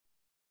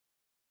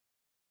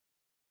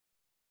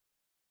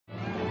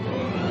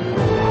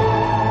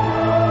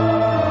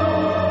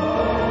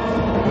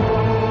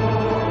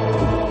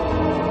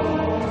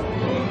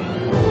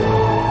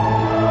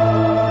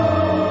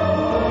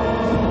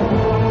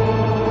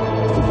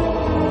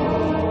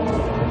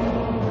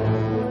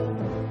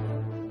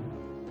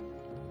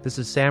This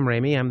is Sam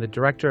Raimi. I'm the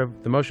director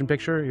of the motion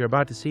picture you're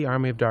about to see,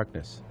 Army of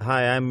Darkness.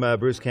 Hi, I'm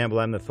Bruce Campbell.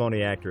 I'm the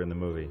phony actor in the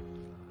movie.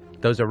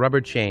 Those are rubber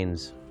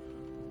chains.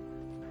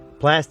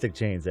 Plastic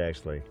chains,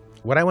 actually.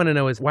 What I want to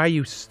know is, why are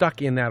you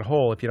stuck in that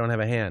hole if you don't have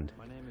a hand?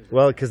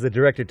 Well, because the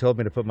director told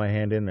me to put my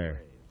hand in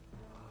there.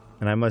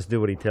 And I must do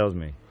what he tells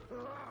me.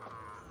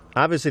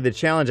 Obviously, the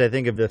challenge, I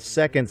think, of the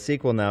second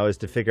sequel now is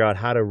to figure out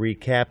how to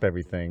recap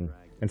everything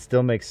and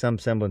still make some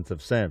semblance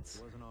of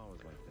sense.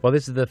 Well,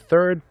 this is the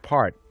third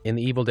part in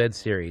the Evil Dead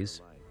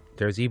series.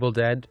 There's Evil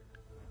Dead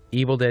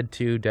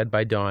 2, Dead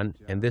by Dawn,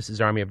 and this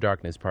is Army of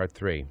Darkness, Part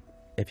 3.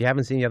 If you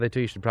haven't seen the other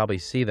two, you should probably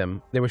see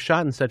them. They were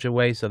shot in such a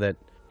way so that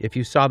if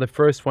you saw the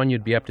first one,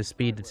 you'd be up to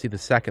speed to see the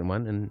second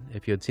one, and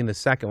if you had seen the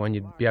second one,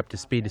 you'd be up to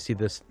speed to see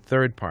this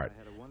third part.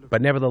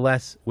 But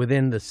nevertheless,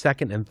 within the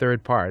second and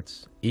third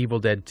parts, Evil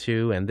Dead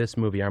 2 and this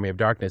movie, Army of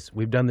Darkness,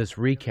 we've done this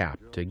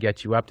recap to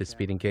get you up to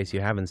speed in case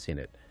you haven't seen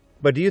it.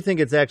 But do you think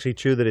it's actually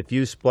true that if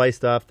you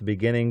spliced off the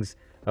beginnings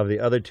of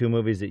the other two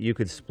movies, that you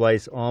could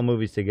splice all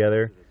movies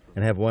together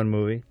and have one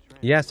movie?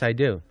 Yes, I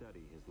do.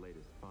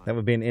 That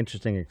would be an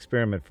interesting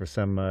experiment for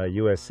some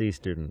USC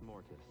student.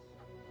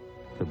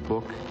 The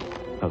Book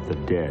of the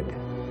Dead.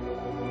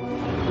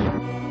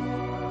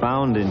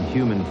 Bound in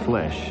human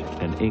flesh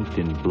and inked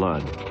in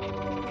blood,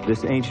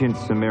 this ancient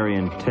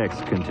Sumerian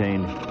text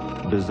contained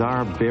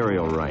bizarre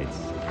burial rites,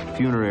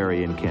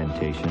 funerary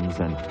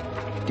incantations, and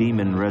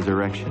demon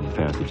resurrection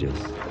passages.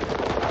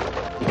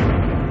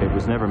 It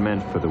was never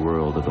meant for the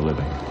world of the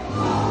living.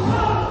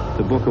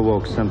 The book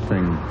awoke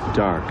something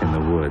dark in the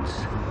woods.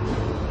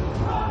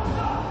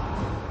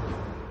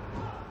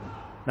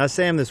 Now,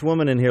 Sam, this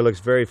woman in here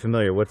looks very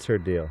familiar. What's her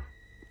deal?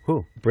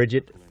 Who?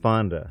 Bridget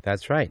Fonda.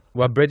 That's right.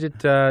 Well, Bridget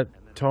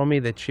told me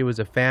that she was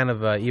a fan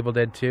of Evil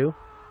Dead 2,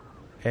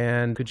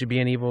 and could you be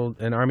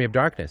an Army of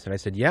Darkness? And I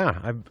said, yeah,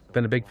 I've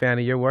been a big fan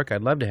of your work.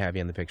 I'd love to have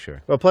you in the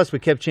picture. Well, plus we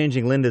kept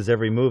changing Lindas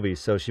every movie,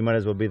 so she might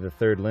as well be the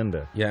third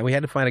Linda. Yeah, and we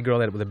had to find a girl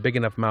with a big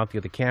enough mouth to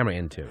get the camera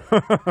into.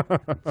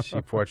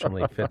 She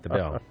fortunately fit the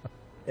bill.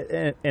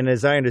 And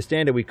as I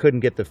understand it, we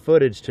couldn't get the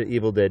footage to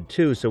Evil Dead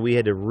 2, so we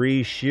had to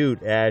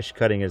reshoot Ash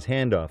cutting his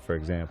hand off, for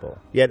example.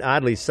 Yet,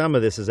 oddly, some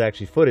of this is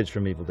actually footage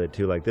from Evil Dead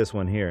 2, like this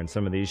one here and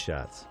some of these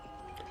shots.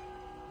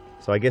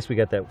 So I guess we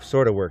got that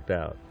sort of worked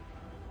out.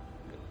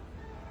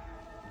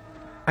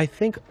 I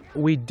think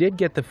we did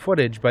get the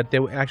footage, but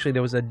there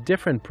was a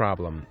different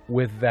problem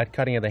with that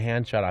cutting of the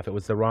hand shot off. It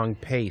was the wrong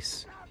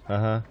pace.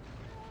 Uh-huh.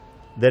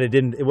 That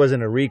it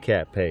wasn't a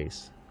recap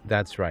pace.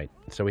 That's right.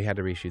 So we had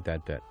to reshoot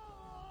that bit.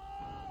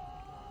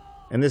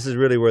 And this is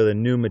really where the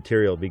new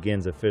material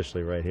begins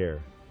officially, right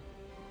here.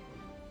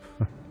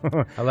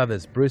 I love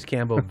this, Bruce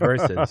Campbell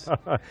versus,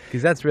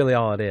 because that's really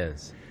all it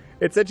is.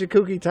 It's such a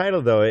kooky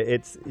title, though.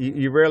 It's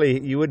you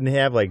wouldn't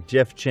have like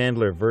Jeff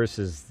Chandler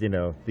versus,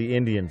 the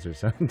Indians or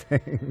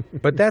something.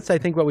 But that's, I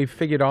think, what we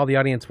figured all the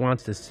audience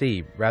wants to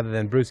see. Rather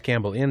than Bruce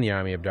Campbell in the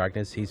Army of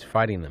Darkness, he's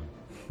fighting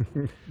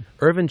them.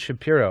 Irvin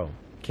Shapiro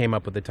came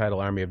up with the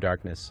title Army of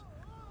Darkness.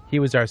 He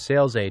was our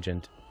sales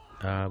agent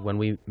when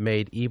we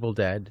made Evil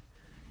Dead,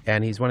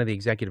 and he's one of the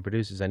executive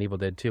producers on Evil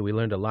Dead 2. We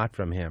learned a lot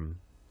from him.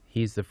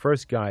 He's the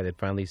first guy that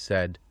finally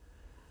said,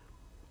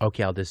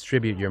 okay, I'll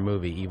distribute your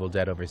movie, Evil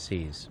Dead,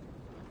 overseas.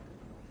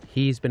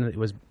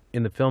 Was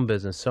in the film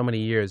business so many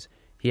years,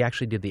 he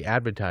actually did the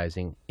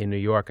advertising in New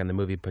York on the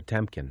movie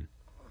Potemkin.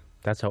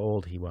 That's how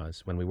old he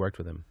was when we worked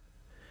with him.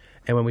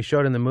 And when we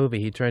showed him the movie,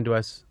 he turned to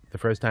us the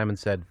first time and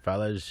said,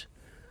 fellas,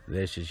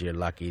 this is your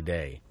lucky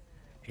day.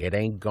 It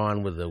ain't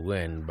Gone with the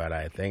Wind, but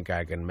I think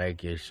I can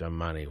make you some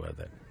money with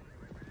it.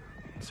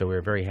 So we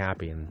were very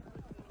happy, and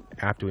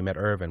after we met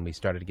Irvin, we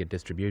started to get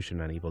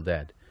distribution on Evil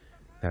Dead.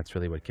 That's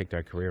really what kicked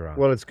our career off.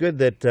 Well, it's good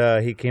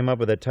that he came up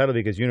with that title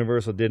because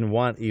Universal didn't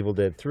want Evil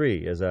Dead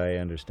 3, as I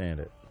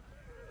understand it.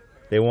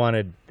 They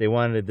wanted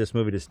this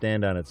movie to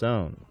stand on its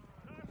own.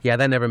 Yeah,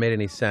 that never made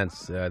any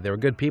sense. There were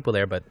good people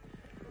there, but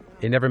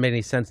it never made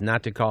any sense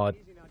not to call it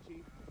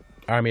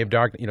Army of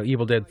Darkness.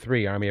 Evil Dead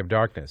 3, Army of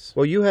Darkness.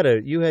 Well, you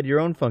had your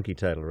own funky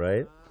title,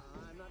 right?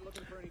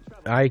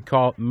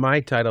 My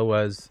title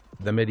was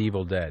The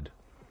Medieval Dead.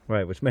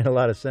 Right, which made a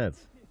lot of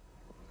sense.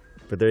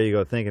 But there you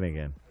go, thinking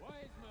again.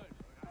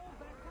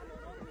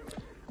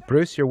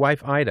 Bruce, your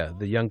wife Ida,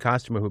 the young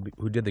costumer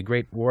who did the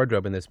great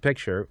wardrobe in this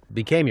picture,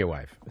 became your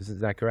wife. Is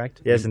that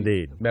correct? Yes,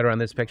 indeed. Met her on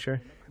this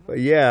picture? Well,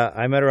 yeah,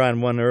 I met her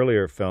on one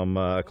earlier film,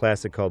 a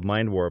classic called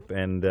Mind Warp,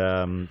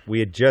 and we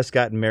had just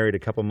gotten married a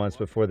couple months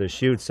before the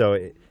shoot, so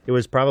it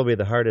was probably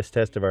the hardest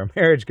test of our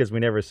marriage because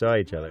we never saw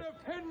each other.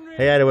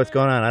 Hey, Ida, what's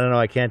going on? I don't know,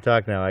 I can't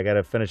talk now. I got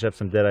to finish up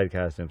some Deadite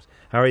costumes.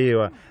 How are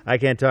you? I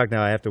can't talk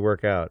now. I have to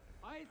work out.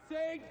 I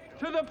say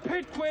to the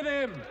pit with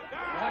him!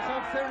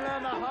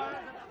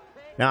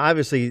 Now,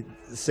 obviously,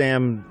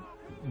 Sam,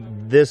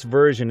 this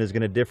version is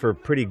going to differ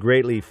pretty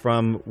greatly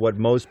from what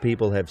most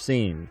people have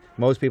seen.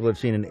 Most people have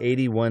seen an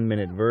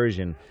 81-minute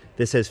version.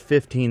 This has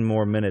 15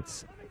 more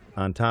minutes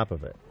on top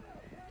of it.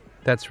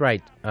 That's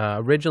right.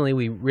 Originally,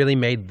 we really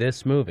made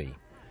this movie.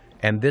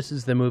 And this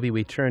is the movie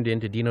we turned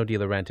in to Dino De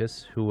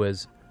Laurentiis,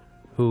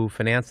 who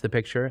financed the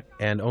picture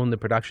and owned the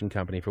production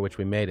company for which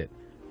we made it.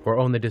 or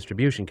own the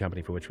distribution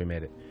company for which we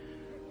made it.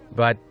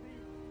 But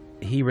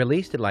he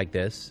released it like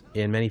this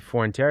in many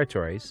foreign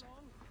territories.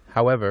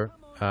 However,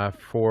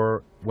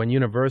 for when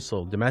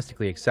Universal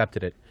domestically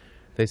accepted it,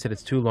 they said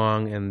it's too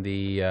long and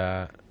the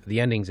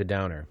ending's a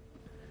downer.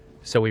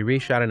 So we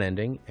reshot an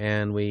ending,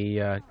 and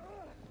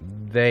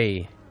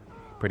they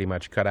pretty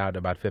much cut out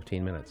about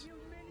 15 minutes.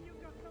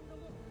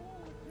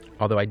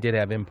 Although I did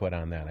have input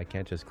on that. I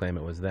can't just claim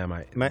it was them.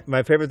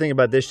 My favorite thing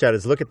about this shot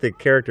is look at the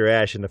character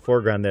Ash in the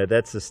foreground there.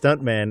 That's the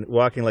stuntman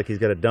walking like he's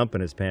got a dump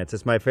in his pants.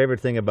 It's my favorite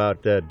thing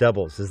about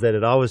doubles, is that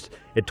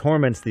it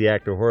torments the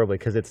actor horribly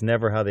because it's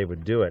never how they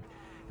would do it.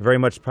 Very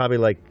much probably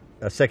like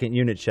a second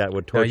unit shot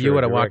would torture. No, you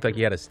would have walked like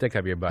you had a stick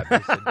up your butt.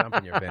 Just a dump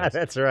in your pants.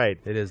 That's right.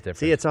 It is different.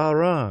 See, it's all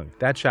wrong.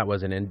 That shot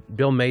wasn't in.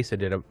 Bill Mesa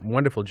did a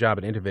wonderful job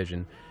at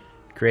Intervision,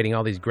 creating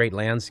all these great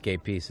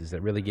landscape pieces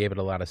that really gave it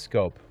a lot of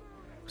scope.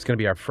 It was going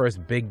to be our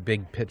first big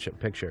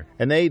picture.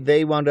 And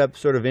they wound up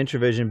sort of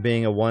Intervision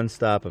being a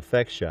one-stop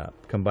effects shop,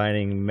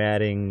 combining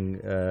matting,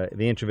 the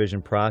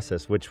Intervision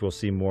process, which we'll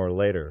see more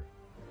later,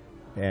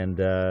 and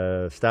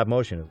stop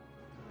motion.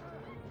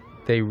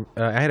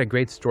 I had a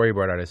great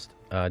storyboard artist,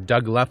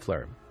 Doug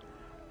Leffler,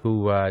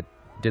 who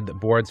did the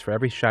boards for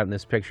every shot in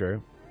this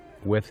picture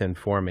with and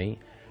for me.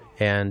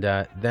 And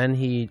then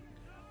he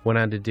went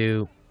on to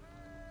do...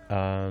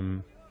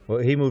 well,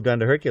 he moved on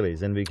to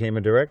Hercules and became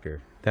a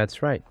director.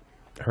 That's right.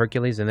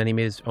 Hercules, and then he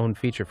made his own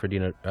feature for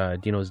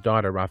Dino's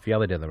daughter,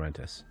 Raffaella de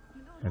Laurentiis.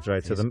 That's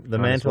right. So the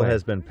mantle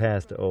has been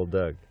passed to old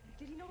Doug.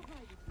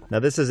 Now,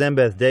 this is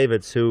Embeth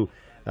Davidtz, who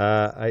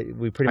I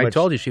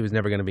told you she was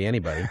never going to be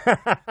anybody.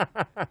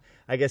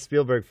 I guess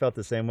Spielberg felt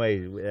the same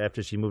way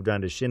after she moved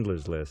on to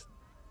Schindler's List.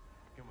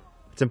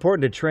 It's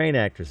important to train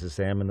actresses,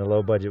 Sam, in the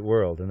low-budget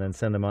world, and then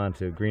send them on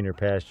to greener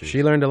pastures.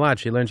 She learned a lot.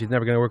 She learned she's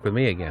never going to work with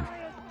me again.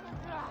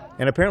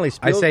 And apparently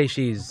I say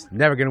she's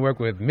never going to work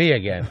with me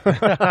again. But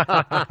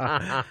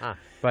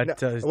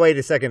no, wait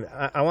a second.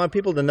 I want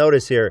people to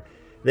notice here,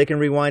 they can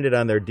rewind it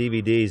on their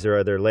DVDs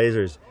or their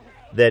lasers,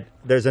 that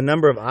there's a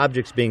number of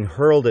objects being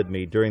hurled at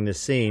me during this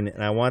scene,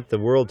 and I want the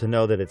world to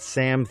know that it's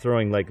Sam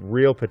throwing like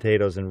real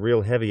potatoes and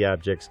real heavy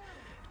objects,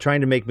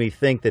 trying to make me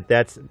think that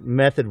that's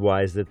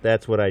method-wise,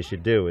 that's what I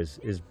should do, is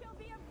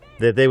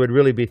that they would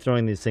really be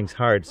throwing these things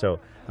hard. So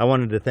I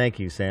wanted to thank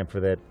you, Sam, for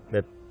that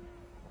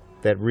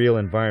real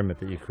environment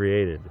that you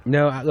created.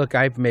 No, look,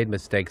 I've made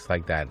mistakes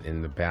like that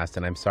in the past,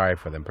 and I'm sorry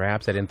for them.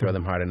 Perhaps I didn't throw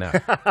them hard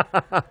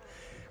enough.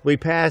 We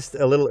passed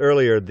a little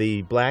earlier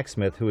the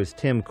blacksmith, who is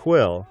Tim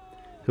Quill,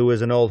 who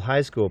is an old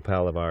high school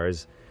pal of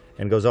ours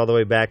and goes all the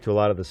way back to a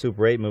lot of the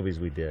Super 8 movies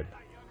we did.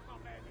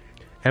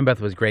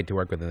 Embeth was great to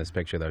work with in this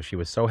picture, though. She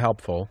was so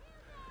helpful,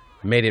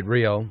 made it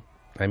real.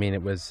 I mean,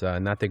 it was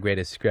not the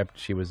greatest script.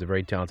 She was a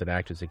very talented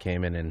actress that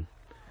came in and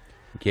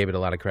gave it a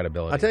lot of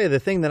credibility. I'll tell you, the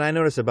thing that I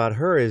noticed about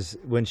her is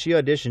when she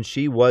auditioned,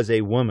 she was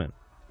a woman.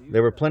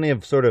 There were plenty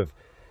of sort of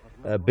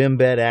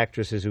bimbed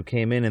actresses who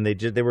came in, and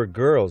they were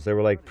girls. They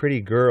were like pretty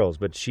girls,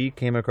 but she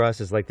came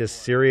across as like this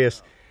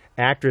serious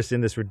actress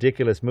in this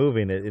ridiculous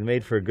movie, and it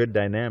made for a good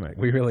dynamic.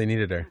 We really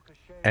needed her.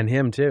 And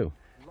him, too.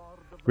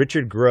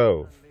 Richard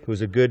Grove, who's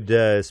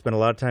spent a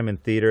lot of time in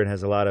theater and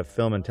has a lot of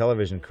film and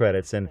television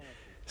credits, and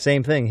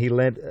same thing, he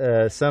lent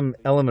some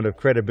element of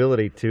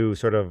credibility to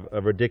sort of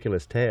a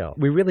ridiculous tale.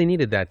 We really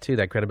needed that, too,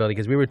 that credibility,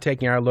 because we were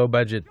taking our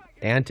low-budget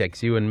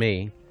antics, you and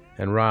me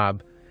and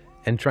Rob,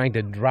 and trying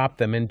to drop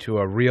them into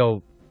a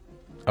real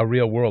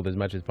world as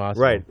much as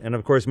possible. Right, and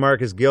of course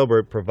Marcus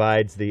Gilbert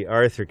provides the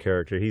Arthur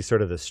character. He's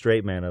sort of the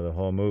straight man of the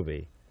whole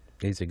movie.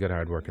 He's a good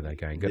hard worker, that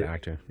guy, good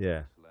actor.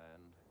 Yeah.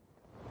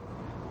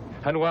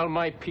 And while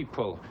my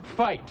people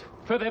fight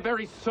for their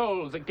very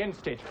souls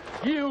against it,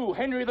 you,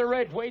 Henry the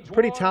Red, wage war.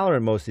 Pretty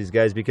tolerant, most of these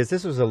guys, because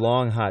this was a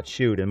long, hot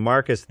shoot, and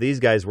Marcus, these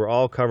guys were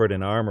all covered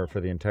in armor for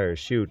the entire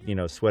shoot,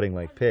 sweating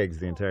like pigs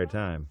the entire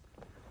time.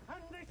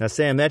 Now,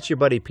 Sam, that's your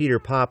buddy Peter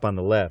Pop on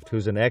the left,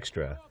 who's an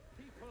extra,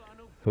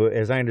 who,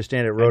 as I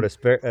understand it, wrote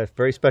a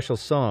very special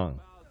song.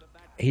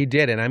 He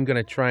did, and I'm going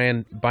to try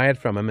and buy it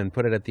from him and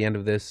put it at the end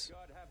of this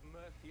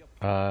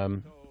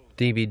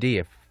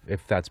DVD,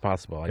 if that's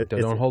possible.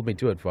 Don't hold me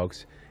to it,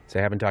 folks. So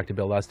I haven't talked to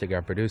Bill Lustig,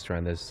 our producer,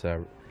 on this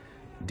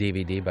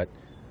DVD, but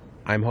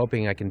I'm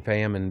hoping I can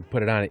pay him and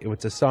put it on. It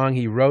was a song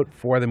he wrote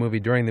for the movie,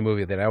 during the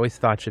movie, that I always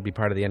thought should be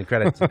part of the end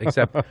credits,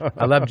 except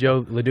I love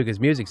Joe LaDuca's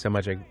music so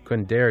much I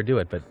couldn't dare do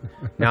it, but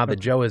now that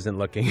Joe isn't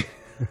looking,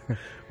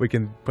 we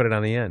can put it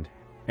on the end.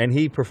 And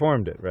he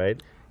performed it,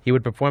 right? He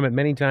would perform it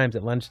many times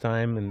at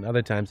lunchtime and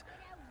other times.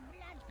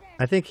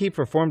 I think he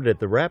performed it at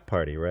the rap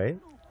party, right?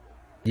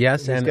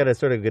 Yes, He's got a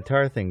sort of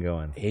guitar thing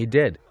going. He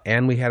did,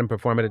 and we had him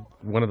perform it at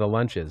one of the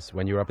lunches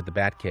when you were up at the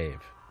Bat Cave.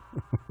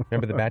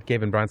 Remember the Bat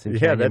Cave in Bronson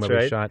Canyon? Yeah, that's where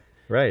right. We shot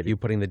right. You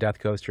putting the death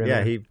coaster in there?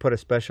 Yeah, he put a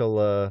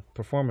special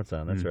performance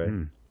on. That's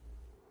right.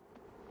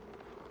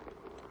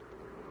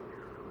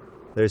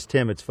 There's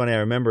Tim. It's funny. I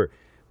remember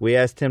we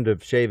asked Tim to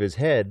shave his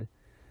head,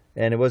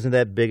 and it wasn't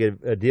that big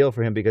a deal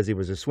for him because he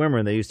was a swimmer,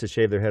 and they used to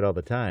shave their head all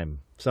the time.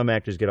 Some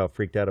actors get all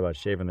freaked out about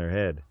shaving their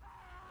head.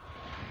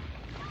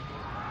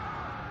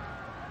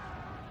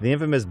 The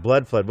infamous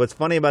blood flood. What's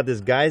funny about this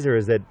geyser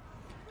is that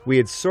we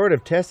had sort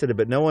of tested it,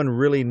 but no one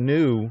really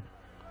knew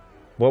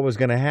what was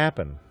going to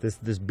happen. This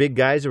big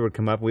geyser would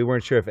come up. We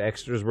weren't sure if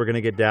extras were going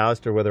to get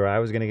doused or whether I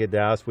was going to get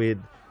doused. We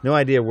had no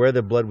idea where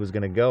the blood was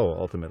going to go,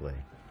 ultimately.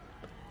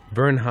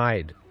 Vern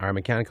Hyde, our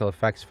mechanical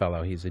effects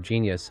fellow, he's a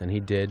genius, and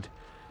he did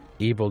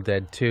Evil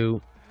Dead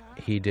 2.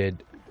 He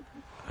did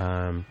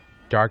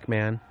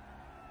Darkman.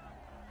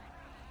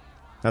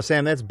 Now,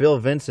 Sam, that's Bill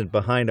Vincent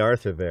behind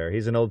Arthur there.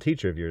 He's an old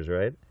teacher of yours,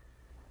 right?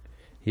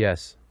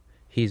 Yes.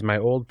 He's my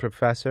old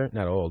professor.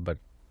 Not old, but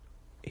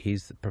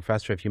he's the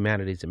professor of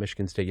humanities at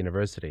Michigan State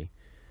University.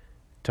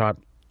 Taught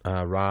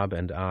Rob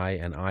and I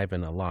and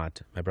Ivan a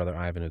lot, my brother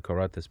Ivan, who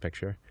co-wrote this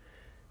picture.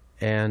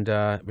 And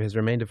has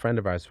remained a friend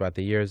of ours throughout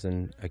the years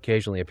and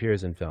occasionally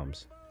appears in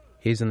films.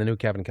 He's in the new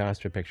Kevin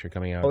Costner picture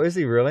coming out. Oh, is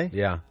he really?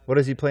 Yeah. What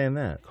does he play in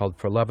that? Called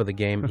For Love of the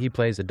Game. He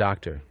plays a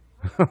doctor.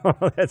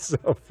 Oh, that's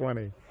so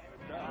funny.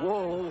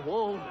 Whoa,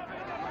 whoa.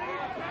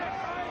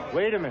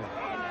 Wait a minute.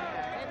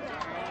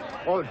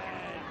 Oh,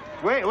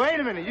 wait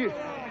a minute.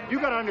 You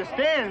gotta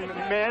understand,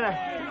 man.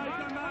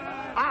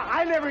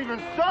 I never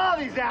even saw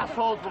these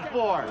assholes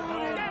before.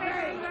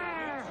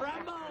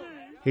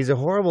 He's a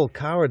horrible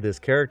coward, this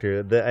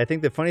character. I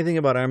think the funny thing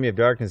about Army of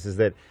Darkness is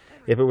that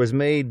if it was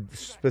made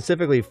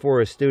specifically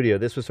for a studio,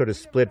 this was sort of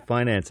split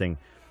financing.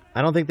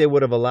 I don't think they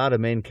would have allowed a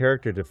main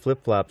character to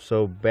flip-flop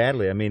so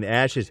badly. I mean,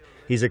 Ash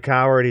he's a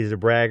coward, he's a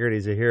braggart,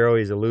 he's a hero,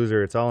 he's a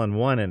loser. It's all in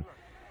one, and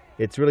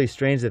it's really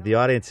strange that the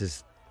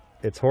audience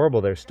it's horrible.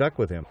 They're stuck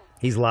with him.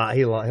 He'll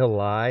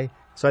lie.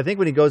 So I think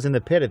when he goes in the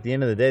pit at the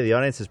end of the day, the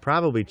audience is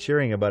probably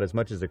cheering about as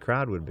much as the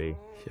crowd would be.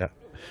 Yeah.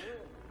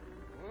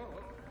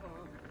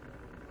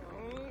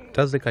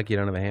 Does look like you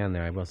don't have a hand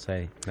there, I will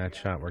say. That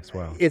shot works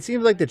well. It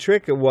seems like the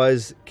trick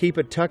was keep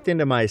it tucked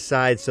into my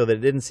side so that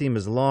it didn't seem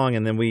as long,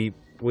 and then we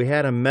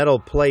had a metal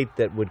plate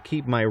that would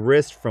keep my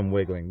wrist from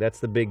wiggling.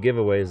 That's the big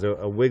giveaway, is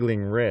a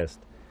wiggling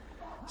wrist.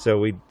 So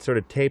we sort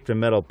of taped a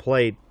metal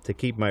plate to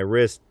keep my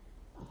wrist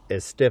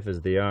as stiff as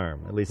the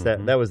arm. At least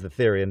that was the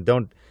theory. And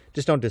don't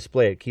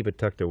display it. Keep it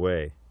tucked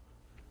away.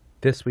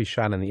 This we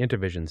shot on the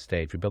Intervision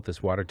stage. We built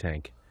this water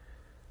tank.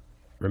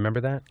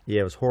 Remember that?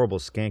 Yeah, it was horrible,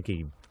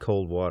 skanky,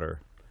 cold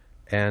water.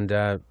 And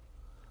on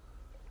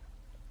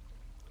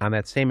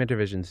that same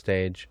Intervision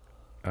stage,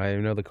 I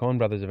know the Coen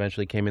brothers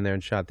eventually came in there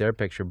and shot their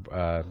picture.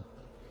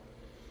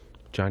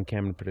 John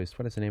Cameron produced.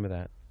 What is the name of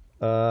that?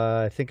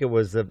 I think it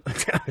was the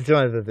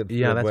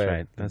yeah, that's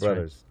right. That's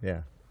brothers. Right.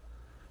 Yeah.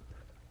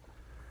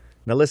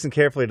 Now listen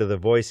carefully to the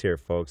voice here,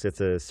 folks.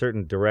 It's a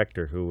certain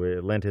director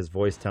who lent his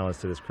voice talents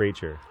to this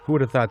creature. Who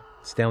would have thought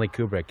Stanley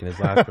Kubrick in his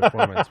last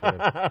performance would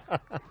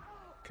have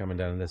coming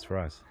down on this for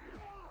us?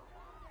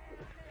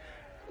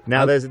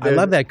 Now I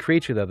love that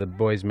creature, though, the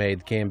boys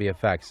made,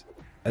 SPFX.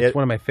 That's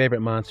one of my favorite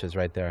monsters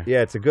right there.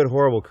 Yeah, it's a good,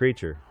 horrible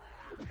creature.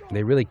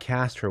 They really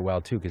cast her well,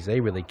 too, because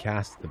they really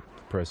cast the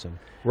person.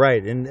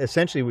 Right, and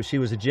essentially she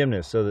was a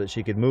gymnast so that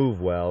she could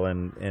move well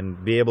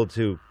and be able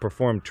to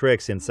perform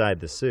tricks inside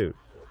the suit.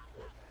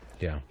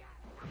 Yeah.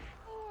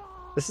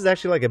 This is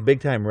actually like a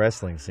big-time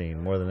wrestling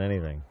scene more than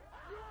anything.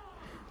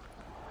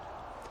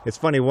 It's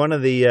funny, one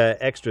of the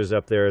extras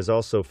up there is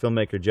also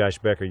filmmaker Josh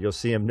Becker. You'll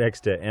see him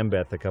next to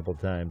Embeth a couple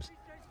times.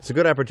 It's a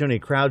good opportunity,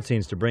 crowd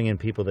scenes, to bring in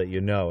people that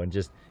you know, and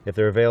just, if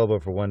they're available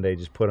for one day,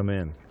 just put them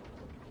in.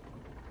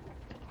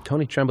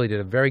 Tony Tremblay did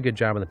a very good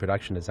job on the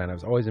production design. I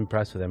was always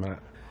impressed with him.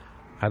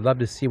 I'd love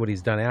to see what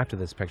he's done after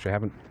this picture. I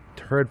haven't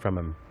heard from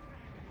him.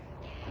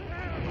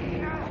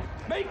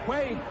 Make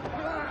way!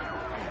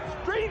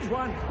 Strange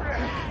one!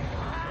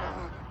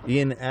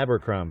 Ian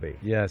Abercrombie.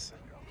 Yes.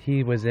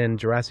 He was in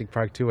Jurassic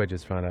Park 2, I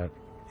just found out.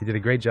 He did a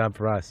great job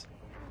for us.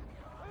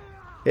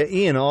 Yeah,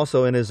 Ian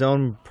also, in his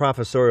own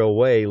professorial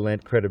way,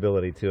 lent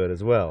credibility to it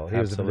as well. He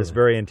was this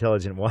very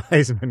intelligent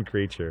Wiseman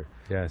creature.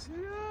 Yes.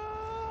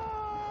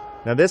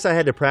 Now this I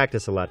had to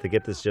practice a lot to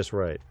get this just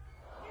right.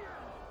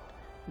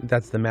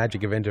 That's the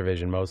magic of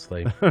Intervision,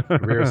 mostly.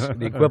 The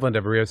equivalent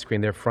of rear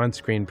screen, their front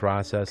screen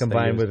process.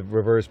 Combined with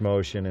reverse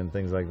motion and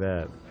things like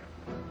that.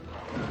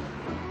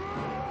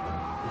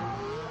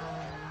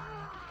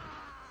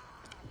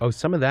 Oh,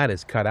 some of that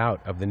is cut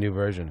out of the new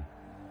version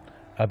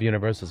of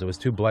Universal's. It was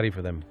too bloody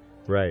for them.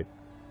 Right.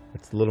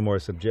 It's a little more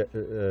sort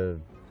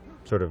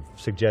of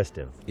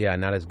suggestive. Yeah,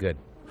 not as good.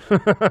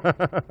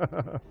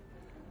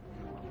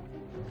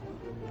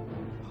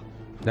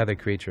 Another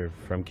creature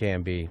from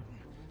KMB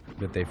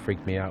that they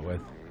freaked me out with.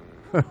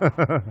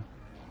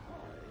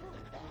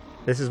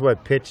 This is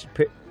what, pit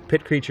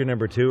creature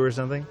number 2 or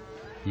something?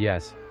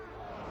 Yes.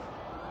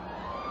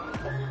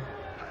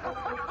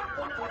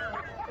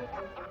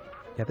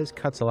 Yeah, this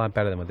cut's a lot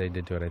better than what they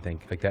did to it, I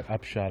think. Like that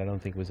upshot, I don't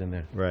think was in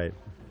there. Right.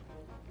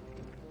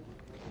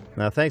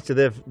 Now, thanks to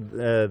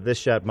this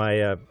shot,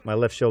 my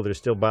left shoulder is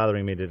still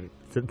bothering me to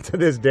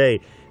this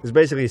day. It's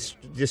basically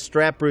just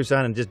strap Bruce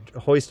on and just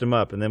hoist him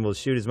up, and then we'll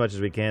shoot as much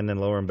as we can, then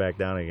lower him back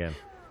down again.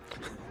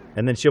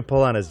 And then she'll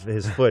pull on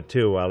his foot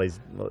too while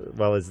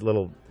his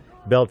little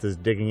belt is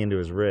digging into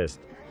his wrist.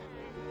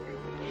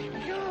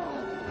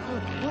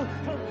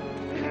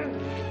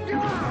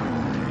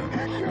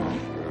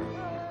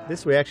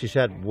 This we actually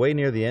shot way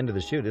near the end of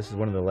the shoot. This is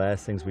one of the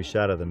last things we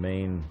shot of the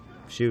main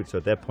shoot, so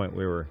at that point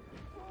we were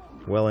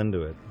well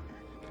into it.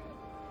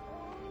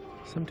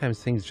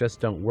 Sometimes things just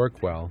don't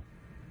work well.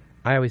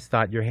 I always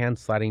thought your hand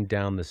sliding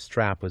down the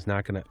strap was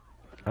not going to...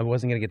 I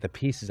wasn't going to get the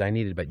pieces I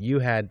needed, but you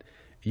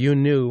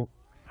knew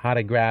how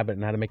to grab it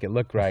and how to make it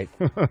look right.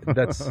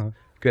 That's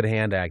good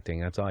hand acting.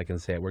 That's all I can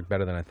say. It worked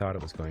better than I thought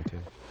it was going to.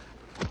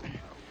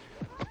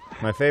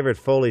 My favorite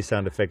Foley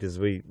sound effect is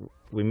we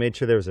made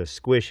sure there was a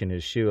squish in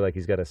his shoe, like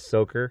he's got a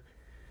soaker.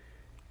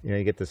 You know,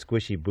 you get the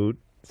squishy boot.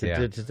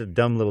 It's just a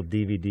dumb little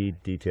DVD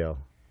detail.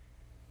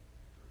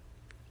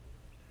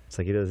 It's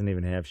like he doesn't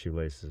even have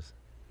shoelaces.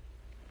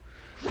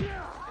 I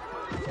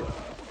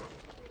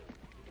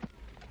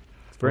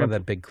love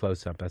that big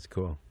close-up. That's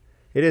cool.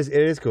 It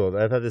is cool.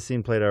 I thought the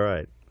scene played all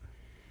right.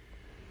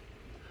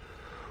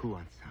 Who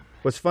wants some?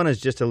 What's fun is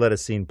just to let a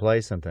scene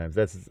play sometimes.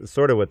 That's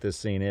sort of what this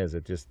scene is.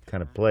 It just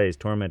kind of plays,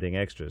 tormenting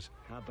extras.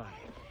 How about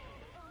it?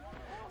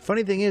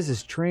 Funny thing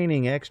is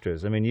training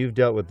extras. I mean, you've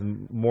dealt with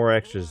more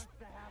extras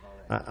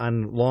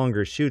on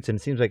longer shoots, and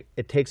it seems like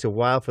it takes a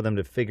while for them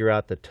to figure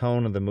out the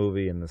tone of the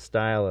movie and the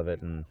style of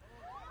it, and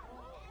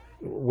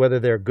whether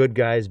they're good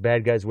guys,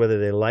 bad guys, whether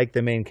they like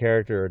the main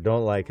character or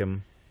don't like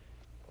him.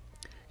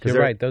 You're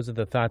right. Those are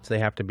the thoughts they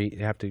have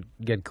to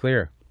get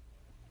clear.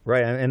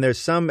 Right, and there's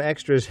some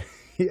extras.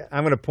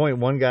 I'm going to point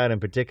one guy out in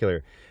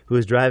particular who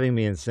was driving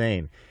me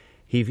insane.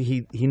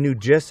 He knew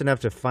just enough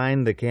to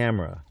find the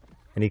camera,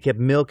 and he kept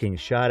milking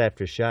shot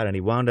after shot, and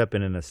he wound up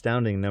in an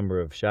astounding number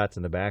of shots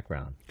in the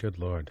background. Good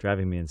Lord.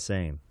 Driving me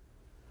insane.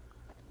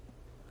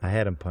 I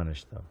had him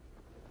punished, though.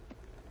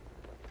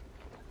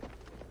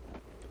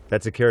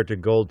 That's a character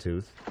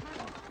Goldtooth,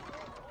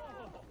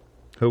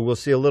 who we'll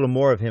see a little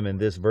more of him in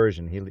this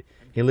version.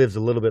 He lives a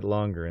little bit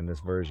longer in this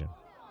version.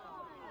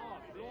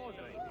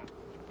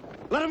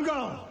 Let him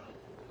go!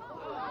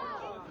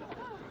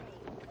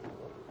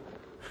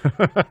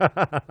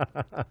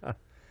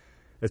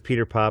 That's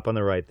Peter Pop on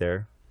the right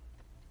there.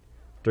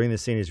 During the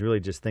scene, he's really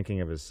just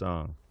thinking of his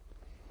song.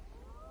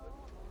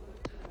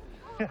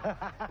 That's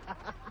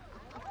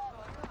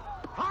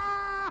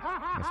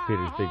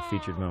Peter's big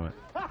featured moment.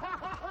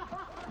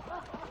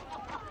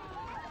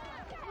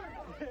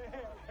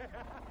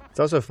 It's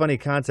also a funny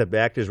concept,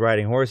 actors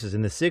riding horses.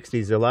 In the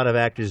 60s, a lot of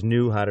actors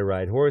knew how to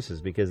ride horses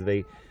because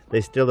they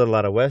still did a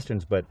lot of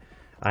westerns, but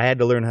I had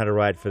to learn how to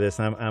ride for this.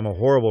 I'm a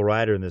horrible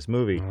rider in this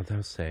movie. Oh,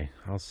 don't say.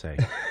 I'll say.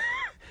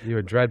 You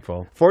were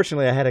dreadful.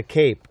 Fortunately, I had a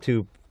cape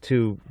to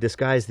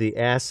disguise the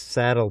ass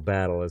saddle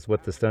battle, is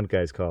what the stunt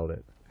guys called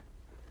it.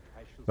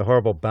 The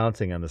horrible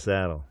bouncing on the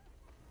saddle.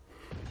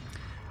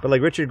 But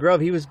like Richard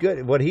Grove, he was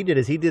good. What he did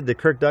is he did the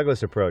Kirk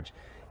Douglas approach.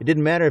 It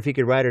didn't matter if he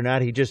could ride or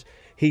not.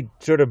 He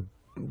sort of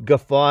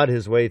guffawed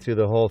his way through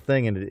the whole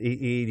thing, and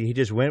he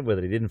just went with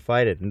it. He didn't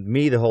fight it. And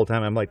me, the whole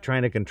time, I'm like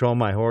trying to control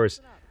my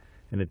horse,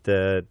 and it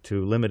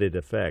to limited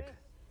effect.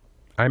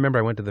 I remember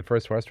I went to the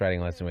first horse riding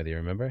lesson with you,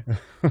 remember?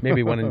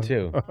 Maybe 1 and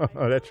 2.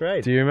 Oh, that's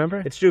right. Do you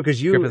remember? It's true,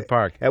 because you, Griffith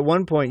Park. At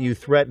one point, you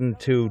threatened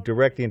to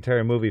direct the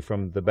entire movie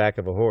from the back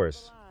of a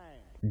horse.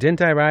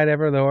 Didn't I ride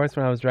ever the horse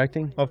when I was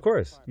directing? Of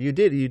course. You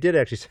did. You did,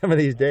 actually, some of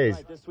these days.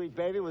 Right, this sweet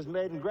baby was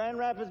made in Grand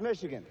Rapids,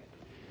 Michigan.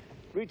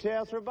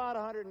 Retails for about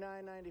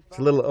 $109.95. It's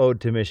a little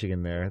ode to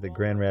Michigan there, the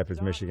Grand Rapids,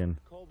 Michigan.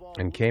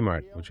 And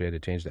Kmart, which we had to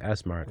change to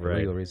S-Mart for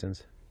legal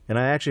reasons. And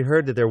I actually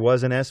heard that there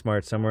was an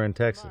S-Mart somewhere in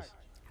Texas.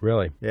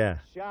 Really? Yeah.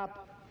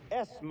 Shop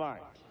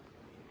S-Mart.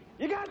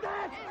 You got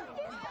that?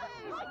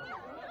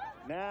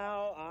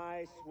 Now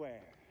I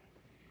swear.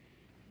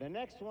 The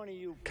next one of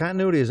you...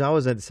 Continuity is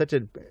always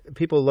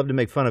people love to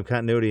make fun of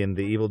continuity in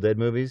the Evil Dead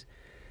movies.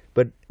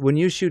 But when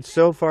you shoot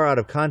so far out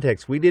of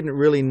context, we didn't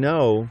really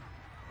know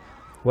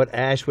what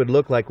Ash would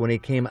look like when he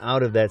came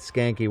out of that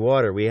skanky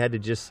water. We had to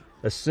just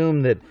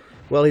assume that,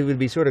 well, he would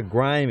be sort of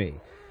grimy.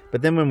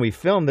 But then when we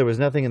filmed, there was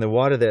nothing in the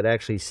water that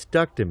actually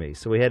stuck to me.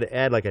 So we had to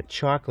add like a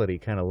chocolatey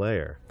kind of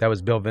layer. That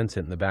was Bill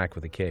Vincent in the back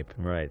with a cape.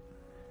 Right.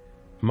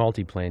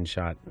 Multi-plane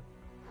shot.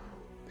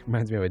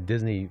 Reminds me of a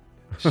Disney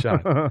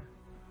shot.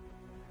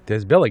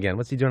 There's Bill again.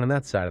 What's he doing on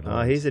that side of the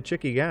lens? He's a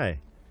tricky guy.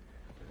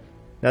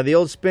 Now, the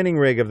old spinning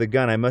rig of the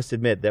gun, I must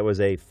admit, that was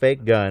a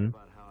fake gun.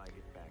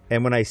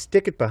 And when I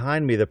stick it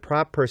behind me, the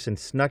prop person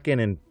snuck in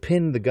and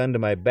pinned the gun to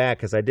my back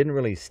because I didn't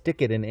really stick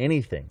it in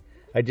anything.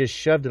 I just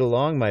shoved it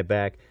along my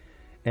back,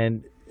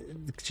 and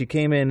she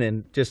came in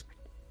and just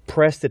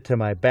pressed it to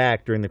my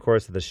back during the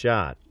course of the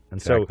shot. And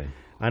exactly. So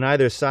on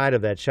either side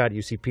of that shot,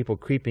 you see people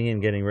creeping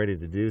in, getting ready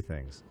to do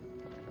things.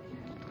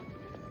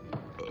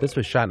 This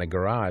was shot in a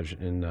garage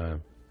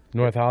in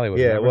North Hollywood.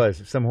 Yeah, remember? it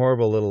was. Some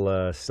horrible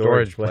little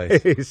storage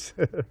place.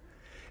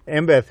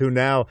 Embeth, who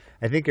now,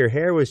 I think her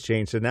hair was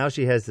changed, so now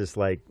she has this,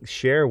 like,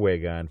 Cher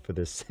wig on for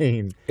this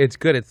scene. It's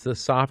good. It's the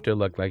softer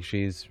look, like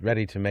she's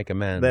ready to make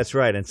amends. That's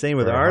right, and same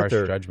with Arthur.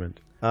 Harsh judgment.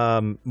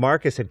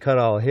 Marcus had cut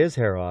all his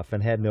hair off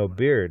and had no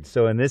beard,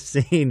 so in this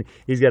scene,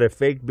 he's got a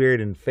fake beard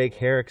and fake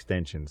hair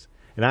extensions.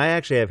 And I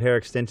actually have hair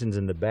extensions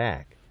in the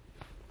back,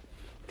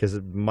 because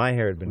my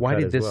hair had been cut as well.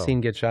 Why did this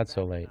scene get shot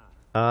so late?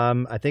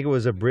 I think it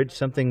was a bridge,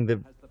 something that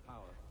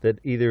that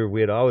either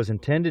we had always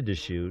intended to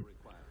shoot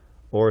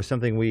or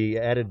something we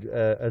added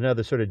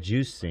another sort of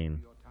juice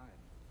scene.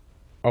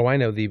 Oh, I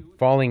know. The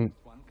falling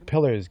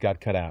pillars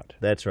got cut out.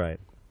 That's right.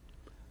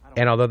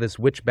 And although this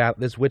witch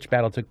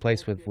battle took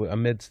place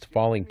amidst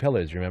falling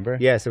pillars, remember?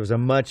 Yes, it was a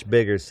much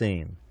bigger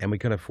scene. And we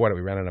couldn't afford it.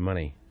 We ran out of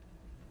money.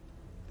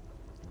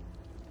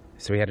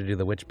 So we had to do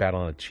the witch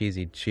battle in a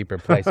cheesy, cheaper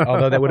place.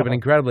 Although that would have been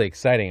incredibly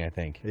exciting, I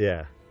think.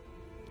 Yeah.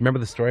 Remember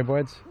the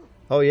storyboards?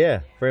 Oh,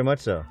 yeah, very much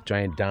so.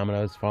 Giant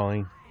dominoes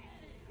falling.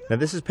 Now,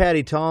 this is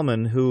Patty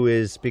Tallman, who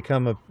has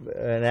become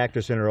an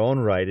actress in her own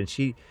right, and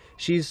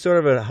she's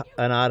sort of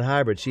an odd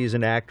hybrid. She's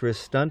an actress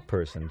stunt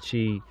person.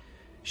 She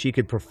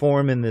could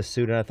perform in this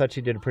suit, and I thought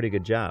she did a pretty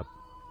good job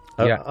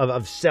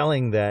of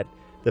selling the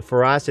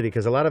ferocity,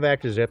 because a lot of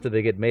actors, after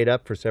they get made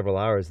up for several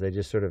hours, they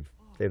just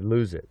they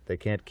lose it. They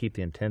can't keep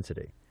the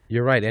intensity.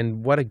 You're right,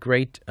 and what a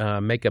great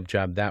makeup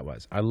job that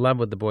was. I love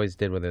what the boys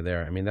did with her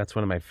there. I mean, that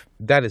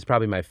is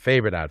probably my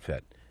favorite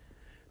outfit.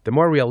 The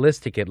more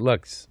realistic it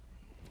looks,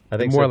 I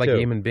think the more so like too. a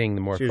human being,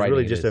 the more she was frightening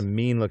really just it is. a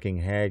mean-looking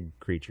hag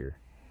creature.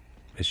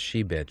 A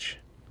she-bitch.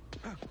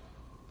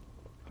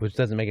 Which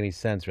doesn't make any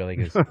sense, really,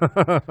 because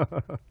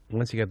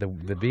unless you got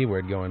the B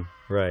word going.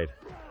 Right.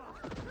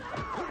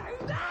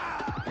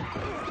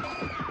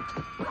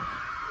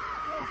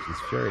 She's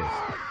furious.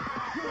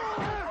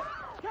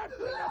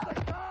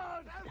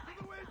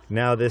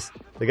 Now the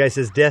guy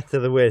says, "Death to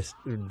the witch!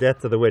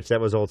 Death to the witch!"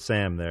 That was old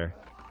Sam there.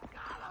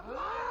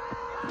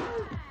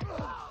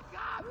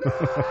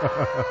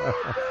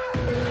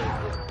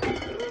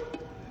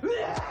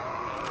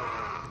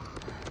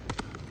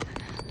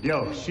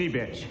 Yo,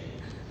 she-bitch.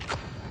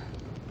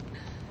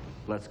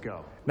 Let's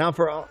go. Now,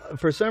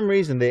 for some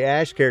reason, the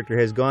Ash character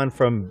has gone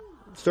from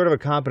sort of a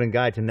competent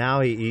guy to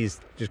now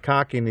he's just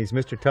cocking. He's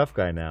Mr. Tough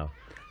Guy now.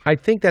 I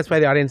think that's why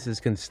the audiences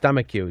can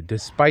stomach you,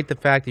 despite the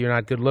fact that you're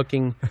not good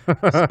looking,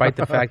 despite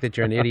the fact that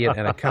you're an idiot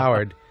and a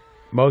coward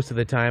most of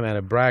the time and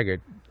a braggart.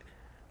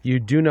 You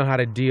do know how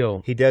to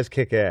deal. He does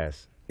kick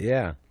ass.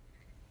 Yeah.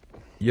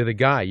 You're the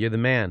guy. You're the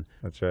man.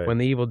 That's right. When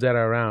the evil dead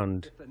are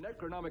around. If the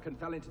Necronomicon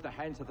fell into the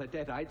hands of the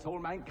Deadites, all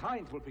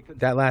mankind will be...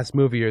 That last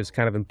movie of yours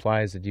kind of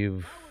implies that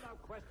you've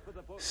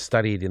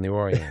studied in the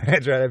Orient.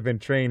 That's right. I've been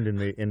trained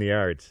in the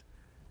arts.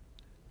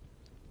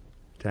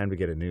 Time to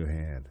get a new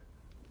hand.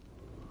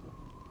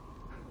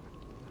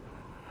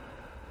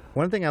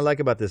 One thing I like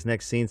about this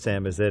next scene,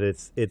 Sam, is that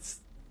it's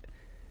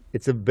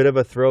a bit of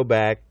a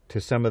throwback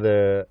to some of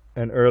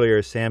an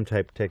earlier Sam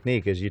type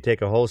technique. Is you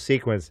take a whole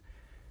sequence,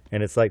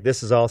 and it's like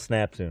this is all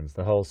snap zooms,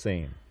 the whole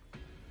scene.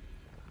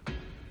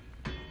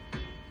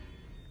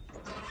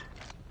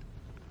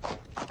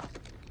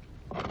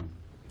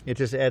 It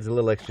just adds a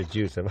little extra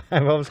juice.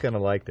 I've always kind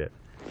of liked it.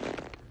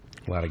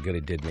 A lot of good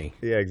it did me.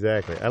 Yeah,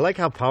 exactly. I like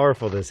how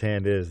powerful this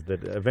hand is.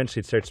 That eventually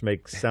it starts to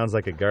make sounds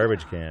like a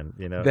garbage can.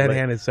 You know, That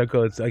hand is so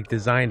cool. It's like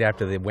designed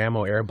after the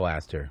Whammo air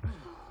blaster.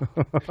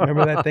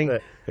 Remember that thing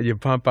that you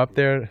pump up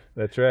there?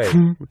 That's right.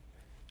 And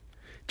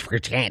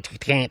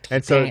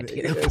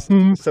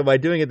so by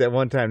doing it that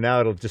one time, now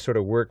it'll just sort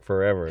of work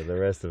forever. The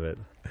rest of it.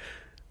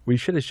 We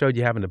should have showed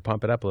you having to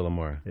pump it up a little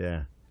more.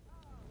 Yeah.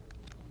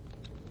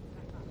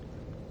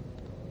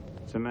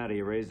 So, Matt, are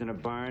you raised in a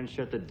barn?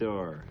 Shut the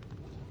door.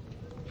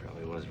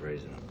 Probably was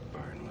raised in a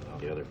barn with all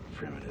the other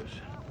primitives.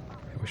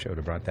 I wish I would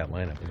have brought that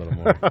line up a little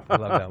more. I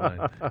love that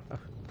line.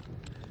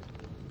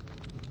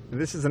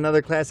 This is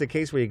another classic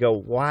case where you go,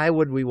 why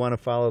would we want to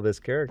follow this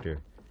character?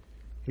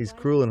 He's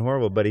cruel and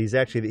horrible, but he's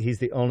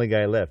the only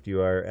guy left.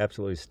 You are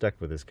absolutely stuck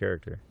with this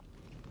character.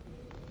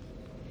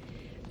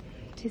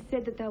 Tis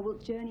said that thou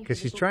wilt journey. Because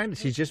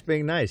she's just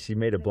being nice. She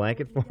made a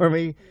blanket for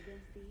me.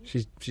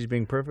 She's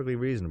being perfectly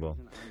reasonable.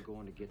 I'm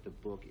going to get the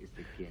book is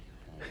to get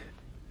home.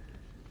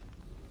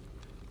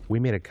 We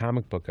made a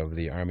comic book of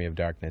the Army of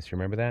Darkness. You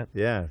remember that?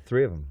 Yeah,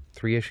 3 of them.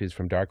 3 issues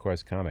from Dark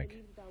Horse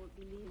Comic.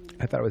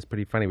 I thought it was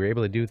pretty funny. We were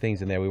able to do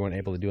things in there we weren't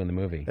able to do in the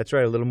movie. That's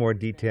right, a little more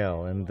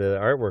detail. And the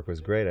artwork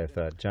was great, I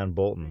thought. John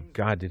Bolton.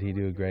 God, did he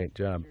do a great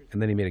job.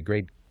 And then he made a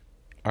great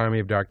Army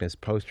of Darkness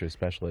poster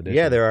special edition.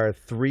 Yeah, there are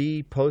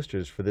 3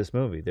 posters for this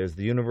movie. There's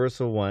the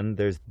Universal one.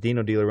 There's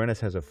Dino De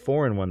Laurentiis has a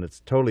foreign one that's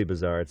totally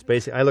bizarre. It's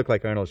basically, I look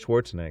like Arnold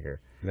Schwarzenegger.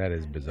 That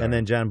is bizarre. And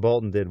then John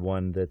Bolton did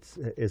one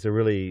is a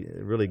really,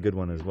 really good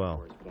one as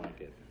well.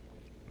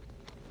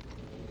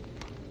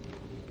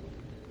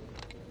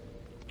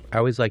 I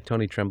always liked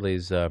Tony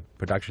Tremblay's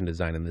production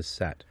design in this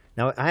set.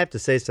 Now, I have to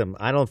say something.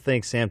 I don't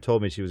think Sam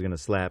told me she was going to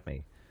slap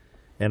me.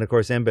 And, of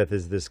course, Embeth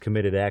is this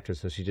committed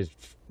actress, so she just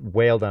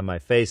wailed on my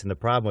face. And the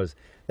problem was,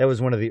 that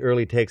was one of the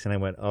early takes, and I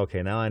went,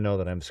 okay, now I know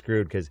that I'm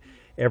screwed, because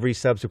every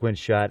subsequent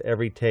shot,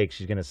 every take,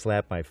 she's going to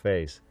slap my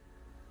face.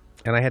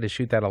 And I had to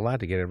shoot that a lot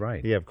to get it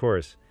right. Yeah, of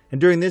course.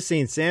 And during this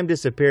scene, Sam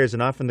disappears,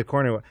 and off in the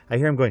corner, I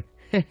hear him going,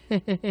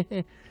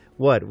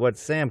 What,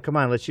 Sam, come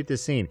on, let's shoot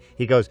this scene.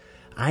 He goes,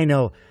 I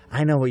know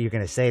what you're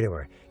going to say to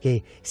her.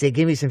 Hey, say,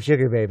 give me some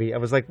sugar, baby. I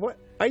was like, what?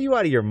 Are you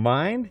out of your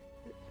mind?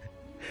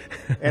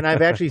 And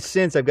I've actually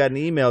I've gotten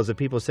emails that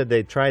people said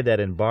they tried that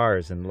in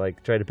bars and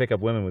like tried to pick up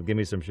women with "Give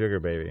me some sugar,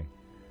 baby."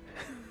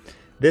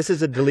 This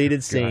is a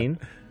deleted scene.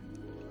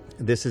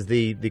 This is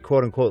the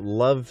quote-unquote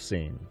love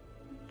scene.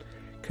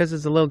 Because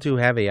it's a little too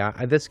heavy.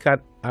 This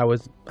cut, I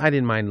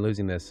didn't mind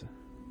losing this.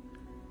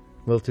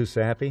 A little too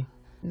sappy?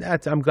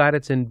 I'm glad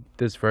it's in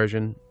this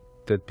version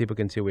that people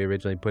can see what we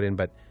originally put in,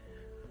 but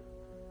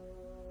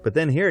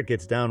then here it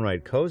gets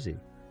downright cozy.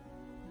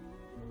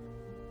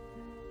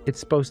 it's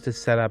supposed to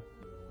set up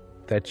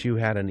that you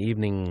had an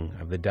evening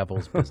of the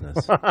devil's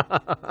business.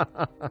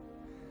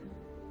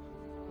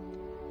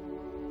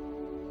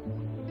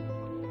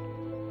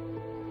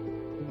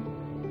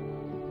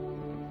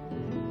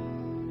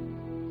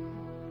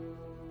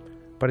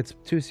 But it's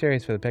too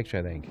serious for the picture,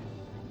 I think.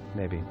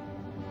 Maybe.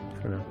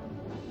 I don't know.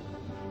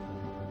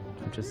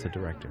 I'm just a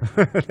director.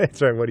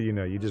 That's right. What do you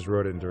know? You just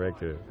wrote it and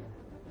directed it.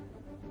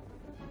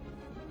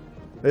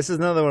 This is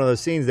another one of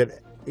those scenes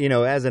that, you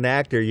know, as an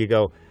actor, you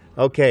go,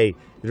 okay,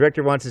 the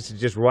director wants us to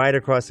just ride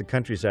across the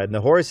countryside. And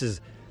the horses,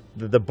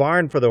 the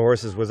barn for the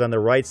horses was on the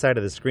right side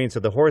of the screen, so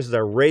the horses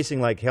are racing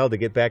like hell to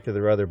get back to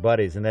their other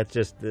buddies. And that's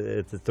just,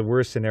 it's the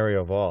worst scenario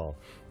of all.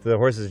 So the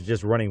horses are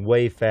just running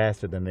way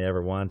faster than they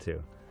ever want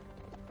to.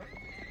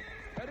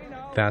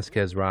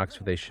 Vasquez Rocks,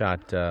 where they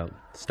shot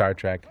Star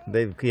Trek.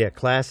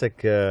 Classic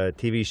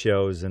TV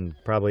shows and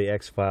probably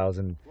X-Files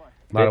and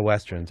a lot of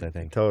westerns, I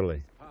think.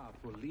 Totally.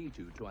 Will lead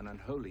you to an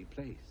unholy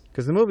place.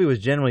 Because the movie was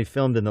generally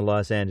filmed in the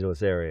Los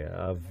Angeles area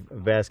of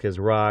Vasquez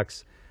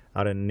Rocks,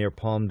 out near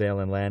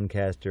Palmdale and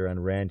Lancaster on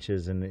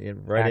ranches and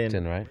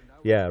Acton, right?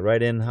 Yeah,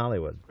 right in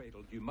Hollywood.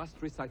 You must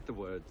recite the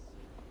words.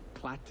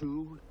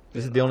 Klaatu.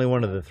 This is the only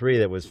one of the three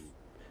that was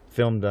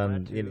filmed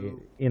on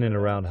in and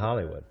around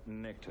Hollywood.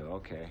 Nicto,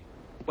 okay.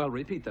 Well,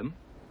 repeat them.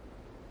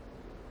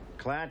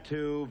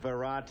 Klaatu,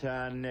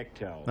 Verata,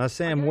 Nicto. Now,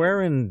 Sam,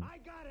 where in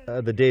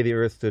The Day the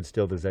Earth Stood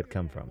Still does that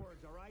come from?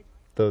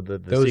 The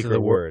Those secret are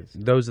the words.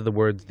 Those are the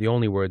words, the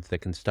only words that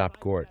can stop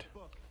Gort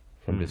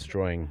from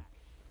destroying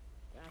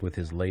with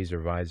his laser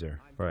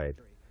visor. Right.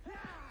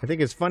 I think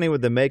it's funny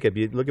with the makeup.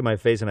 You look at my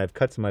face, and I have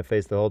cuts in my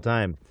face the whole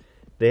time.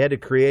 They had to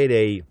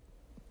create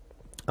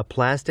a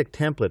plastic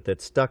template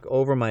that stuck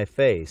over my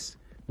face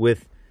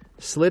with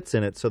slits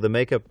in it so the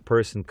makeup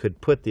person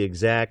could put the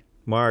exact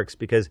marks,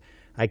 because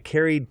I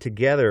carried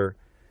together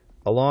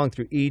along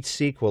through each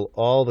sequel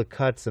all the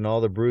cuts and all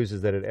the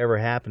bruises that had ever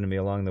happened to me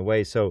along the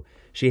way. So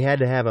she had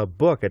to have a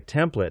book, a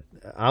template,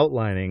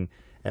 outlining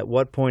at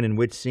what point in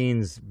which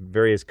scenes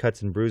various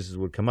cuts and bruises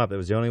would come up. It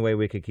was the only way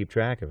we could keep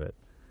track of it.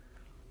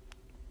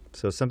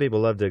 So some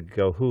people love to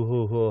go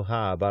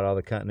hoo-hoo-hoo-ha about all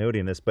the continuity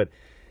in this, but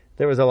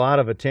there was a lot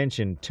of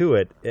attention to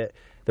it.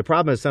 The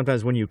problem is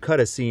sometimes when you cut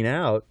a scene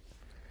out,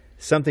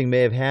 something may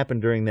have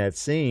happened during that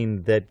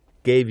scene that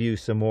gave you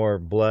some more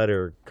blood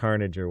or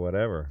carnage or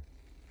whatever.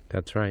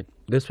 That's right.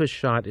 This was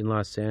shot in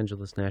Los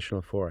Angeles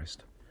National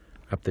Forest,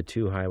 up the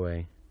 2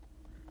 highway.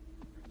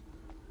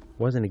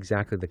 Wasn't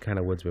exactly the kind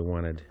of woods we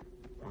wanted.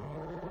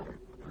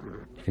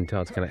 You can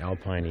tell it's kind of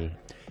alpine-y.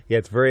 Yeah,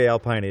 it's very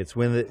alpine. It's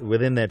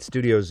within that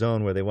studio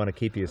zone where they want to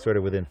keep you sort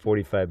of within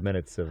 45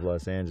 minutes of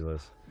Los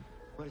Angeles.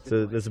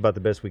 So this is about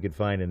the best we could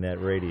find in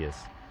that radius.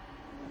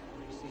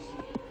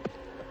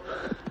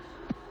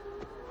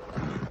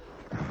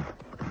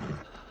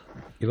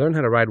 You learn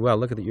how to ride well.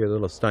 Look at your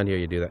little stunt here.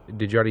 You do that.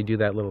 Did you already do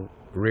that little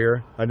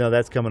rear? No,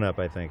 that's coming up,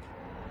 I think.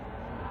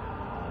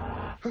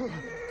 Well,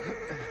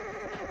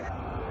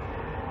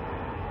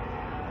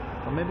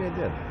 maybe I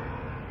did.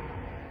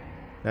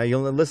 Now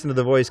you'll listen to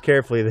the voice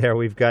carefully. There,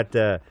 we've got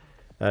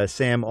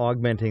Sam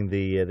augmenting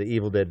the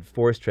Evil Dead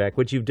Force track,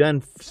 which you've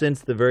done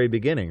since the very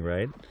beginning,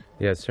 right?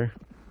 Yes, sir.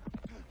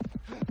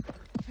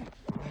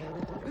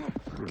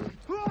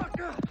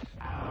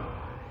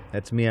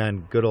 That's me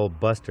on good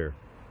old Buster.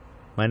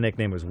 My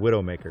nickname was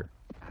Widowmaker.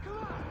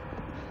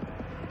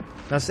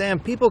 Now, Sam,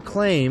 people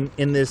claim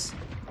in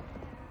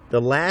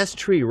the last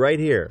tree right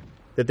here,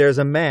 that there's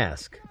a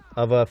mask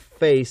of a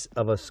face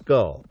of a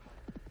skull.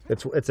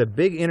 It's a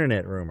big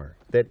internet rumor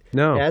that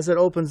as it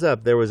opens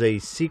up, there was a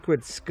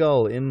secret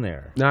skull in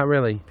there. Not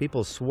really.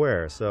 People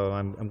swear, so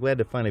I'm glad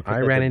to finally put that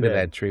I ran to into bed.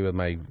 that tree with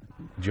my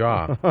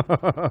jaw.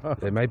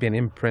 It might be an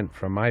imprint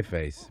from my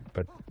face,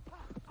 but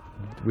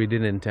we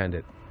didn't intend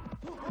it.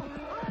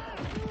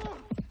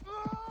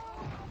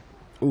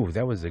 Ooh,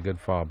 that was a good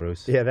fall,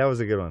 Bruce. Yeah, that was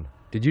a good one.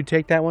 Did you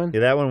take that one? Yeah,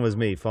 that one was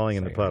me falling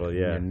in the puddle,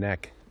 yeah. Your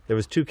neck. There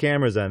was 2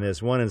 cameras on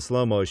this, one in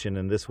slow motion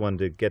and this one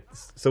to get,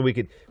 so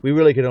we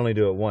really could only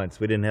do it once.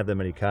 We didn't have that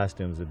many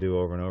costumes to do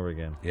over and over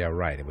again. Yeah,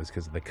 right. It was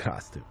because of the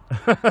costume.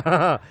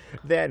 That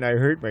and I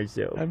hurt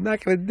myself. I'm not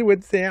going to do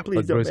it, Sam.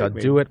 Please don't Bruce, make I'll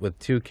me. do it with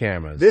 2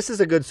 cameras. This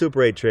is a good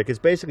Super 8 trick. It's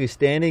basically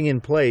standing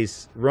in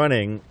place,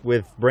 running,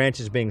 with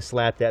branches being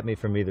slapped at me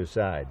from either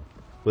side,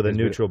 with a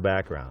neutral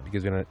background.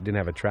 Because we didn't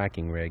have a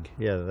tracking rig.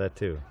 Yeah, that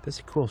too. This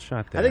is a cool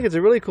shot there. I think it's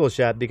a really cool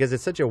shot because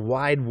it's such a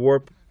wide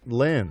warp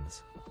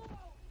lens.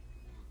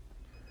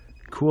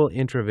 Cool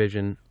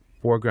Intravision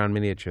foreground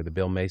miniature that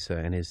Bill Mesa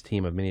and his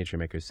team of miniature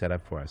makers set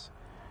up for us.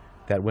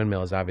 That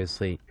windmill is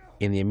obviously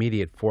in the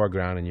immediate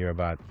foreground, and you're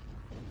about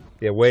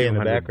way in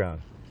the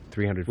background.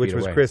 300 feet Which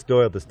was away. Chris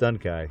Doyle, the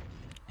stunt guy.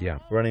 Yeah.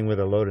 Running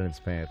with a load in its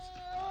pants.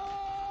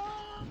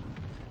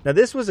 Now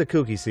this was a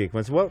kooky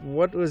sequence.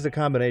 What was the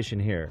combination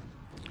here?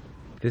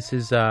 This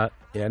is an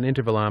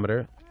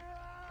intervalometer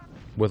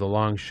with a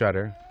long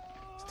shutter.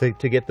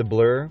 To get the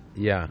blur?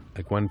 Yeah,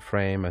 like 1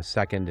 frame a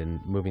second, and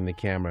moving the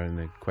camera in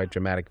a quite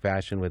dramatic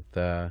fashion with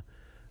a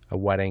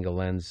wide-angle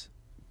lens,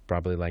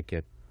 probably like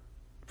a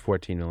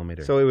 14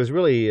 millimeter. So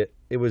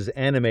it was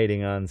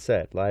animating on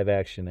set,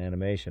 live-action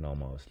animation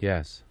almost.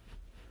 Yes.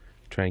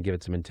 Try and give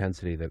it some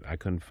intensity that I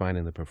couldn't find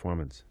in the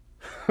performance.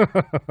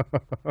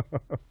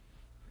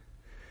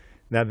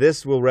 Now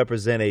this will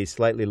represent a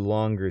slightly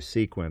longer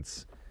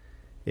sequence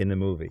in the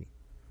movie.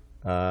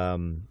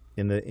 In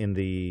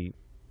the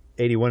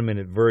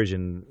 81-minute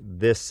version,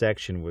 this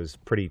section was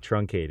pretty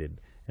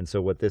truncated, and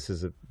so what this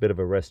is a bit of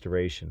a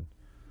restoration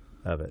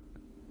of it.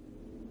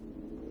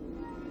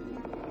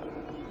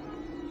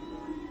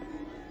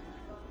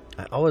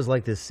 I always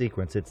like this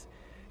sequence.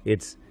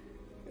 It's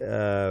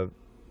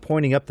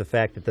pointing up the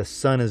fact that the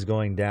sun is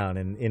going down,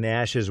 and in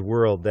Ash's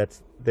world,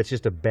 that's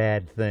just a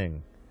bad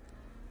thing.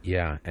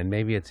 Yeah, and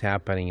maybe it's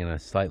happening in a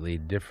slightly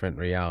different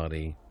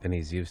reality than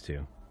he's used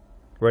to.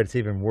 Right, it's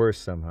even worse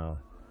somehow.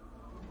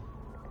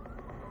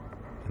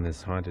 In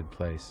this haunted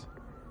place.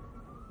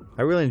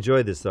 I really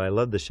enjoyed this, though. I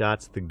love the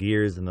shots, the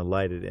gears, and the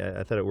light.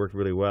 I thought it worked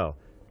really well.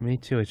 Me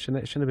too. It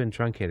shouldn't have been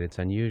truncated. It's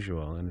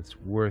unusual, and it's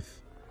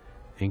worth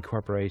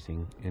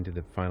incorporating into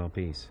the final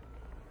piece.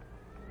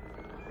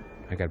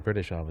 I got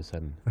British all of a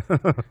sudden.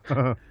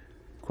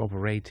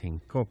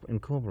 Incorporating.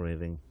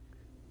 Incorporating.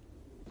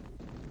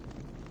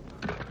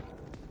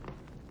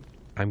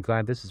 I'm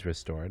glad this is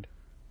restored.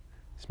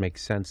 This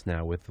makes sense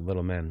now with the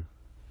little men.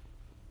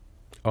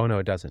 Oh, no,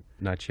 it doesn't.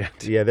 Not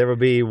yet. Yeah, there will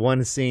be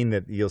one scene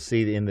that you'll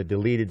see in the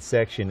deleted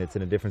section. It's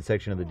in a different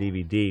section of the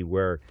DVD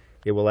where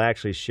it will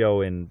actually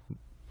show in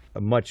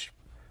a much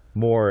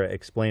more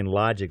explained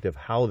logic of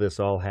how this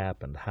all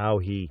happened, how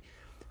he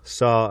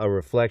saw a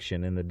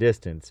reflection in the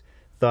distance,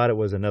 thought it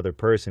was another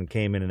person,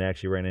 came in and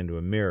actually ran into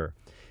a mirror.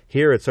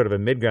 Here it's sort of a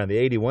mid-ground.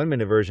 The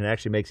 81-minute version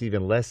actually makes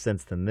even less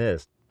sense than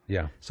this.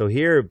 Yeah. So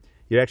here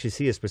you actually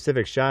see a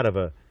specific shot of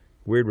a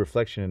weird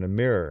reflection in a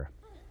mirror.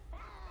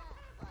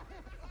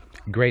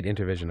 Great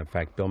intervision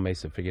effect. Bill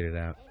Mesa figured it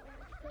out.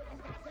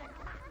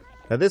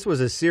 Now this was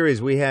a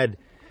series we had,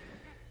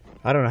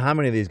 I don't know how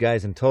many of these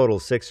guys in total,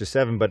 6 or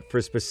 7, but for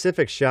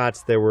specific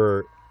shots there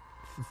were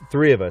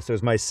 3 of us. There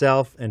was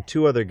myself and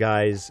 2 other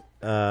guys,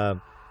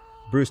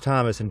 Bruce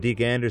Thomas and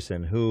Deke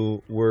Anderson,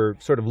 who were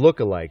sort of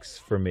lookalikes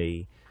for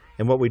me.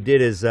 And what we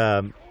did is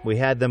we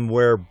had them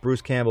wear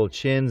Bruce Campbell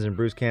chins and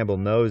Bruce Campbell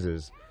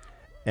noses.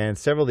 And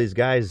several of these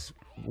guys,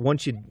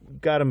 once you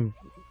got them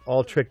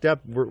all tricked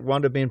up,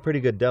 wound up being pretty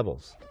good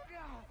doubles.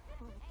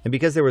 And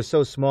because they were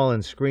so small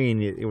in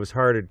screen, it was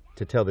harder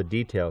to tell the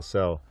details.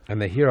 So.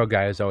 And the hero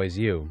guy is always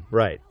you.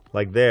 Right.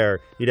 Like there,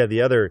 you'd have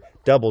the other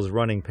doubles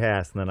running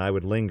past, and then I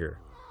would linger.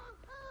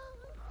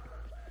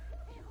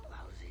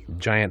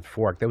 Giant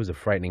fork. That was a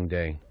frightening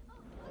day.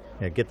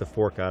 Yeah, get the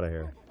fork out of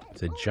here.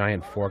 It's a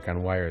giant fork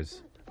on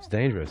wires. It's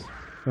dangerous.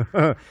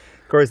 Of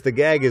course, the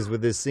gag is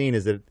with this scene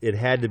is that it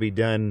had to be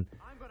done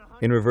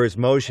in reverse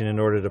motion in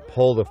order to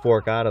pull the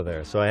fork out of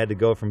there. So I had to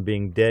go from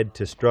being dead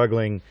to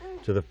struggling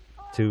to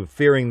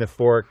fearing the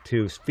fork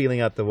to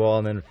feeling out the wall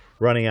and then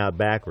running out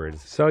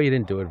backwards. So you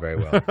didn't do it very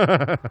well.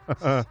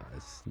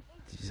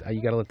 You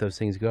got to let those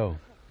things go.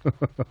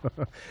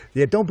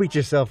 Yeah, don't beat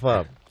yourself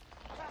up.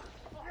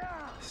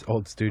 This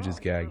old Stooges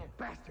gag.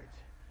 Bastards.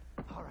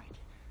 All right.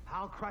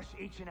 I'll crush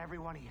each and every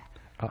one of you.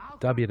 I'll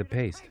dub you to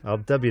paste. I'll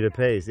dub you to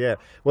paste, yeah.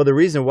 Well, the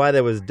reason why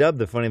that was dubbed,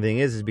 the funny thing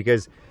is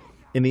because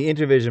in the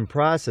intervision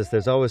process,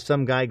 there's always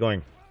some guy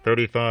going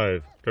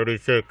 35,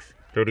 36,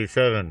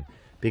 37,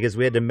 because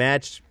we had to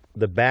match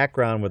the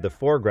background with the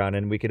foreground,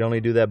 and we could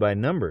only do that by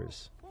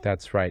numbers.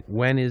 That's right.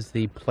 When is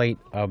the plate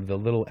of the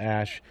little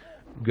Ash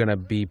going to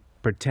be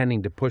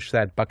pretending to push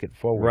that bucket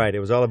forward? Right. It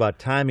was all about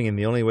timing, and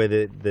the only way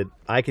that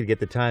I could get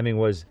the timing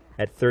was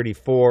at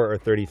 34 or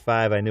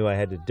 35. I knew I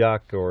had to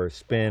duck or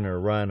spin or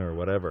run or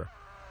whatever.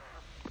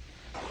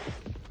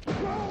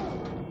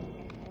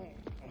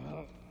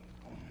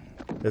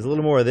 There's a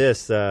little more of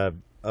this, a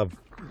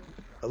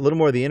little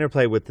more of the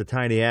interplay with the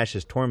tiny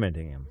ashes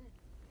tormenting him.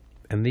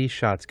 And these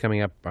shots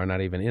coming up are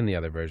not even in the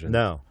other version.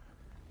 No.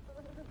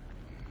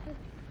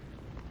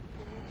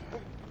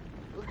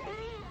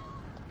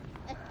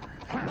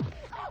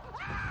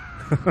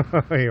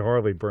 He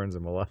horribly burns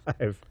him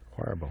alive.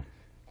 Horrible.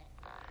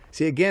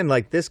 See, again,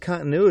 like this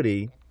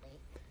continuity,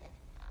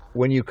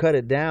 when you cut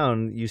it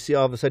down, you see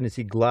all of a sudden you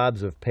see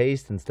globs of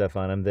paste and stuff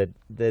on him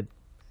that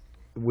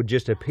would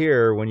just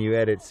appear when you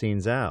edit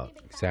scenes out.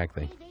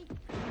 Exactly.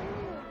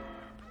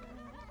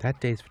 That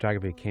day's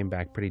photography came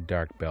back pretty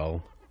dark,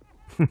 Bill.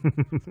 I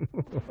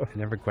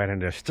never quite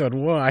understood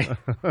why.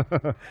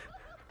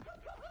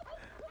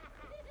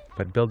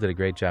 But Bill did a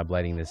great job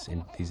lighting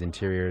these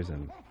interiors.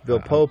 And Bill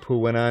Pope, who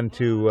went on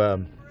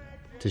to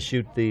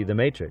shoot the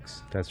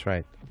Matrix. That's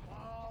right.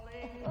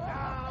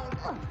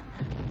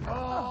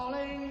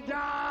 Falling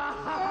down.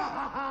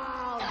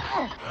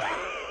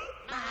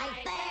 My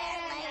fair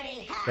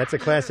lady, That's a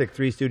classic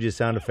Three Stooges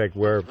sound effect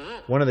where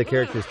one of the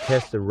characters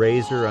tests a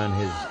razor on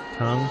his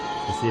tongue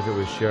to see if it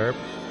was sharp.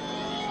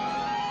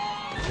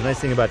 The nice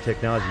thing about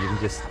technology, you can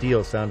just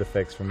steal sound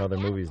effects from other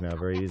movies now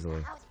very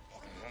easily.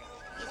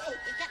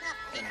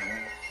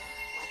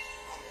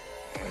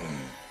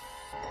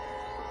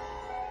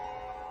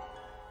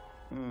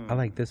 I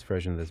like this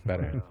version of this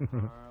better.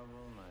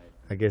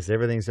 I guess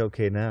everything's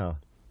okay now.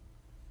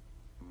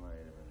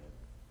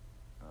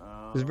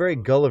 It's very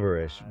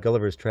Gulliver-ish,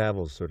 Gulliver's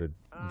Travels sort of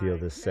deal,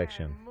 this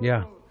section.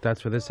 Yeah,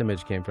 that's where this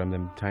image came from,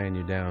 them tying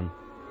you down.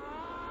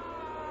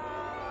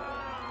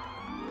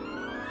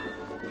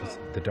 It's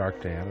the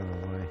dark day, I don't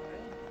know why.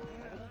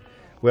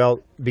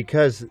 Well,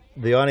 because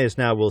the audience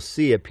now will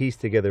see a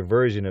pieced-together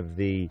version of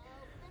they're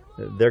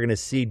going to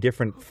see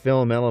different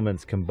film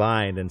elements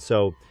combined, and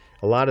so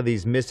a lot of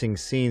these missing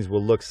scenes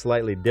will look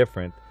slightly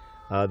different.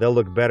 They'll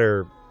look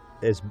they'll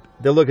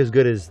look as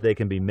good as they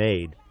can be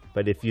made.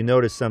 But if you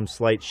notice some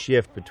slight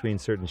shift between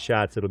certain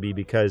shots, it'll be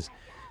because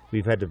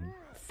we've had to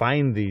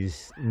find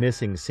these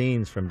missing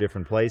scenes from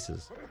different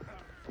places.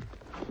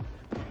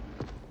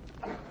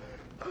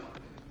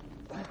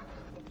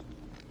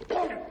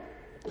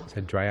 Is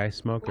it dry ice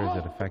smoke or is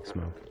it effect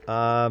smoke?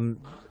 I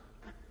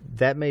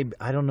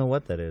don't know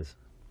what that is.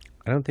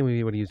 I don't think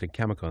we would have used a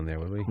chemical in there,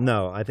 would we?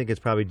 No, I think it's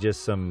probably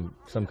just some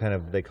kind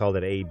of, they call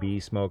it AB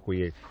smoke, where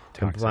you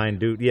Toxic. combine,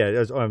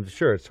 I'm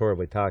sure it's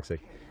horribly toxic.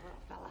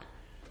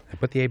 I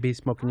put the AB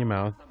smoke in your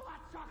mouth.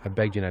 I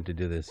begged you not to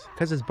do this.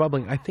 Because it's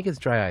bubbling. I think it's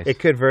dry ice. It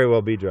could very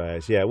well be dry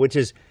ice, yeah, which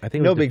is I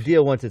think no big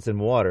deal once it's in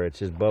water. It's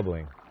just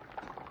bubbling.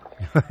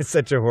 It's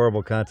such a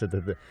horrible concept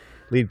that the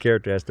lead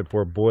character has to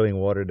pour boiling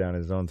water down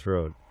his own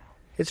throat.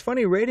 It's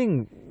funny,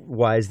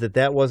 rating-wise,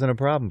 that wasn't a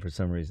problem for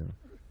some reason.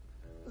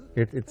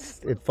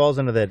 It falls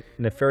under that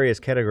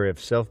nefarious category of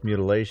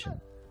self-mutilation.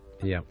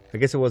 Yeah. I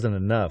guess it wasn't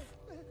enough.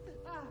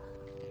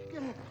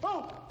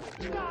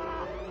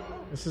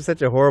 This is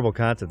such a horrible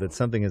concept that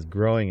something is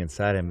growing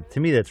inside him. To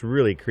me, that's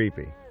really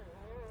creepy.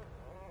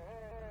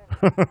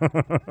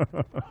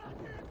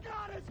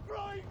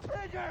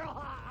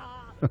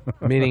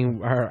 Meaning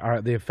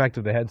the effect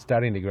of the head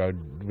starting to grow,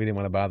 we didn't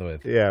want to bother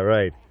with. Yeah,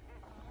 right.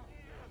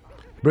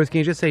 Bruce, can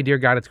you just say, "Dear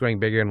God, it's growing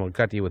bigger," and we'll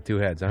cut to you with two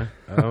heads, huh?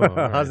 Oh, all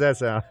right. How's that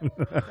sound?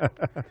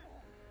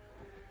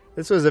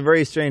 This was a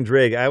very strange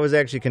rig. I was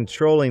actually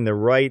controlling the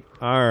right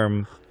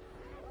arm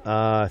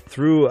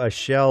through a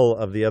shell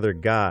of the other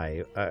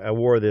guy. I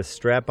wore this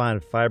strap-on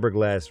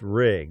fiberglass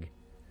rig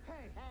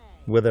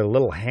with a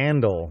little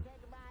handle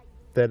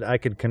that I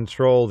could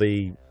control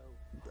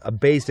a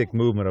basic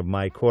movement of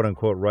my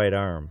quote-unquote right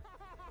arm.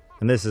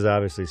 And this is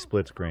obviously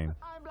split screen.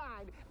 I'm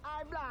blind.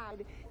 I'm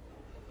blind.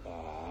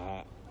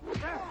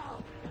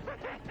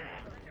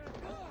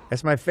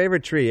 That's my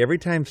favorite tree. Every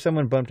time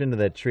someone bumped into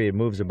that tree, it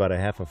moves about a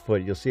half a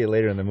foot. You'll see it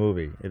later in the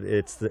movie.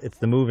 It's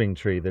the moving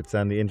tree that's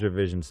on the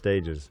Intravision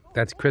stages.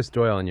 That's Chris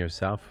Doyle and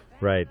yourself.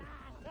 Right.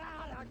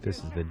 This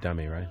is the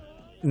dummy, right?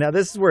 Now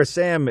this is where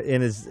Sam,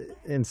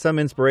 in some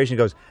inspiration,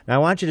 goes, "Now I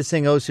want you to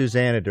sing 'Oh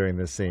Susanna' during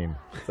this scene."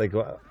 It's like,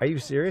 well, are you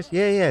serious?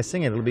 Yeah,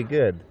 sing it. It'll be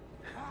good.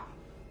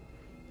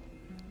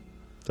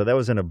 So that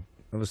was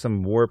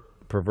some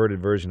warped,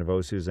 perverted version of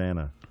 'Oh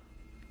Susanna.'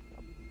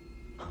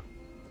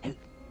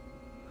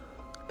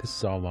 This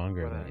is all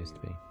longer than it used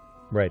to be.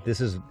 Right.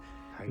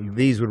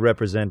 These would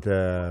represent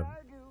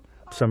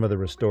some of the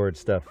restored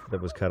stuff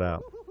that was cut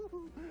out.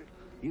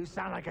 You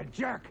sound like a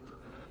jerk.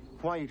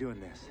 Why are you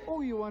doing this?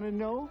 Oh, you want to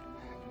know?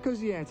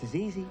 Because the answer's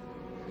easy.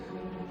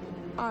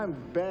 I'm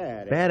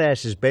bad.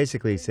 Badass is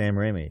basically Sam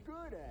Raimi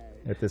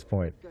at this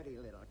point.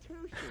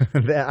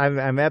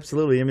 I'm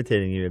absolutely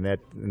imitating you in that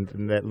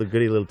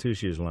goody little two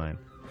shoes line.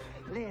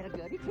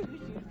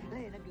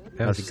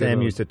 How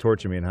Sam used to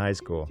torture me in high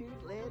school.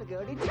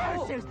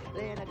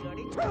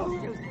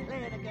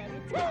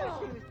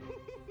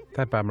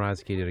 Thought Bob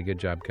Morosky did a good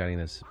job cutting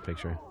this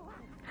picture.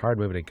 Hard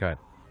movie to cut.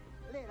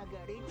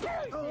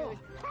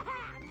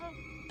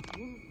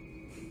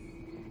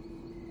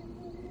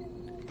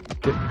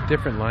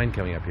 Different line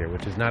coming up here,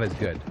 which is not as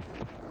good.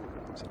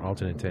 It's an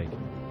alternate take.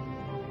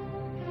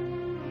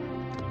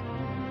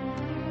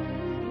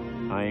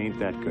 I ain't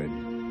that good.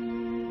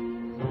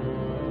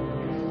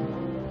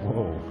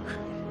 Whoa.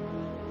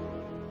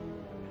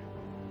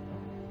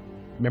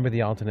 Remember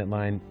the alternate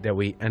line that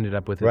we ended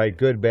up with? Right,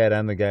 good, bad,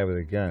 I'm the guy with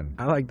a gun.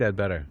 I like that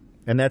better.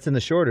 And that's in the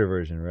shorter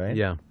version, right?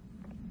 Yeah.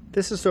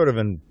 This is sort of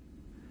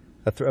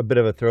a bit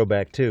of a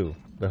throwback, too.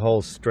 The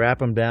whole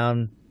strap him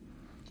down,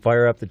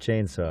 fire up the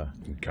chainsaw.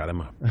 Cut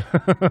him up.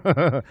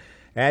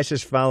 Ash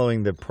is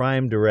following the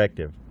prime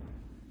directive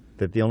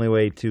that the only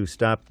way to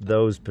stop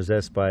those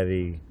possessed by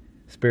the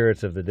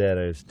spirits of the dead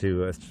is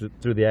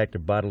through the act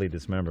of bodily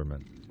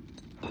dismemberment.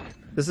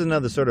 This is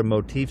another sort of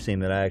motif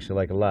scene that I actually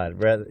like a lot.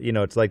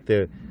 It's like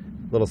the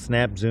little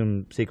snap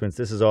zoom sequence.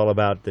 This is all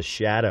about the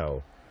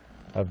shadow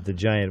of the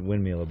giant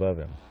windmill above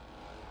him.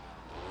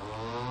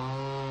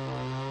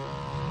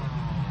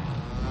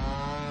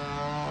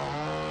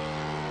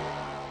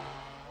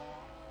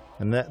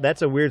 And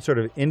that's a weird sort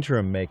of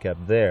interim makeup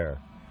there.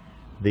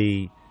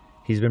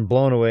 He's been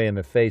blown away in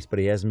the face, but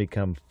he hasn't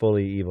become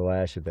fully Evil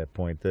Ash at that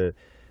point.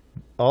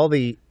 All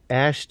the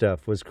Ash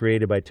stuff was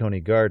created by Tony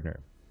Gardner.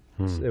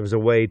 It was a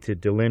way to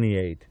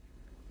delineate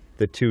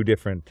the two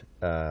different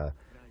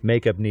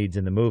makeup needs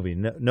in the movie.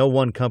 No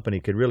one company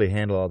could really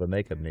handle all the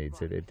makeup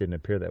needs. It didn't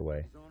appear that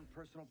way.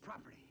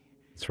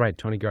 That's right,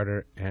 Tony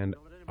Gardner and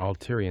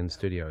Alterian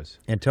Studios.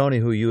 And Tony,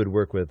 who you would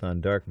work with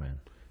on Darkman.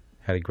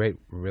 Had a great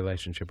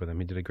relationship with him.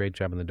 He did a great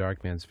job in The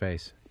Dark Man's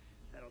Face.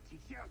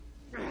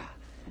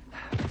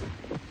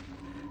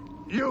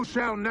 You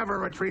shall never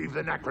retrieve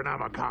the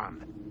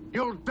Necronomicon.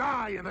 You'll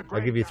die in the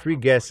I'll give you 3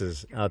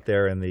 guesses out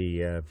there in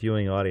the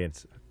viewing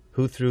audience.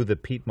 Who threw the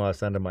peat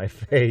moss onto my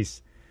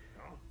face?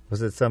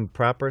 Was it some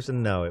prop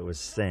person? No, it was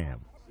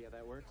Sam.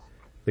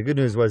 The good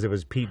news was it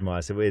was peat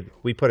moss.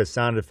 We put a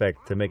sound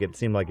effect to make it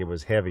seem like it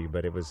was heavy,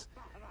 but it was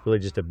really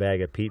just a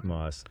bag of peat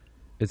moss.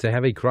 It's a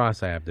heavy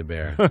cross I have to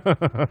bear.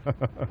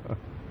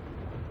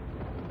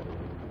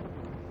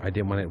 I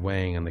didn't want it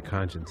weighing on the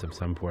conscience of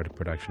some poor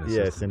production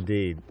assistant. Yes,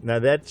 indeed. Now,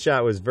 that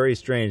shot was very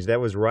strange.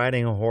 That was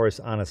riding a horse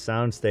on a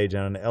soundstage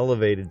on an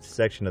elevated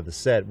section of the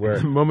set where...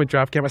 The moment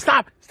drop camera,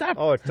 stop!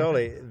 Oh,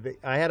 totally.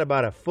 I had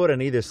about a foot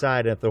on either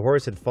side, and if the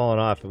horse had fallen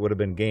off, it would have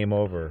been game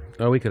over.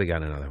 Oh, we could have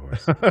gotten another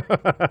horse.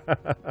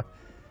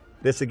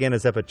 This, again,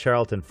 is up at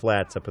Charlton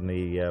Flats, up in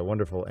the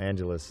wonderful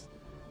Angeles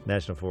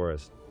National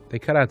Forest. They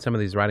cut out some of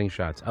these riding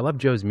shots. I love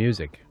Joe's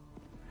music.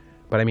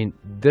 But, I mean,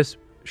 this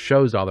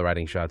shows all the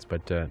riding shots,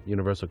 but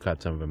Universal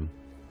cut some of them.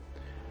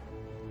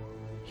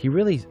 He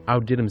really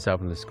outdid himself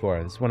in the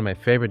score. This is one of my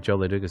favorite Joe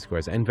LaDuca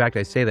scores. In fact,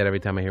 I say that every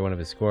time I hear one of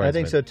his scores. I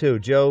think so, too.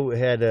 Joe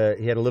had a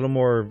little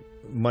more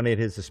money at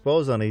his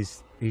disposal, and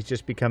he's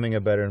just becoming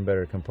a better and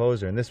better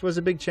composer. And this was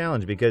a big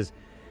challenge because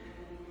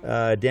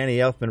Danny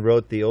Elfman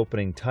wrote the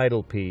opening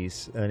title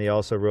piece, and he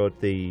also wrote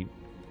the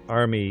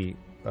Army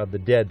of the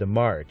Dead, the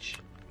March.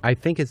 I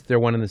think they're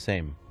one and the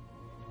same.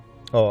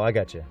 Oh, I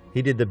got you.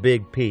 He did the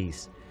big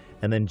piece,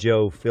 and then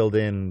Joe filled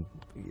in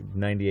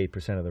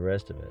 98% of the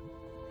rest of it.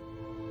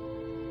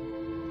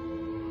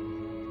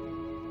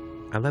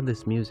 I love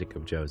this music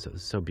of Joe's.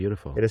 It's so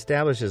beautiful. It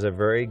establishes a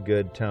very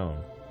good tone.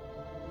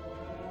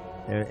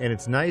 And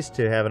it's nice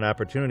to have an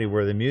opportunity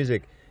where the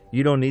music,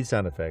 you don't need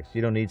sound effects.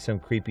 You don't need some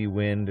creepy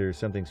wind or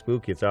something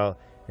spooky. It's all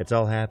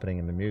happening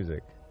in the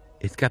music.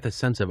 It's got the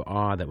sense of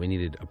awe that we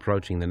needed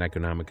approaching the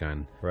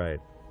Necronomicon. Right.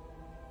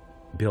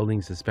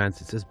 Building suspense.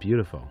 It's just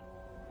beautiful.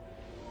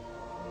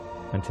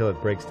 Until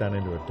it breaks down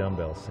into a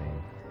dumbbell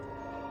scene.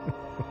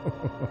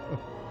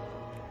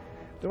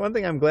 The one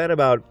thing I'm glad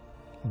about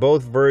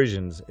both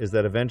versions is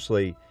that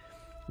eventually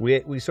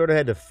we sort of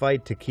had to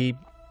fight to keep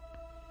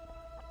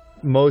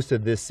most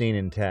of this scene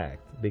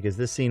intact, because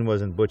this scene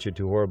wasn't butchered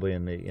too horribly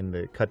in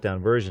the cut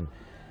down version.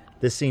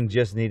 This scene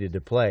just needed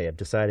to play of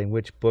deciding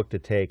which book to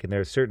take, and there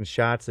are certain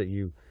shots that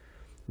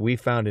we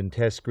found in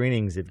test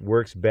screenings it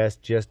works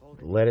best just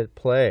let it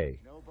play.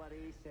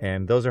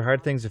 And those are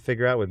hard things to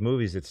figure out with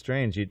movies. It's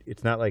strange.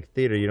 It's not like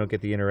theater. You don't get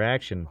the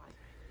interaction.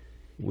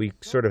 We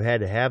sort of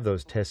had to have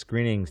those test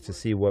screenings to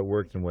see what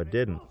worked and what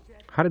didn't.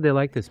 How did they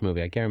like this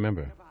movie? I can't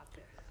remember.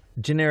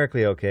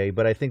 Generically okay,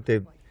 but I think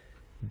that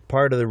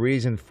part of the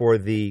reason for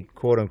the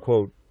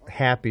quote-unquote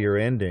happier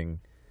ending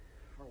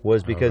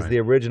was because the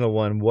original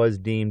one was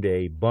deemed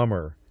a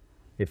bummer,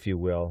 if you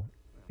will.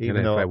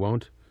 Even though I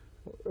won't?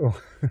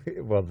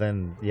 Well,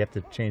 then you have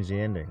to change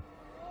the ending.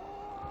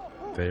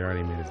 They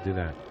already made us do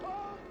that.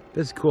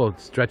 This is cool,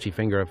 stretchy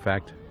finger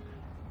effect.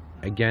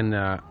 Again,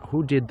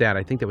 who did that?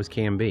 I think that was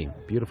KMB.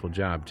 Beautiful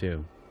job,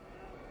 too.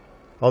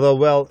 Although,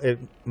 well,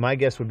 my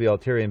guess would be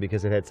Alterian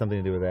because it had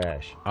something to do with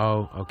Ash.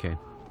 Oh, okay.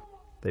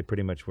 They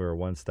pretty much were a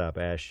one-stop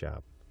Ash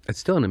shop. It's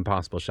still an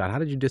impossible shot. How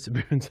did you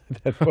disappear inside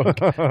that book?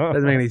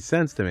 Doesn't make any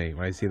sense to me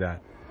when I see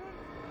that.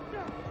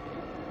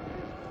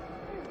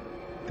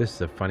 This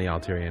is a funny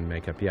Alterian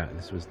makeup. Yeah,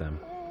 this was them.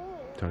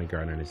 Tony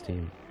Gardner and his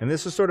team. And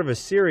this was sort of a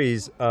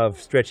series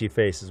of stretchy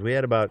faces. We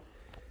had about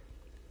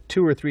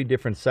 2 or 3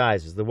 different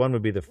sizes. The one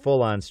would be the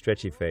full-on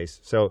stretchy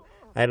face. So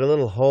I had a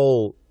little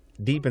hole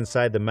deep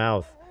inside the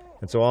mouth,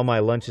 and so all my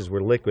lunches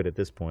were liquid at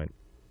this point.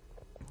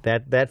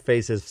 That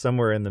face is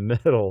somewhere in the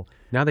middle.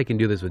 Now they can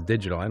do this with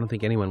digital. I don't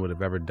think anyone would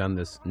have ever done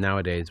this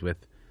nowadays with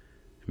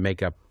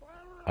makeup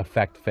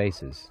effect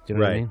faces. Do you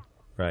know what I mean?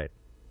 Right.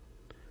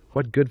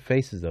 What good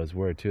faces those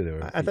were, too.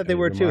 I thought they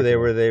were, too. They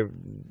were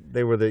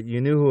the, you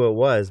knew who it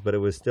was, but it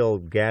was still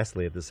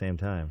ghastly at the same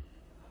time.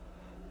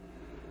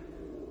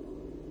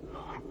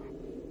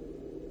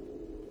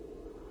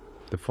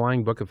 The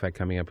flying book effect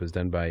coming up was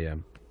done by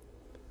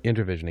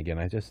Intervision again.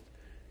 I just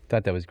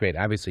thought that was great.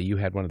 Obviously, you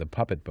had one of the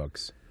puppet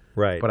books.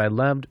 Right. But I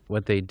loved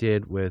what they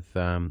did with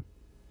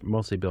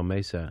mostly Bill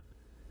Mesa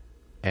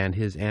and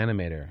his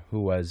animator,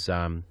 who was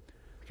the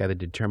guy that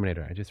did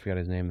Terminator. I just forgot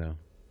his name, though.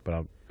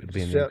 But it'll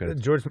be in the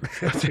credits. George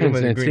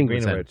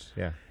Greenwich.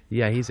 Yeah.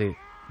 Yeah, he's a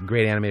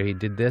great animator. He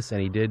did this,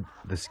 and he did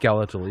the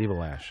Skeletal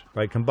Evil Ash.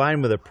 Right,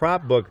 combined with a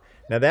prop book.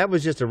 Now, that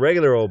was just a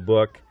regular old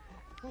book.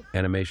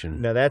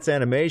 Animation. Now, that's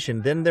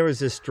animation. Then there was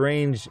this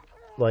strange,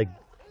 like,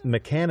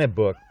 Mechana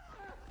book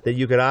that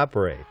you could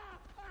operate.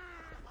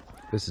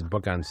 This is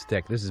book on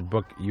stick. This is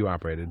book you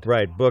operated.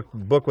 Right,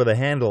 book with a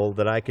handle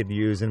that I could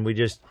use, and we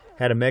just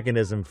had a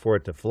mechanism for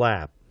it to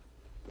flap.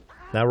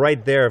 Now,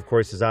 right there, of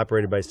course, is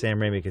operated by Sam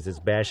Raimi because it's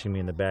bashing me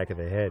in the back of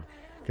the head.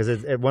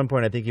 Because at one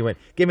point, I think he went,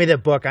 "Give me the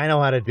book. I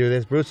know how to do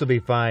this. Bruce will be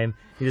fine."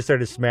 He just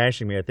started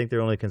smashing me. I think their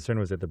only concern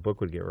was that the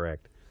book would get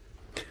wrecked.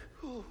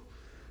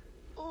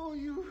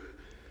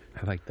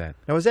 I like that.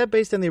 Now, was that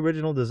based on the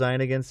original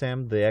design again,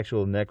 Sam? The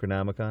actual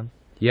Necronomicon?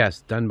 Yes,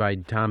 done by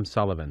Tom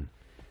Sullivan.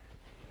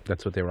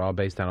 That's what they were all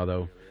based on,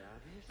 although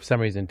for some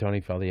reason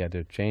Tony felt he had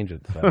to change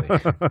it slightly.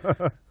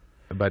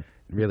 But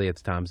really,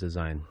 it's Tom's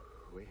design.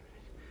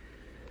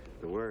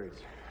 The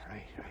words.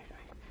 Right.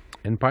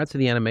 And parts of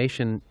the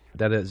animation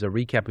that is a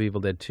recap of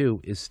Evil Dead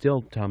 2 is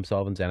still Tom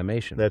Sullivan's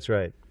animation. That's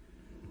right.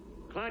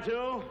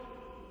 Klaatu.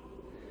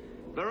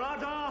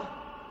 Barata.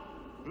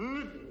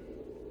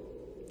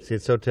 See,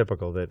 it's so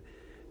typical that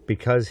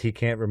because he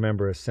can't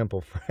remember a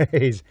simple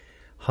phrase,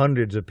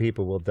 hundreds of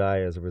people will die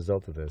as a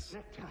result of this.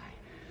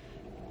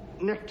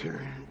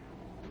 Nectar.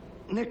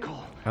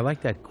 Nickel. I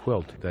like that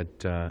quilt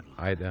that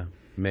Ida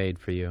made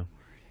for you.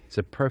 It's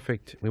a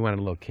perfect... We wanted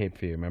a little cape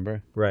for you,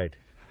 remember? Right.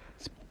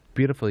 It's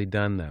beautifully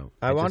done, though.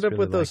 I wound up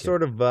with those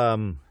sort of,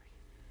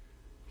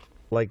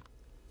 like,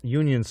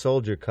 Union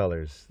soldier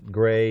colors.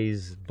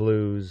 Grays,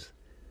 blues,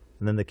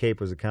 and then the cape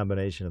was a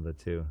combination of the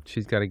two.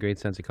 She's got a great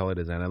sense of color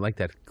design. I like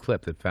that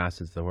clip that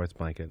fastens the horse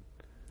blanket.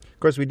 Of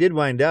course, we did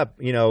wind up,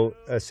 you know,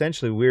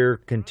 essentially we're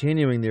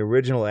continuing the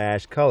original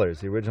Ash colors.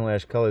 The original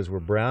Ash colors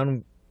were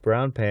brown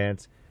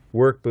pants,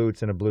 work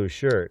boots, and a blue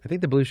shirt. I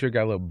think the blue shirt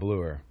got a little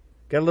bluer.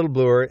 Got a little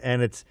bluer,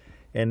 and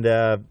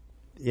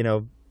you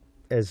know,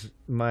 as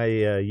my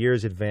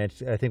years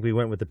advanced, I think we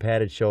went with the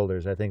padded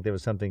shoulders. I think there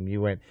was something you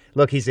went,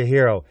 look, he's a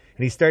hero,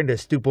 and he's starting to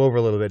stoop over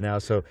a little bit now,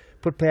 so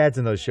put pads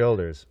in those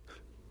shoulders.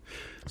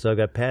 So I've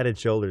got padded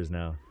shoulders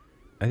now.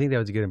 I think that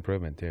was a good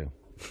improvement, too.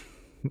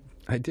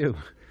 I do.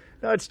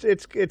 No, it's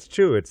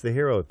true. It's the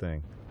hero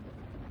thing.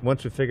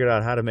 Once we figured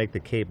out how to make the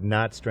cape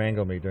not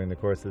strangle me during the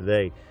course of the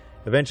day,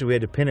 eventually we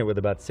had to pin it with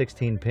about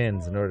 16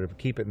 pins in order to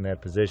keep it in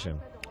that position.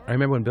 I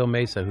remember when Bill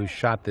Mesa, who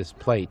shot this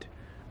plate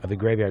of the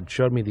graveyard,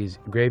 showed me these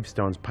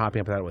gravestones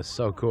popping up. I thought it was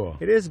so cool.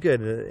 It is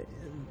good.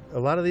 A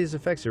lot of these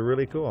effects are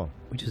really cool.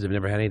 We just have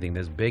never had anything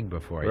this big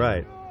before.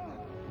 Right.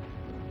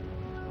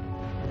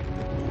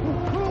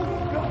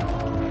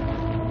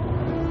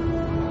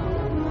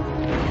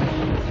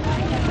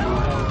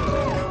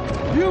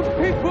 You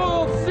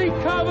people, seek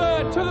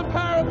cover to the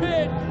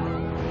parapet!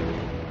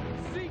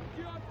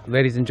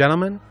 Ladies and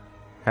gentlemen,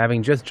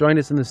 having just joined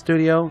us in the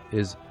studio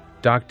is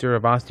Doctor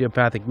of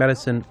Osteopathic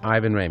Medicine,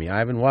 Ivan Raimi.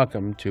 Ivan,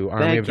 welcome to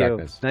Army of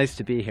Darkness. Thank you. Nice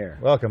to be here.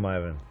 Welcome,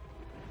 Ivan.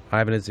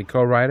 Ivan is the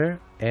co-writer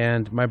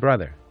and my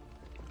brother.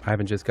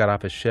 Ivan just got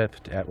off a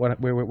shift at... Where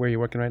are you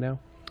working right now?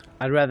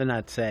 I'd rather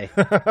not say.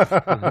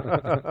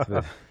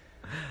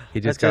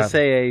 Let's just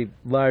say a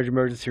large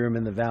emergency room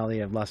in the Valley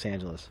of Los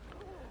Angeles.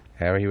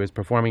 However, he was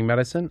performing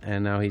medicine,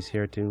 and now he's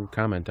here to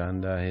comment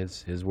on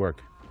his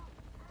work.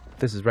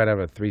 This is right out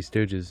of Three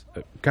Stooges,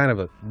 kind of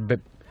a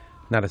bit,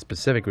 not a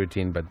specific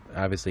routine, but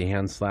obviously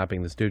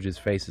hand-slapping the Stooges'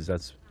 faces.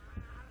 That's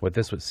what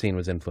this scene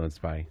was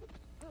influenced by.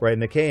 Right,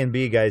 and the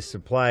K&B guys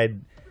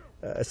supplied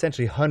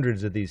essentially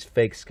hundreds of these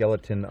fake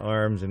skeleton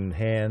arms and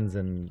hands,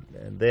 and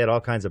they had all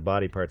kinds of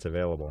body parts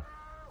available.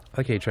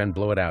 Okay, try and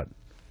blow it out.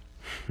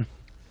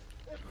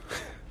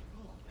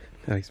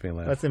 That makes me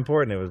laugh. That's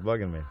important. It was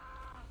bugging me.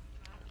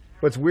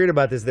 What's weird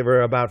about this, there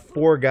were about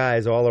 4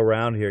 guys all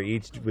around here,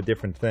 each with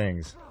different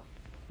things.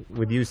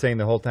 With you saying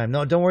the whole time,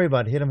 no, don't worry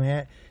about it. Hit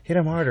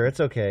him harder. It's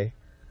okay.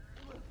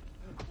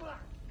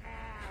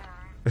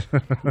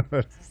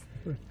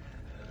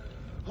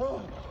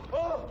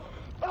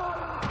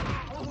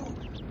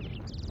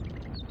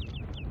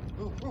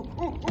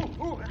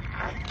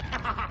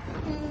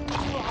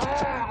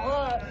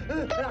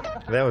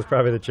 That was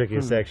probably the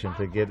trickiest section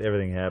to get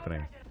everything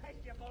happening.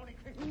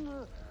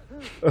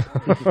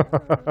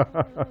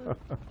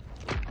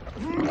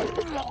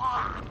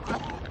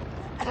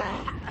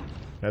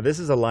 Now this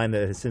is a line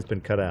that has since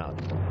been cut out.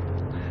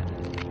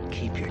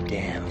 Keep your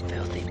damn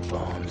filthy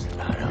bones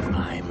out of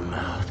my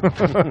mouth.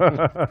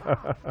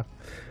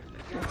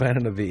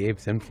 Planet of the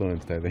Apes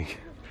influenced, I think.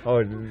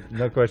 Oh,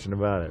 no question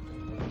about it.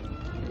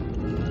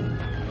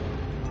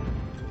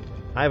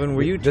 Ivan,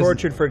 were you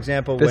tortured, for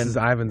example, this when... This is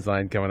Ivan's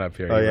line coming up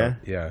here. Oh, yeah?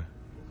 Yeah.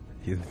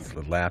 He's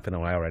laughing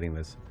while writing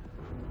this.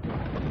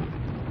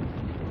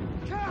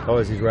 Oh,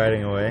 as he's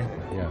riding away?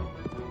 Yeah.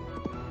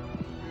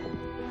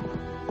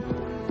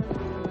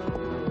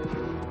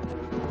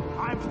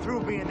 I'm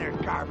through being their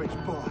garbage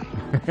boy.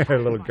 A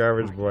little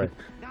garbage boy.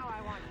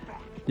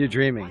 You're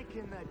dreaming.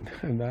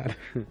 I'm not.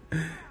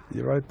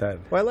 You wrote that.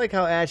 Well, I like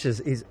how Ash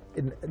he's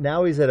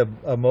at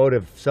a mode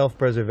of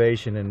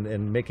self-preservation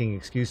and making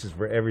excuses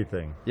for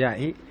everything.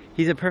 Yeah,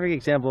 he's a perfect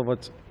example of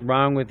what's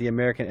wrong with the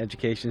American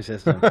education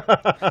system.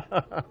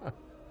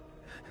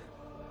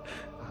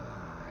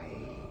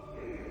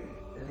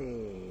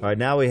 All right,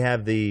 now we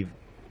have the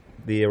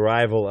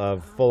arrival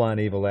of full-on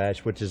Evil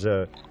Ash, which is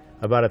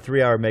about a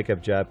 3-hour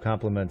makeup job,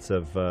 compliments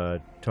of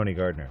Tony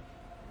Gardner.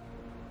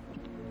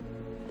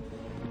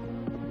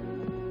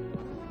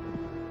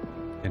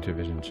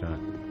 intervision shot.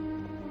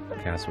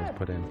 Castle was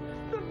put in.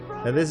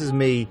 Now this is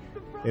me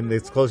in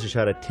this closer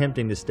shot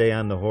attempting to stay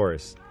on the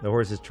horse. The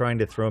horse is trying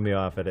to throw me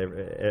off at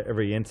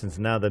every instance.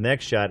 Now the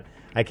next shot,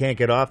 I can't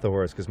get off the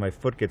horse because my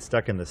foot gets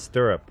stuck in the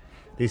stirrup.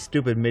 These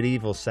stupid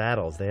medieval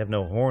saddles, they have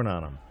no horn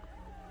on them.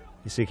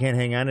 So you can't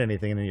hang on to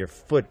anything, and then your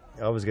foot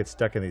always gets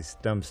stuck in these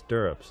dumb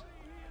stirrups.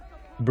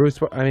 Bruce,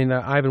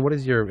 Ivan, what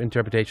is your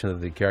interpretation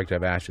of the character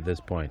of Ash at this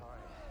point?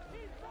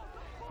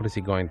 What is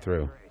he going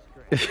through?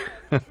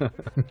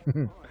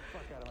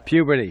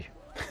 Puberty.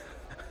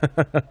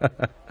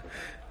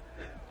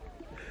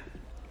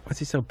 What's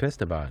he so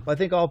pissed about? Well, I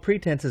think all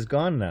pretense is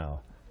gone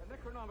now.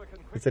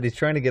 He said he's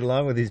trying to get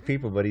along with these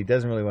people, but he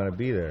doesn't really want to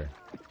be there.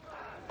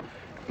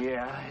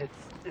 Yeah,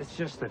 it's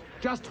just that...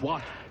 Just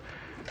what?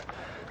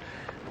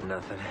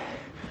 Nothing.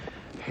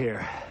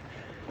 Here.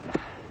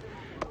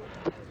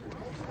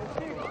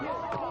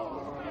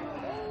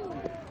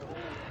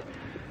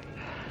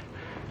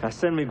 Now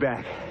send me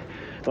back,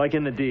 like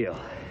in the deal.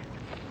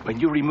 When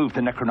you removed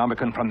the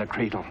Necronomicon from the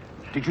cradle,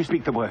 did you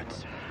speak the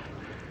words?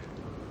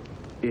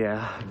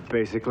 Yeah,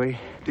 basically.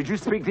 Did you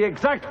speak the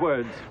exact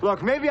words?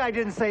 Look, maybe I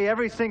didn't say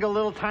every single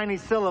little tiny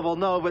syllable,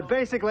 no, but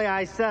basically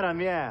I said them,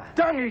 yeah.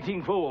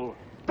 Dung-eating fool!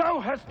 Thou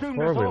hast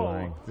doomed us all!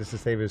 Lying. Just to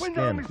save his when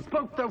skin. thou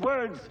spoke the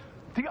words,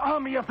 the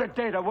army of the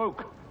dead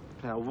awoke.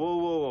 Now,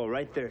 whoa,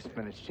 right there,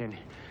 Spinach Chin.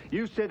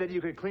 You said that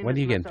you could clean... What are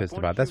you getting pissed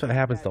about? That's what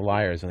happens to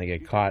liars when they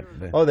get caught.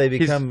 Oh, they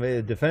become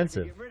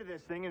defensive. Get rid of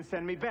this thing and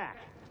send me back.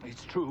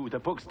 It's true, the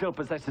book still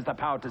possesses the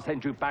power to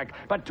send you back,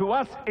 but to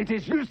us, it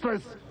is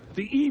useless.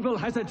 The evil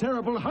has a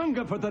terrible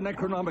hunger for the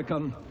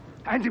Necronomicon.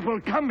 And it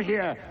will come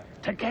here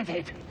to get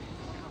it.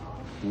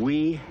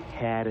 We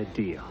had a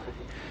deal.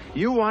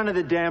 You wanted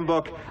the damn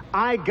book.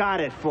 I got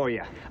it for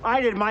you.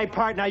 I did my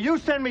part. Now you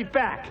send me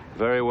back.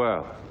 Very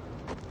well.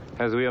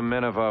 As we are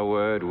men of our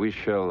word, we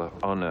shall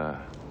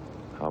honor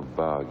our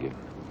bargain.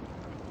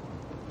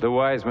 The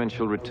wise men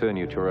shall return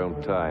you to your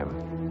own time.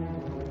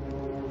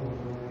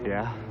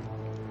 Yeah?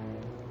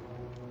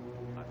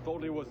 I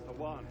thought he was the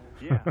one.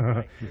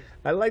 Yeah.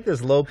 I like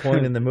this low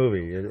point in the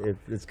movie.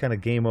 It's kind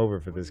of game over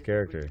for this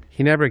character.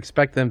 He never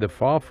expected them to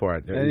fall for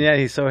it. And yeah,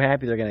 he's so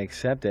happy they're going to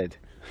accept it.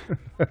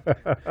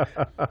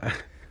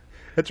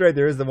 That's right.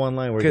 There is the one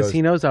line where because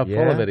he knows how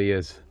full of yeah? it he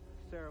is.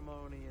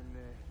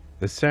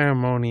 The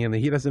ceremony and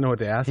he doesn't know what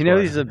to ask for. He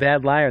knows he's a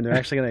bad liar, and they're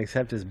actually going to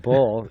accept his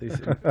bull. He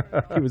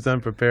was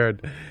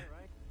unprepared.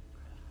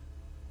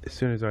 As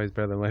soon as always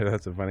better than later.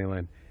 That's a funny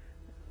line.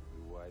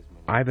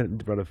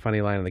 Ivan wrote a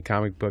funny line in the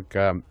comic book.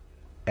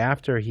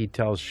 After he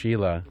tells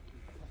Sheila,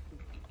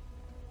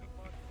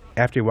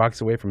 after he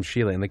walks away from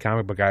Sheila, in the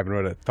comic book, Ivan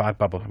wrote a thought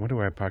bubble. I wonder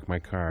where I park my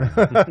car.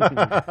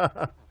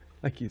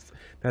 Like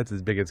that's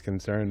his biggest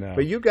concern now.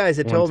 But you guys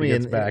had told me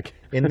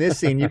in this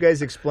scene, you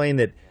guys explained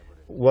that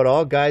what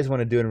all guys want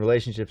to do in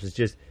relationships is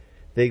just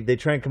they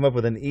try and come up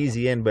with an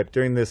easy end. But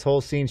during this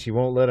whole scene, she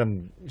won't let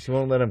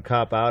him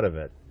cop out of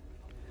it.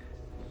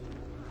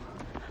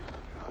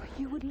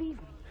 You would leave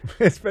me.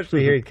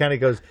 Especially here, he kind of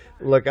goes,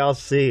 "Look, I'll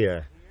see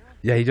you."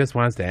 Yeah, he just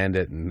wants to end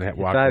it and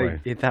walk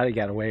away. He thought he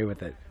got away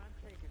with it.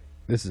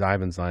 This is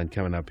Ivan's line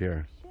coming up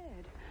here.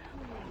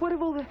 What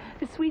of all the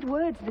sweet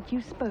words that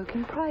you spoke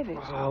in private?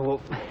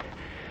 Oh,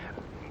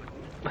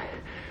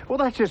 well,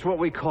 that's just what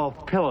we call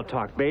pillow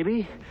talk,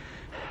 baby.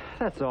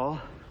 That's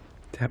all.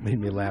 That made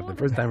me laugh. The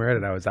first time I heard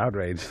it, I was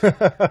outraged.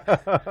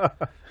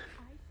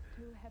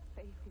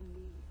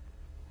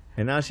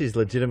 And now she's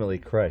legitimately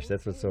crushed.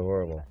 That's what's so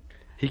horrible.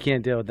 He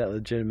can't deal with that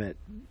legitimate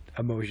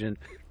emotion.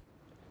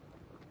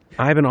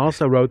 Ivan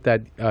also wrote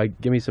that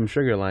 "Give me some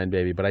sugar" line,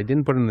 baby, but I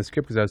didn't put it in the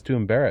script because I was too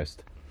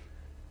embarrassed.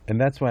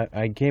 And that's why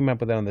I came up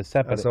with that on the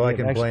set. So I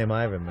can blame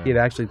Ivan, man. He had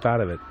actually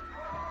thought of it.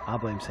 I'll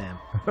blame Sam.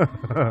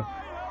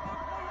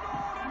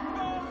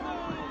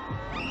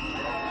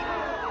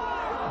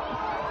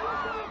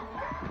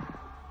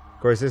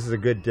 Of course, this is a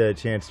good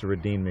chance to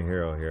redeem the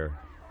hero here.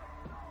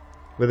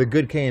 With a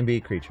good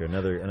K&B creature,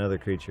 another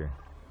creature.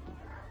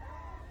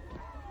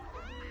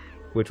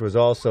 Which was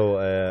also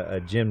a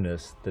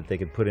gymnast that they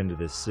could put into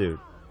this suit.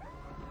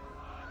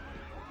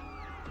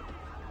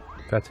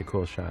 That's a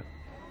cool shot.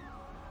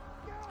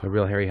 A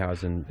real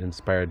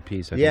Harryhausen-inspired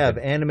piece. I Yeah, think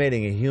of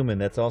animating a human,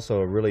 that's also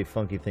a really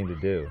funky thing to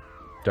do.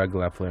 Doug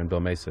Leffler and Bill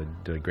Mesa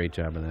did a great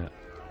job in that.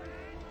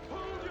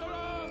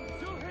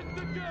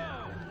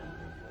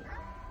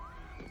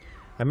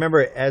 I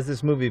remember as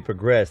this movie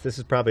progressed, this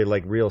is probably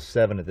like Reel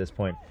 7 at this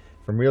point.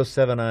 From Reel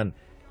 7 on,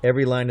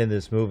 every line in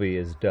this movie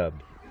is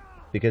dubbed.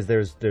 Because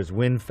there's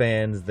wind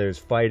fans, there's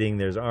fighting,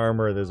 there's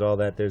armor, there's all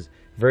that. There's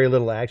very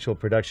little actual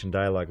production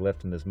dialogue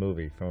left in this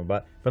movie. From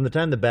the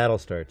time the battle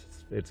starts,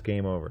 it's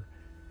game over.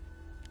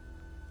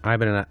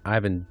 Ivan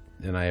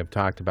and I have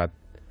talked about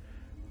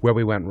where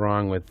we went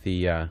wrong with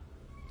the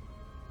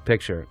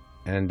picture,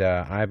 and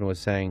Ivan was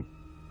saying,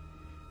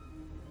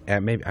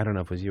 maybe I don't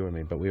know if it was you or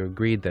me, but we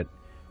agreed that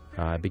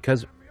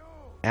because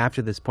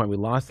after this point we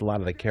lost a lot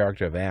of the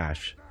character of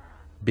Ash,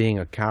 being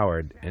a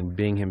coward and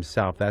being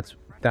himself.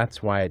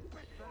 That's why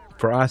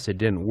for us it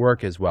didn't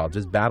work as well.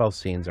 Just battle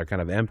scenes are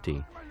kind of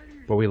empty.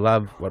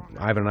 what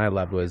Ivan and I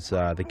loved was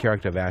the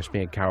character of Ash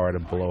being a coward, a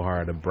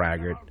blowhard, a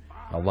braggart,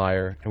 a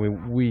liar.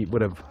 And we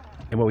would have,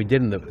 and what we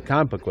did in the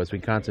comic book was we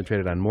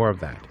concentrated on more of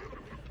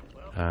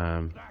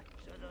that.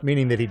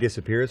 Meaning that he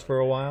disappears for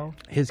a while?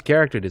 His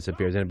character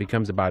disappears, and it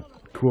becomes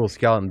about cool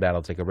skeleton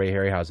battles like a Ray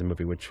Harryhausen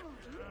movie, which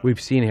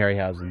we've seen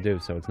Harryhausen do,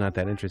 so it's not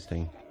that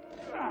interesting.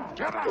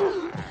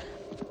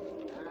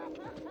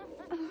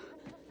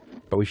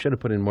 But we should have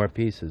put in more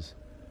pieces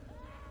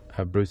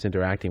of Bruce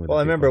interacting with Well,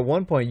 I people. remember at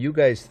one point you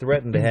guys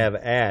threatened to have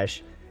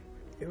Ash.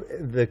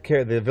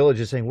 The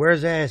villagers saying,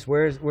 "Where's Ash?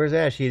 Where's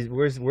Ash?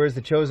 Where's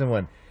the chosen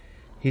one?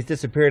 He's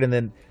disappeared." And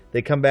then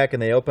they come back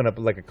and they open up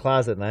like a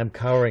closet, and I'm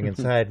cowering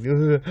inside.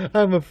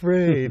 I'm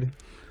afraid.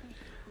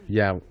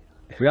 Yeah.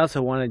 We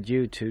also wanted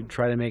you to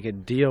try to make a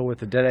deal with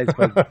the Deadites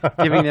by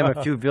giving them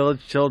a few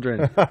village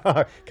children.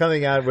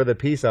 Coming out with a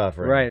peace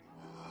offering. Right.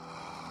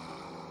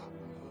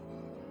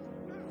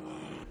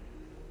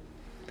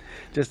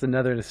 Just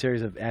another in a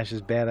series of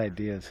Ash's bad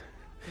ideas.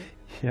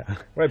 Yeah.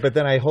 Right, but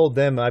then I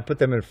put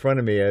them in front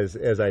of me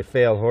as I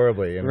fail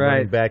horribly and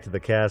running back to the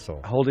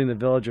castle. Holding the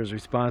villagers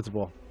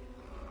responsible.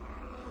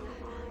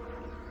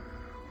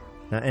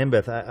 Now,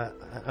 Embeth, I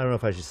don't know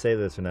if I should say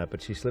this or not,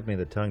 but she slipped me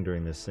the tongue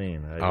during this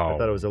scene. I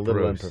thought it was a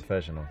little Bruce.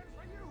 Unprofessional.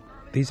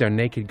 These are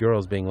naked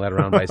girls being led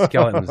around by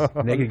skeletons.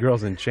 Naked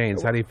girls in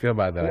chains. How do you feel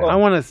about that? Well, I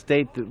want to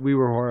state that we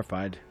were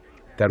horrified.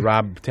 That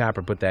Rob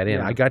Tappert put that in.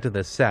 Yeah. I got to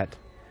the set,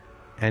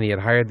 and he had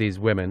hired these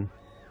women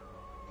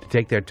to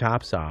take their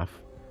tops off,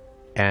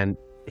 and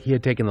he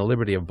had taken the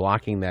liberty of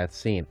blocking that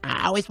scene.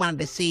 I always wanted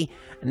to see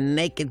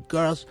naked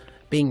girls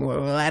being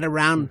led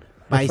around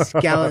by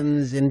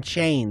skeletons in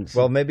chains.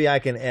 Well, maybe I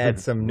can add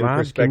some new Rob,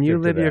 perspective can you to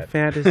live that. your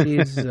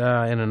fantasies in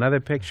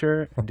another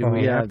picture? Do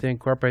we have to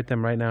incorporate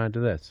them right now into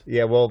this?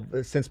 Yeah, well,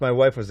 since my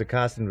wife was a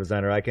costume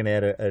designer, I can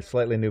add a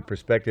slightly new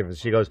perspective. And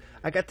she goes,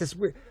 I got this.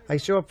 I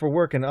show up for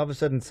work, and all of a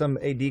sudden some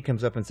AD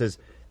comes up and says,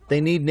 they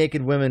need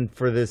naked women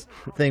for this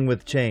thing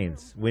with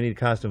chains. We need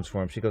costumes for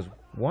them. She goes,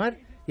 what?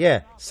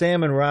 Yeah,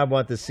 Sam and Rob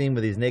want the scene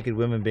with these naked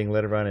women being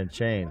led around in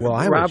chains.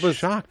 Well, Rob was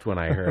shocked when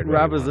I heard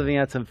Rob was living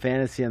out some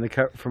fantasy on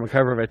from a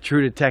cover of a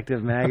True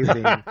Detective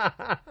magazine.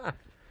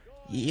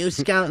 You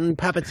skeleton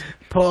puppets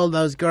pull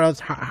those girls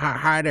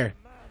harder.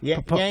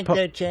 Yeah, yank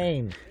their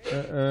chains.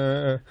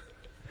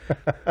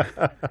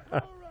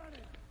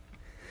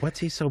 What's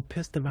he so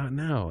pissed about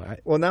now?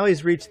 Well, now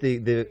he's reached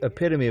the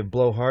epitome of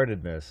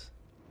blowhardedness.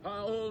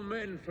 Are all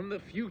men from the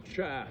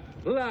future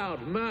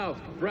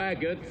loud-mouthed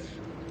braggarts?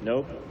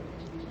 Nope.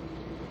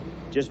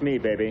 Just me,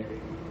 baby.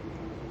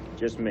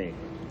 Just me.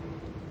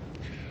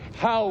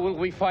 How will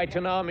we fight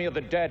an army of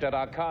the dead at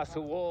our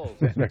castle walls?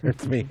 That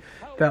hurts me.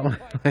 That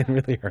line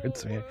really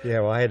hurts me.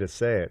 Yeah, well, I had to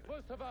say it.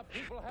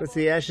 But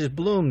see, Ash has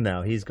bloomed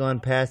now. He's gone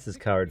past his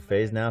coward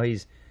phase. Now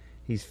he's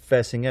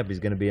fessing up. He's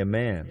going to be a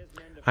man.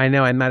 I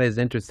know. I'm not as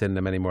interested in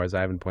them anymore, as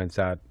Ivan points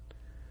out.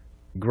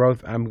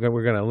 Growth.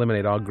 We're going to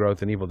eliminate all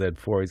growth in Evil Dead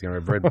 4. He's going to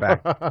revert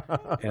back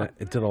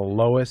to the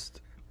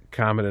lowest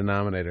common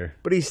denominator.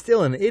 But he's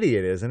still an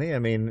idiot, isn't he? I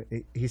mean,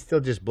 he's still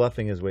just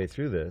bluffing his way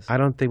through this. I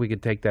don't think we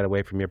could take that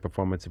away from your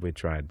performance if we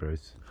tried,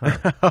 Bruce.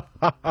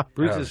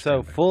 Bruce is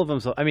so full of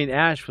himself. I mean,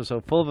 Ash was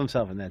so full of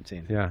himself in that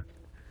scene. Yeah.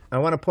 I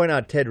want to point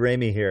out Ted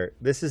Raimi here.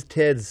 This is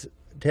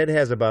Ted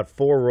has about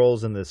 4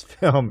 roles in this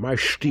film. My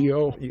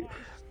steel.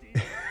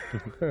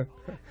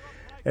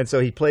 And so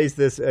he plays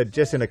this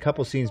just in a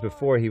couple scenes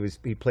before.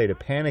 He played a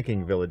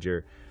panicking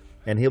villager,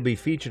 and he'll be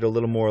featured a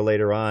little more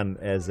later on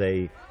as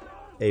a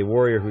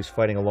warrior who's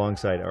fighting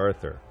alongside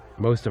Arthur.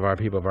 Most of our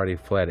people have already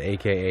fled,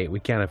 a.k.a.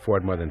 we can't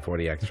afford more than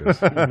 40 extras.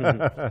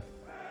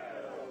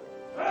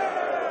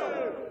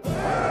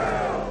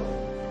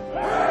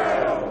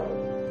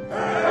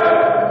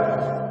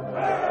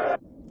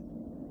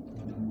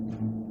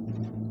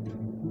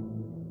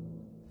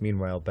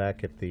 Meanwhile,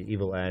 back at the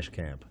evil Ash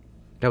camp.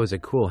 That was a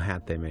cool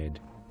hat they made.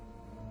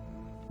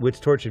 Which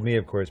tortured me,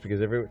 of course,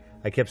 because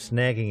I kept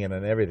snagging it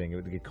on everything. It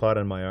would get caught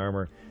on my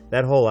armor.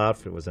 That whole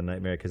outfit was a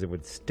nightmare because it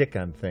would stick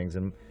on things,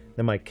 and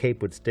then my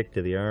cape would stick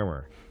to the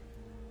armor.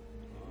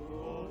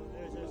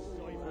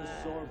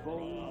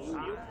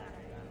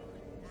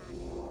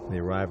 The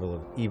arrival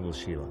of Evil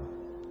Sheila,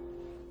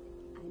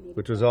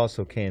 which was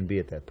also K&B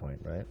at that point,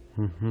 right?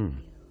 Mm-hmm.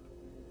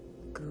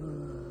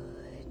 Good.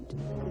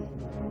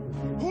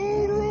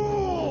 Who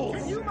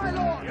rules? You, my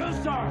lord. You,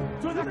 sir.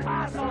 To the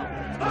castle.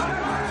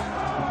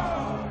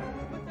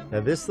 Now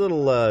this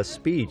little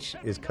speech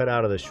is cut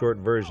out of the short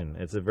version.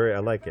 I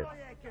like it.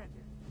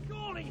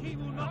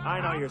 I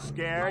know you're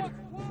scared.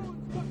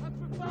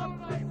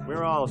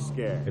 We're all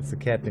scared. It's the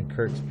Captain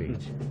Kirk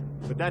speech.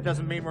 But that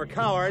doesn't mean we're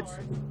cowards.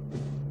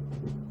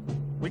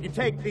 We can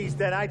take these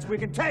Deadites, we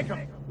can take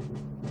them.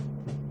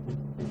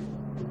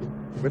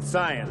 With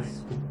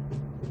science.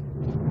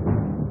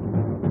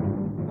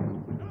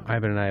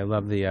 Ivan and I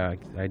love the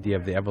idea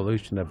of the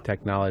evolution of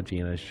technology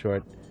in a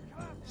short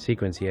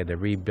sequence. He had to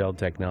rebuild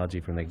technology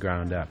from the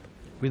ground up.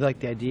 We like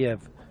the idea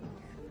of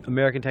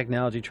American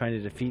technology trying to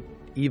defeat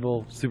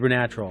evil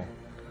supernatural.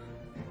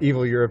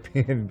 Evil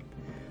European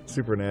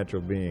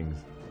supernatural beings.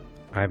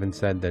 Ivan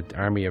said that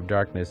Army of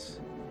Darkness...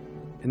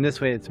 In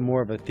this way, it's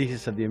more of a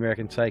thesis of the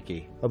American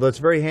psyche. Although it's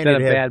very handy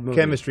to have movie.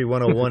 Chemistry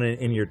 101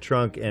 in your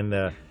trunk, and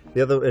the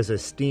other is a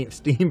steam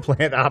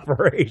plant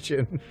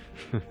operation.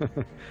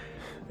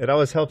 It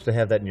always helps to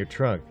have that in your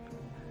trunk.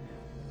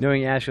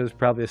 Knowing Ash was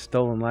probably a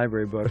stolen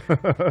library book.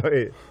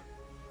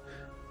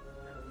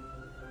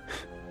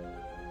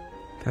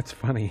 That's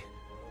funny.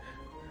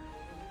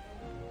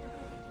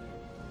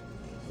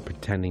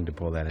 Pretending to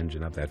pull that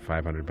engine up, that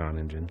 500-pound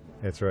engine.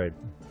 That's right.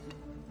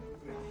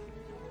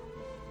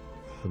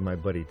 With my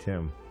buddy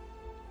Tim.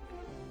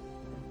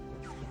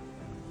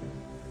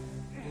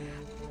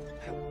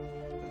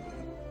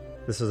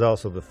 This is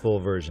also the full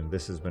version.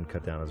 This has been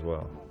cut down as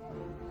well.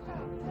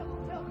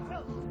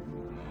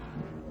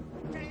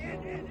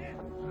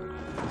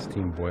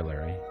 Steam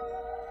boiler, eh?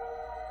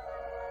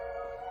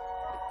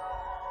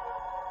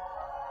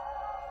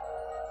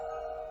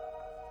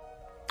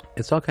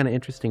 It's all kind of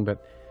interesting,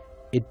 but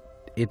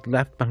it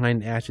left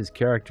behind Ash's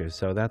character,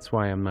 so that's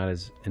why I'm not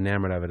as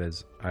enamored of it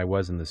as I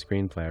was in the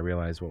screenplay. I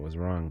realized what was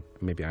wrong.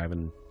 Maybe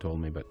Ivan told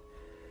me, but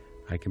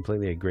I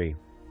completely agree.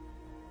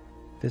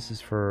 This is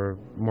for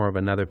more of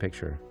another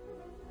picture.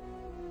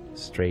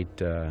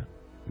 Straight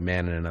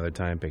man in another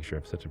time picture,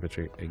 if such a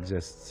picture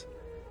exists.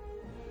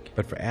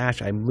 But for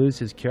Ash, I lose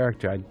his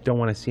character. I don't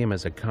want to see him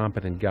as a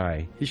competent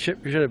guy. He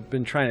should have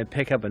been trying to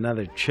pick up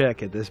another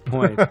chick at this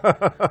point.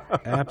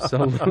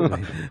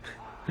 Absolutely.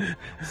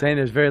 Saying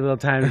there's very little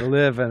time to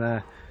live,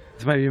 and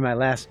this might be my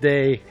last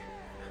day.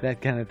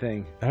 That kind of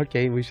thing.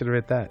 Okay, we should have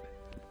read that.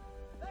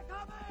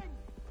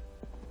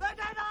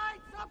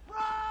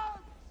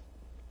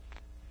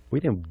 We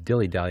didn't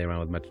dilly-dally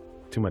around with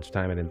too much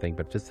time, I didn't think,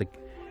 but just the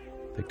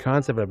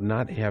concept of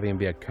not having him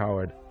be a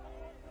coward.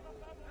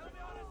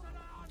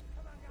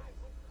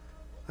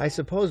 I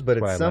suppose, but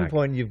at some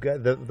point you've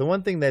got the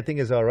one thing that I think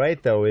is all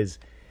right though is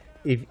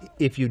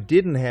if you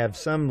didn't have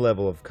some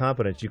level of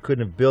competence, you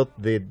couldn't have built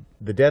the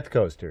Death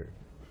Coaster,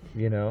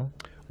 you know.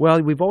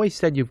 Well, we've always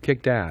said you've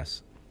kicked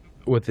ass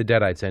with the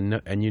Deadites,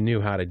 and you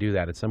knew how to do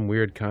that. It's some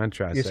weird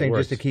contrast. You're saying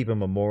just to keep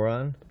him a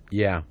moron?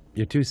 Yeah,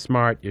 you're too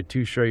smart. You're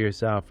too sure of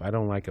yourself. I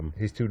don't like him.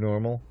 He's too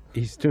normal.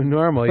 He's too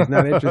normal. He's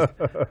not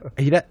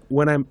interested.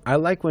 I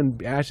like when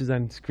Ash is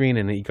on screen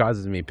and he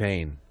causes me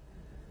pain.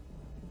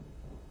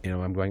 You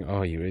know, I'm going,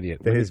 oh, you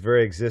idiot. That his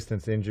very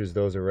existence injures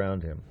those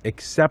around him.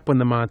 Except when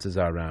the monsters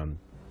are around.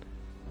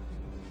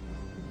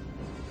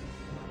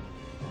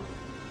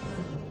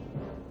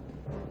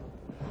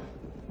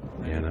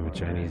 Yeah, and I'm a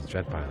Chinese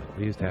jet pilot.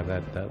 We used to have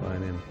that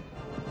line in.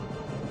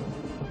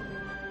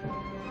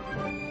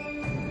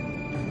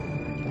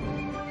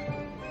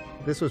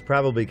 This was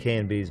probably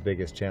K&B's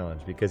biggest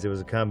challenge because it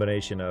was a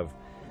combination of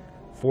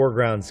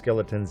foreground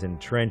skeletons in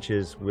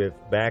trenches with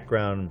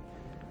background...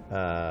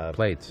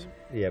 plates.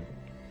 Yeah.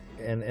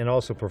 And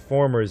also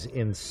performers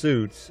in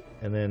suits,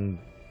 and then,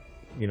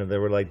 you know,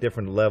 there were like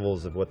different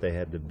levels of what they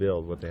had to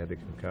build, what they had to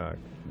concoct.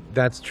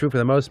 That's true for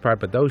the most part,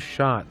 but those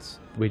shots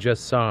we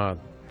just saw,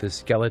 the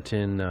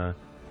skeleton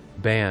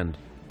band,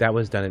 that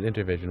was done at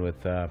Intervision with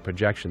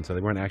projection, so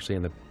they weren't actually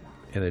in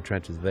the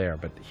trenches there,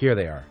 but here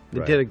they are.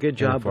 They did a good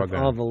job with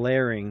all the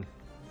layering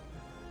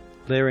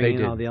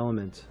in all the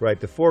elements. Right,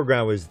 the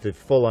foreground was the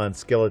full-on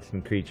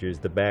skeleton creatures,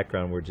 the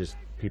background were just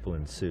people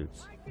in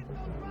suits.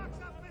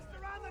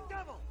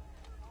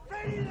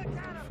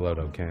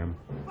 Floto cam.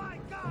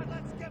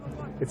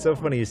 It's so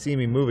funny, you see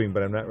me moving,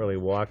 but I'm not really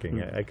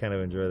walking. I kind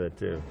of enjoy that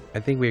too. I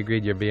think we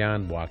agreed you're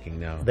beyond walking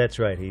now. That's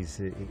right,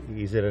 he's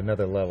at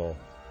another level.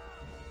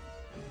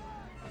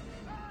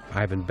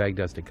 Ivan begged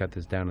us to cut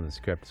this down in the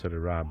script, so did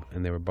Rob,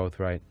 and they were both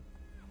right.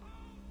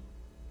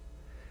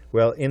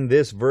 Well, in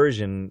this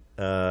version,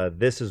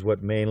 this is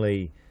what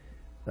mainly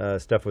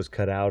stuff was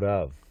cut out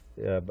of.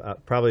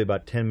 Probably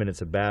about 10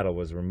 minutes of battle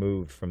was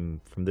removed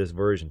from this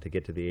version to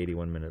get to the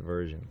 81-minute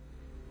version.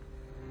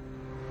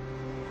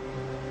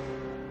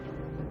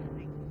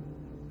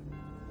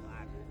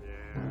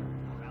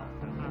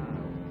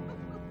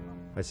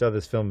 I saw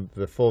this film,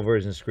 the full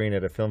version screen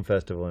at a film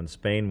festival in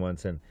Spain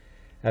once, and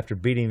after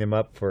beating them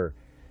up for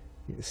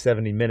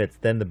 70 minutes,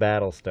 then the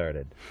battle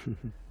started.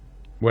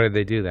 Why did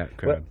they do that,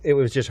 crowd? Well, it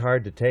was just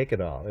hard to take it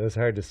all. It was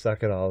hard to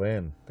suck it all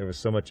in. There was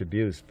so much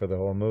abuse for the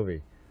whole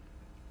movie.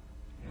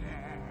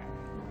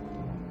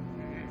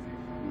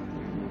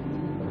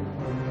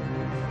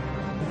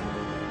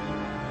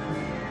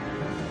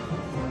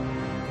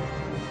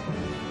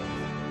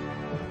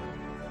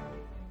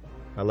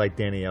 I like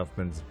Danny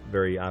Elfman's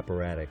very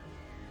operatic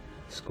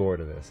score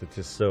to this. It's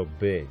just so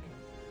big.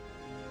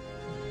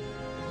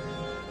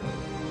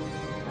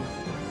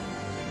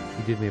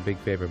 He did me a big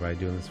favor by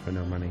doing this for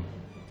no money.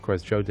 Of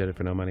course, Joe did it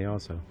for no money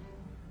also.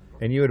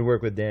 And you had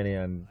worked with Danny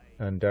on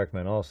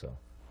Darkman also.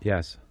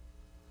 Yes.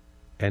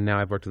 And now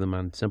I've worked with him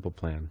on Simple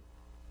Plan.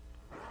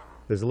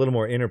 There's a little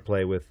more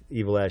interplay with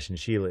Evil Ash and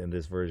Sheila in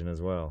this version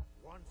as well.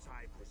 Once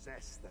I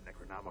possess the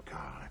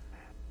Necronomicon,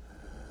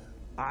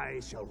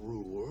 I shall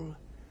rule,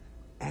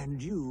 and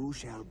you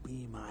shall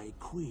be my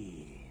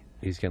queen.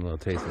 He's getting a little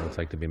taste of what it's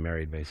like to be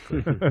married,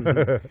 basically.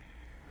 Doesn't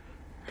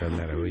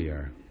matter who you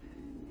are.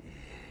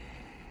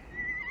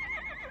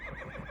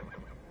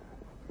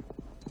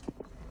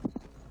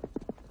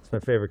 my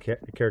favorite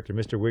character,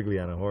 Mr. Wiggly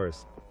on a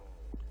horse.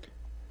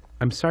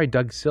 I'm sorry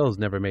Doug Sills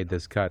never made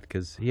this cut,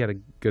 because he had a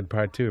good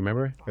part too,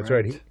 remember? That's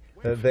right.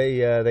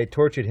 They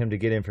tortured him to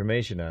get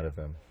information out of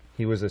him.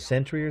 He was a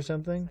sentry or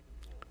something?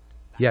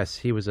 Yes,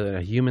 he was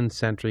a human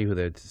sentry who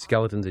the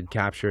skeletons had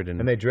captured.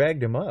 And they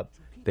dragged him up.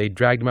 They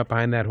dragged him up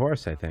behind that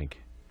horse, I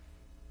think.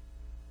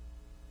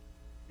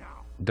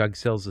 Doug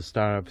Sills, the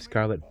star of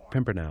Scarlet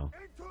Pimpernel.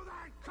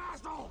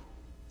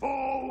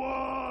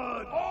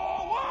 Forward!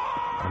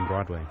 On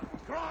Broadway.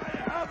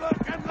 I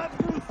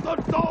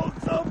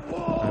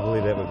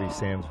believe that would be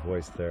Sam's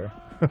voice there.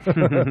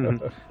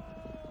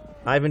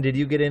 Ivan, did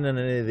you get in on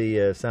any of the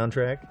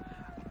soundtrack?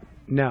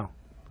 No.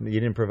 You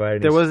didn't provide any...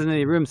 There wasn't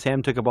any room.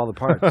 Sam took up all the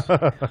parts.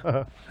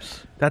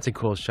 That's a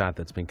cool shot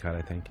that's been cut,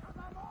 I think.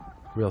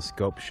 Real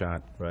scope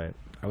shot. Right.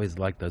 I always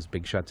liked those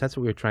big shots. That's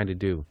what we were trying to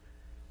do.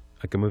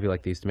 Like a movie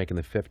like these to make in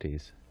the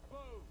 50s.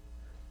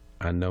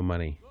 On no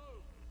money.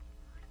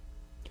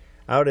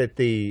 Out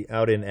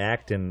in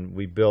Acton,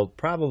 we built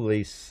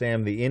probably,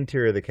 Sam, the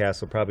interior of the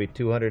castle, probably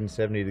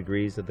 270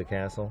 degrees of the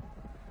castle.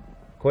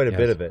 Quite a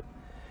bit of it.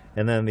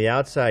 And then the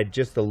outside,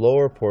 just the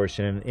lower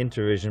portion,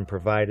 Intervision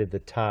provided the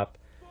top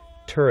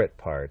turret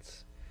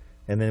parts.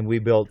 And then we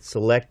built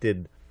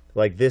selected,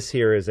 like this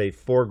here is a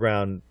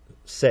foreground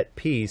set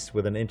piece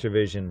with an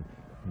Intervision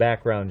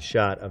background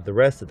shot of the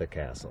rest of the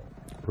castle.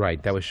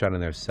 Right, that was shot on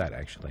their set,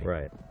 actually.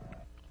 Right.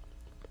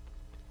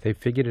 They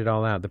figured it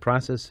all out. The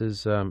process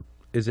is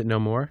it no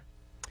more?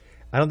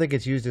 I don't think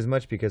it's used as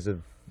much because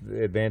of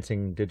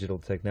advancing digital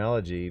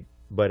technology,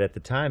 but at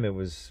the time it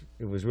was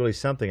really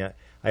something.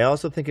 I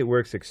also think it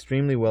works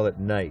extremely well at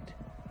night.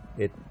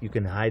 You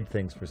can hide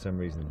things for some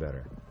reason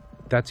better.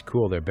 That's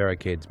cool, their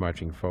barricades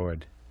marching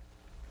forward.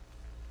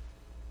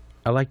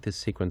 I like this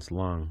sequence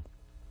long.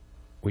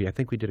 I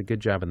think we did a good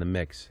job in the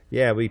mix.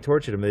 Yeah, we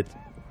tortured them.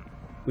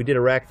 We did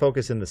a rack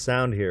focus in the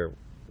sound here.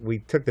 We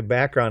took the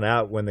background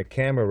out when the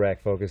camera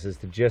rack focuses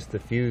to just the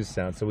fuse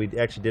sound, so we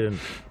actually did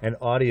an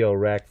audio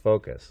rack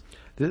focus.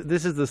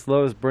 This is the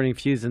slowest burning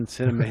fuse in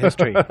cinema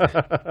history.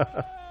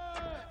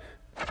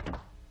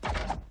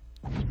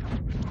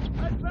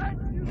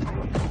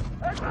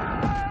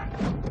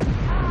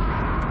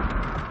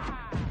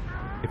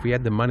 If we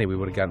had the money, we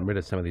would have gotten rid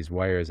of some of these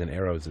wires and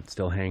arrows that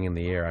still hang in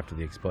the air after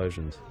the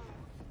explosions.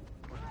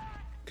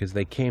 Because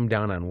they came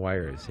down on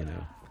wires, you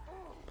know.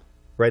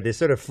 Right, they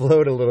sort of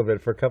float a little bit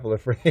for a couple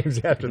of frames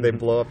after they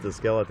blow up the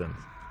skeletons.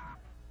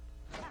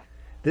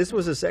 This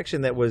was a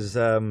section that was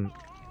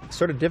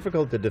sort of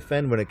difficult to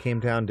defend when it came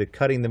down to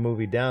cutting the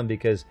movie down,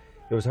 because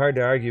it was hard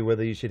to argue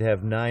whether you should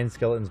have 9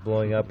 skeletons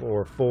blowing up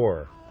or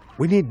 4.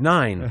 We need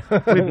 9.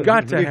 We've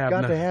got to have 9. We've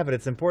got to have it.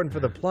 It's important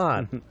for the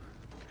plot.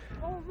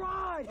 All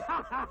right!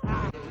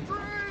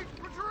 Retreat!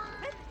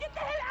 Let's get the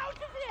hell out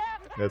of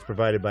here! That's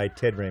provided by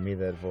Ted Raimi,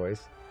 that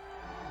voice.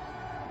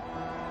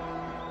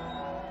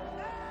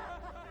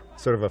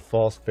 Sort of a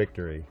false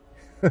victory.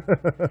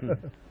 The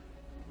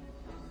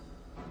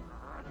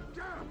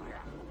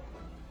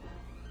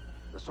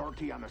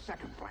sortie on the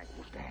second flank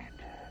will stand.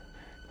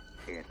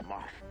 It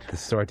must. The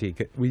sortie.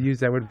 We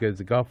used that word because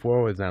the Gulf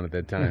War was on at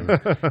that time.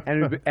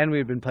 and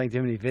we've been playing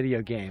too many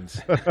video games.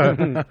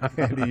 And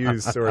to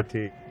use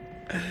sortie.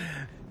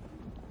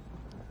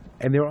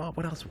 And there were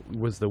what else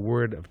was the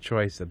word of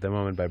choice at the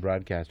moment by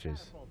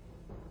broadcasters?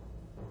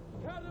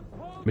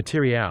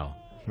 Material.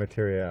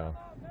 Material.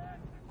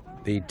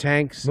 The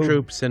tanks,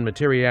 troops, and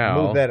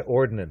material. Move that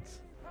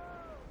ordnance.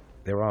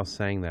 They were all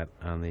saying that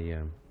on the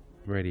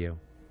radio.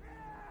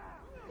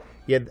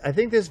 Yeah, I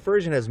think this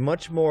version has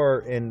much more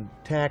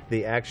intact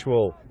the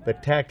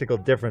tactical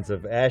difference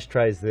of Ash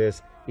tries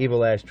this,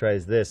 Evil Ash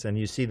tries this, and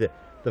you see the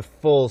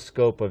full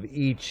scope of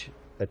each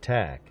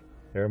attack.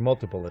 There are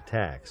multiple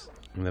attacks.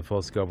 And the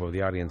full scope of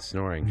the audience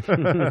snoring.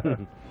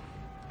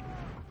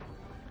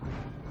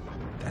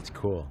 That's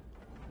cool.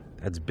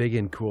 That's big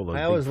and cool. Those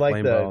I always big liked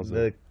flame balls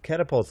the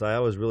catapults. I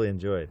always really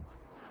enjoyed.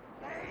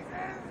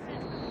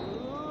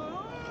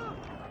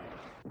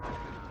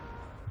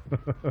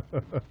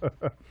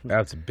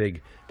 That's a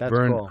big. That's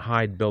Vern cool.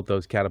 Hyde built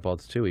those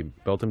catapults too. He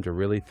built them to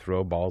really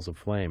throw balls of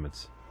flame.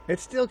 It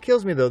still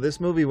kills me though. This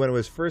movie, when it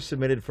was first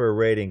submitted for a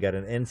rating, got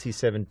an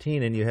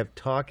NC-17, and you have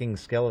talking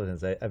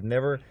skeletons. I've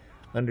never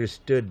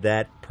understood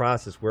that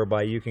process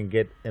whereby you can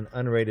get an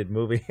unrated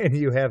movie and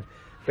you have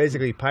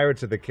basically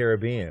Pirates of the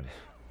Caribbean.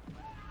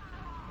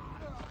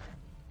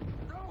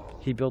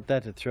 He built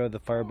that to throw the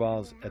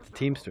fireballs at the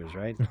Teamsters,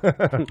 right? Pick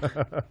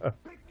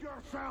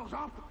yourselves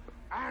up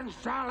and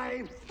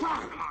sally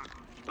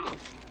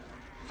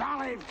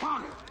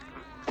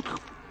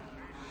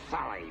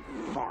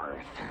forth.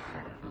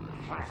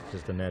 It's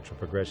just a natural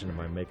progression of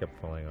my makeup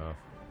falling off.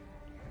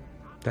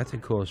 That's a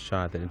cool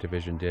shot that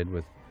Intervision did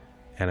with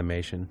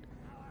animation,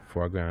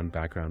 foreground,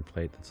 background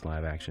plate that's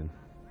live action.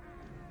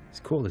 It's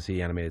cool to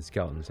see animated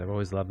skeletons. I've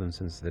always loved them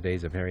since the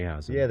days of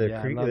Harryhausen. Yeah,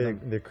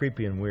 they're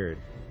creepy and weird.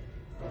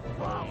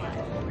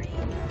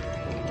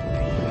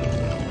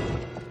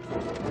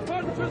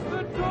 Punches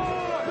the door!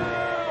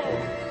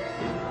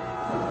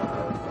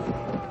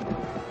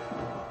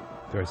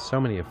 There There are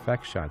so many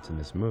effect shots in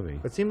this movie.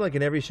 It seemed like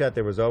in every shot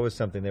there was always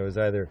something. There was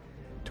either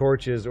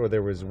torches, or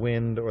there was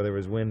wind, or there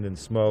was wind and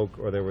smoke,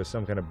 or there was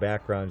some kind of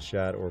background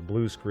shot, or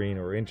blue screen,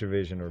 or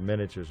intervision, or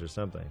miniatures, or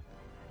something.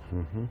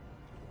 Mm-hmm.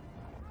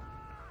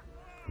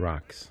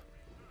 Rocks.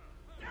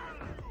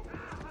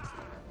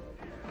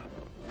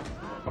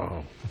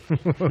 Oh. Oh,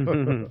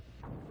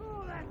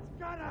 that's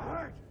gonna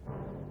hurt!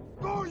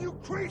 Go, you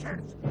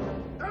cretins!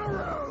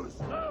 Arrows!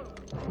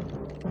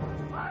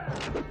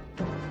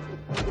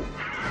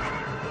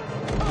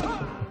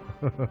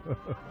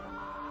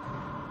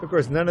 Of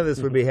course, none of this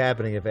would be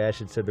happening if Ash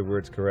had said the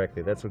words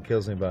correctly. That's what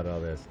kills me about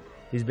all this.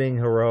 He's being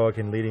heroic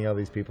and leading all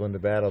these people into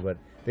battle, but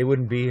they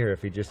wouldn't be here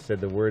if he just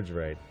said the words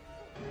right.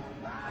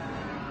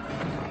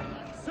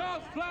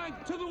 South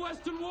flank to the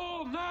western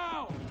wall,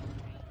 now!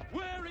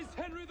 Where is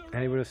Henry the...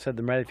 And he would have said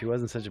them right if he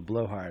wasn't such a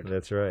blowhard.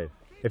 That's right.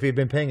 If he'd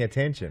been paying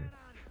attention.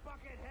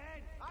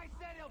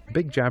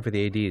 Big job for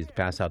the ADs to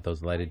pass out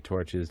those lighted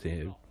torches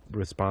to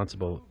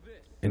responsible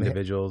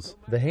individuals.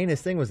 The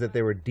heinous thing was that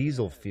they were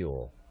diesel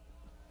fuel.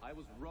 I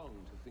was wrong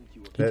to think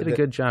you were... He did a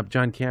good job.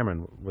 John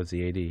Cameron was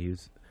the AD. He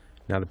was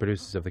now the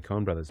producers of the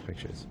Coen Brothers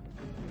pictures.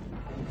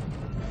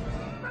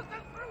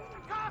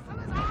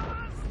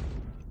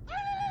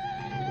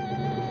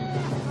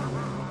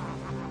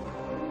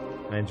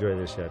 I enjoy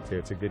this shot, too.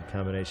 It's a good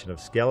combination of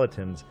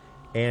skeletons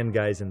and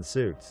guys in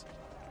suits.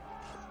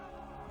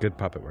 Good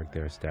puppet work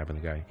there, stabbing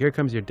the guy. Here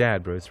comes your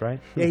dad, Bruce,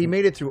 right? Yeah, he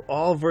made it through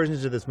all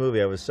versions of this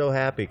movie. I was so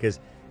happy because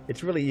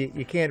it's really,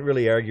 you can't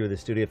really argue with the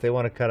studio. If they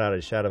want to cut out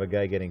a shot of a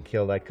guy getting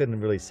killed, I couldn't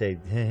really say,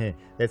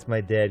 that's my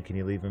dad, can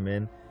you leave him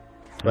in?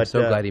 But, I'm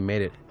so glad he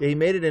made it. He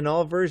made it in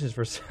all versions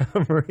for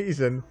some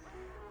reason.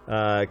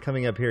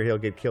 Coming up here, he'll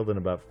get killed in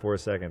about 4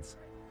 seconds.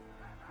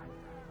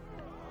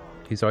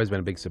 He's always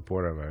been a big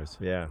supporter of ours.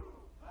 Yeah.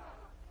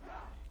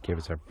 Gave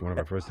us one of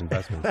our first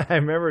investments. I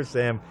remember,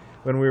 Sam,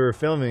 when we were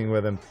filming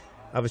with him,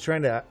 I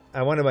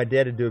wanted my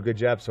dad to do a good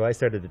job, so I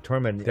started to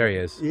torment him. There he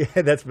is. Yeah,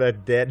 that's my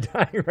dad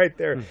dying right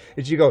there.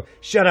 And you go,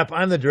 shut up,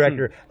 I'm the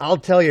director. I'll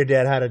tell your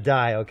dad how to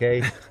die,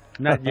 okay?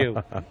 Not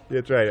you.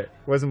 That's right. It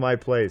wasn't my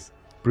place.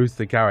 Bruce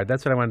the Coward.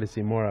 That's what I wanted to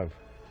see more of.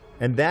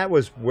 And that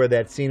was where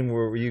that scene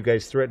where you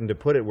guys threatened to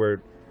put it,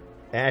 where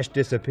Ash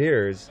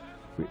disappears,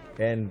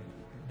 and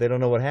they don't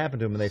know what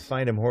happened to him, and they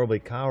find him horribly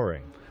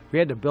cowering. We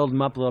had to build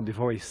him up a little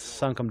before we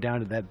sunk him down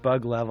to that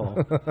bug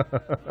level.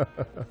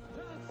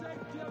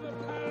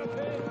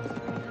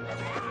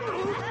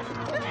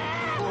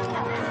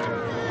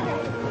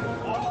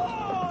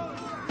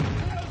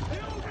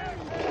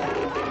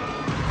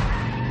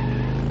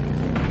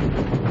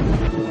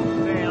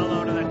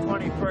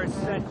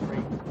 Century.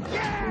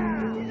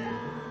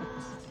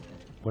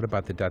 What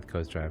about the Death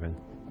Coast Drive-In?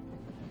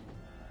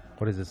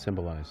 What does it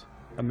symbolize?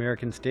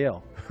 American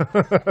steel.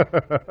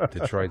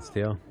 Detroit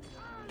steel?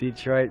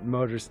 Detroit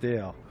Motor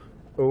Steel.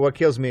 Well, what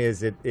kills me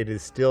is it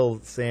is still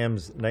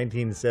Sam's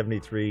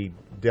 1973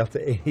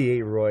 Delta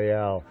 88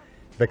 Royale,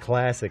 the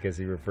classic as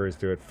he refers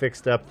to it,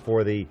 fixed up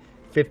for the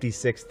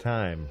 56th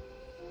time.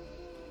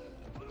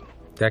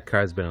 That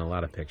car's been in a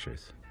lot of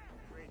pictures.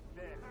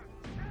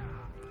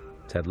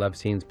 It's had love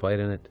scenes played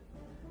in it.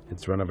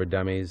 It's run over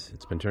dummies.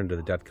 It's been turned to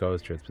the Death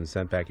Coast, or it's been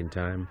sent back in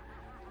time.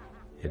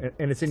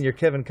 And it's in your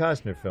Kevin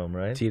Costner film,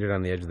 right? Teetered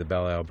on the edge of the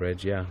Belle Isle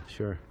Bridge. Yeah,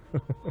 sure.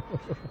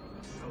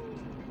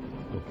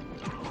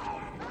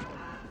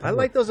 I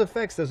like those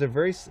effects. Those are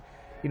very,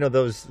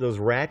 those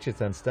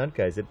ratchets on stunt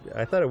guys.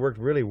 I thought it worked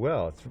really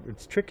well.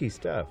 It's tricky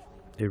stuff.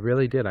 It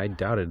really did. I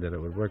doubted that it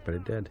would work, but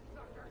it did.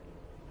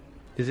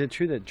 Is it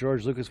true that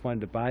George Lucas wanted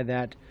to buy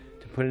that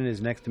to put in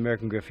his next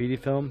American Graffiti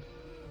film?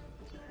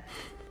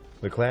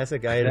 The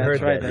classic? I had That's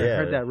heard right, that. I Yeah.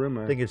 heard that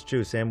rumor. I think it's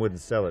true. Sam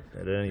wouldn't sell it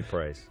at any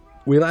price.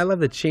 Well, I love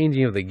the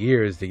changing of the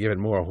gears to give it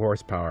more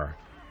horsepower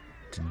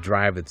to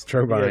drive its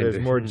turbine. Yeah, there's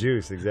more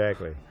juice,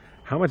 exactly.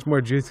 How much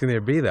more juice can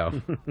there be,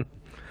 though?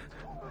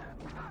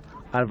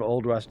 Out of an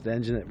old rusted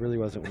engine that really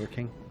wasn't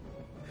working.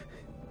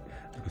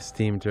 A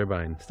steam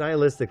turbine.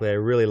 Stylistically, I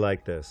really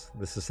like this.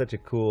 This is such a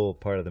cool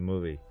part of the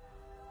movie.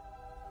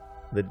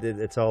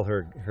 It's all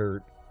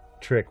her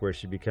trick where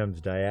she becomes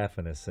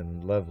diaphanous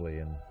and lovely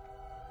and...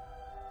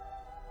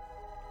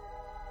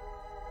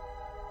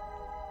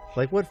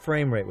 Like, what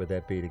frame rate would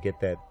that be to get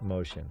that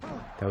motion?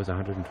 That was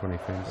 120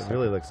 frames. It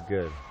really looks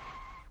good.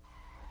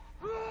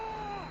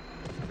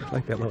 I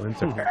like that little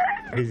insert.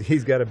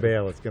 He's got a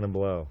bail. It's going to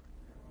blow.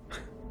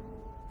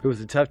 It was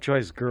a tough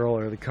choice, girl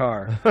or the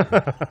car.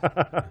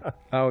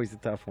 Always a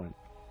tough one.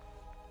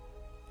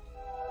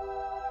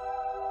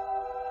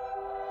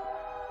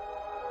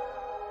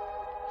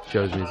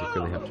 Joe's music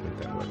really helped make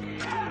that work.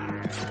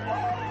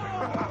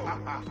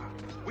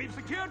 We've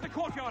secured the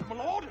courtyard, my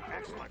lord.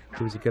 Excellent.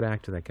 He was a good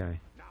actor, that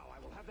guy.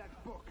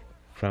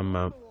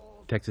 From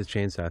Texas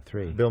Chainsaw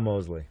 3. Bill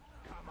Moseley.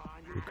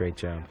 Did a great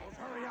job.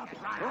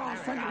 We're all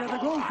sent to the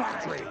glue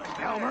factory,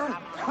 Elmer.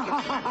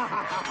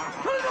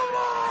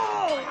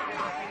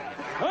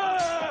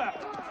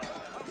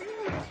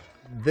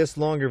 This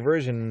longer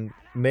version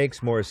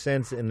makes more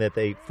sense in that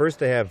they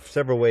have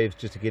several waves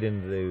just to get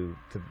into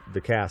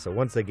the castle.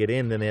 Once they get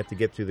in, then they have to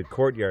get through the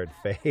courtyard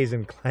phase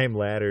and climb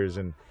ladders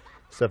and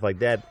stuff like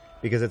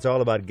that, because it's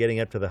all about getting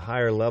up to the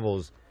higher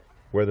levels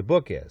where the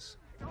book is.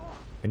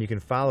 And you can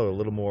follow it a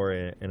little more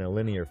in a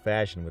linear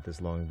fashion with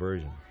this long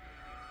version,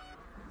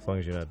 as long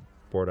as you're not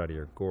bored out of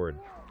your gourd.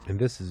 And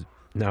this is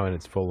now in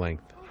its full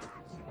length.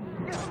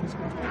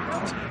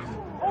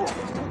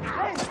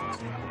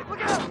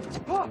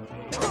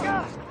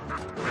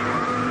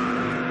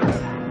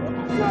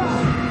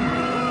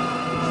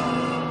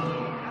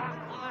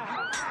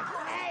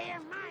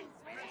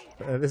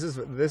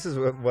 This is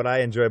what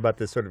I enjoy about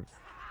this sort of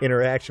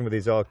interaction with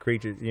these all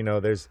creatures. You know,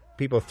 there's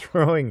people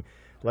throwing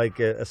like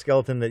a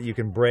skeleton that you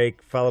can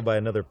break, followed by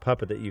another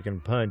puppet that you can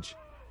punch.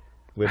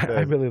 With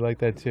I really like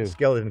that too.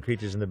 Skeleton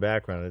creatures in the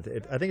background.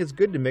 I think it's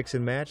good to mix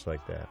and match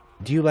like that.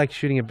 Do you like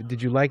shooting?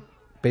 Did you like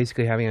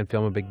basically having on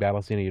film a big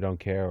battle scene, or you don't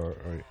care?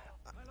 Or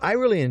I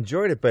really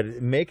enjoyed it, but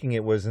making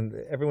it wasn't.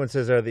 Everyone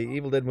says, "Are the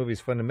Evil Dead movies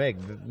fun to make?"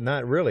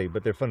 Not really,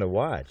 but they're fun to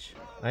watch.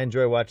 I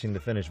enjoy watching the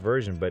finished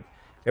version, but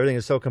everything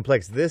is so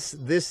complex. This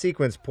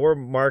sequence, poor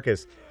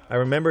Marcus. I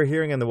remember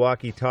hearing on the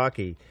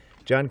walkie-talkie,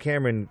 John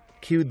Cameron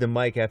cued the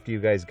mic after you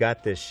guys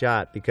got this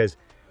shot, because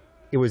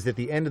it was at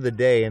the end of the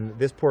day, and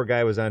this poor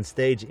guy was on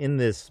stage in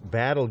this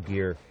battle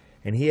gear,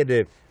 and he had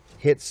to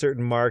hit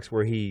certain marks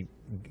where he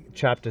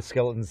chopped a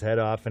skeleton's head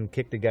off and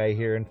kicked a guy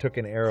here and took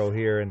an arrow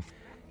here, and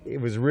it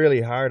was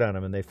really hard on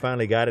him, and they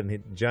finally got it,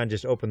 and John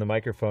just opened the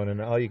microphone,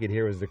 and all you could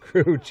hear was the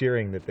crew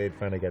cheering that they'd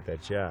finally got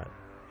that shot.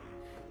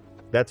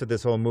 That's what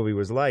this whole movie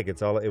was like.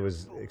 It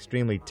was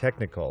extremely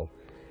technical,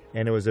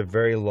 and it was a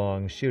very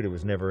long shoot. It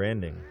was never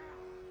ending.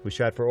 We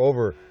shot for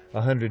over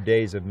 100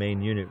 days of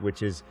main unit,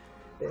 which is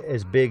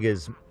as big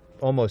as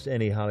almost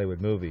any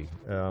Hollywood movie.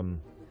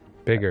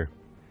 Bigger.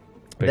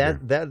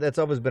 That's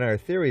always been our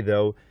theory,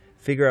 though.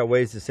 Figure out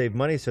ways to save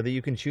money so that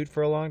you can shoot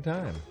for a long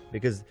time.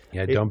 Because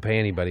don't pay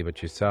anybody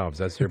but yourselves.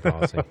 That's your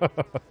policy.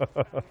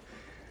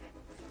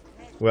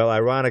 Well,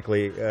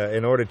 ironically,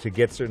 in order to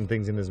get certain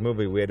things in this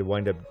movie, we had to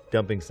wind up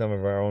dumping some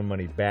of our own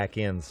money back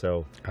in.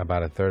 So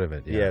about a third of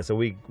it. Yeah. So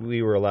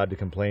we were allowed to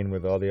complain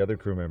with all the other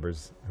crew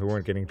members who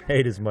weren't getting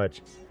paid as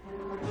much.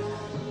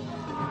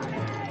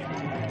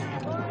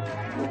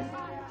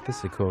 This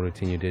is a cool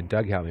routine you did.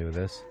 Doug helped me with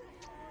this.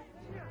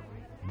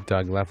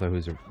 Doug Leffler,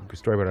 who's a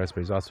storyboard artist,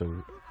 but he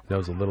also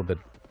knows a little bit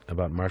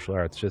about martial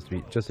arts,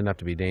 just enough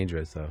to be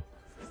dangerous, though.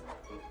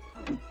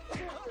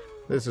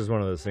 This is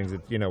one of those things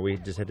that, we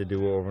just had to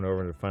do over and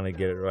over to finally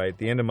get it right.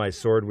 The end of my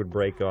sword would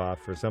break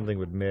off, or something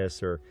would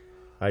miss, or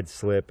I'd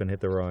slip and hit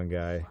the wrong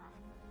guy.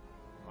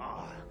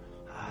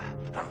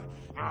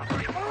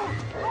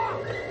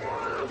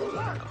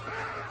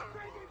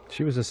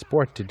 She was a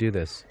sport to do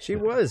this. She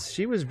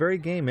was very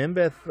game.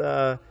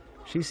 Embeth,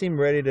 she seemed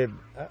ready to.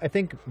 I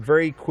think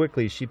very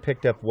quickly she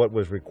picked up what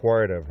was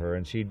required of her,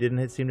 and she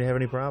didn't seem to have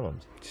any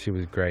problems. She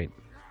was great.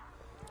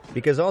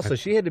 Because also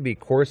she had to be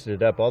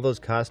corseted up. All those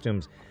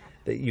costumes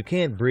that you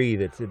can't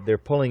breathe. They're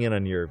pulling in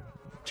on your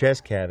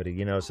chest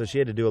cavity, So she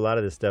had to do a lot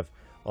of this stuff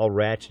all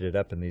ratcheted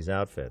up in these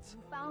outfits.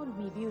 You found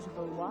me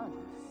beautiful once.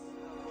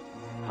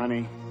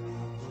 Honey,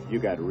 you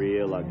got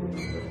real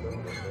ugly.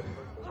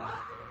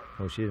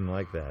 Oh, she didn't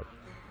like that.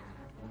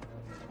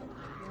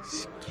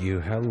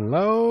 Skew,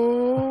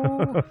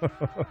 hello.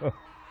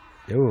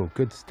 Oh,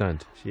 good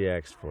stunt. She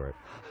asked for it.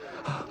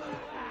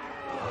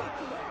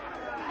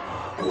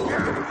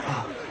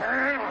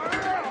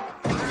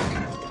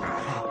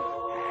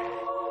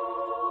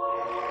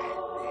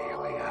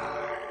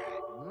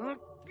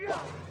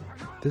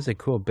 This is a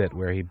cool bit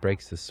where he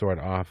breaks the sword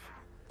off.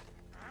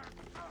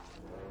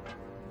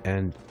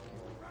 And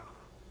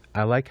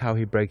I like how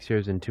he breaks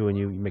yours in two and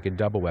you make a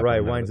double weapon.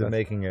 Right, winds up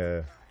making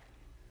a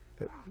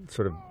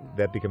sort of,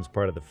 that becomes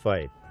part of the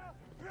fight.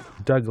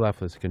 Doug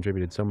Leffler's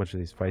contributed so much to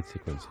these fight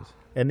sequences.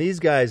 And these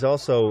guys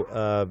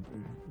also,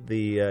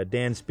 the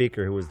Dan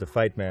Speaker, who was the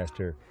fight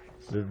master,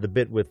 the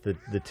bit with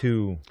the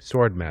two...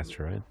 Sword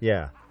master, right?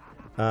 Yeah.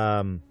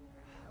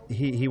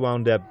 He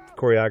wound up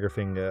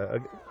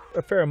choreographing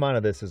a fair amount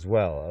of this as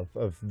well,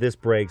 of this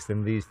breaks,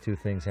 then these two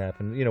things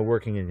happen,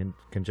 working in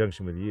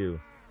conjunction with you.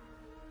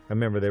 I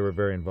remember they were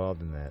very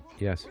involved in that.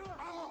 Yes.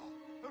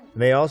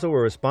 And they also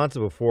were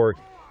responsible for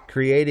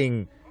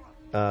creating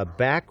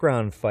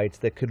background fights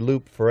that could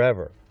loop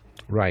forever.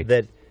 Right.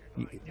 That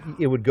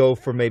it would go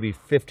for maybe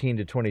 15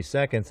 to 20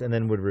 seconds and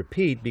then would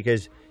repeat,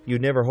 because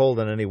you'd never hold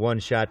on any one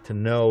shot to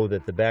know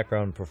that the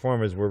background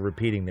performers were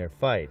repeating their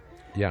fight.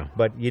 Yeah.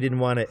 But you didn't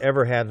want to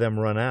ever have them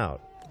run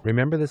out.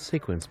 Remember this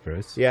sequence,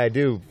 Bruce? Yeah, I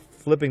do.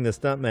 Flipping the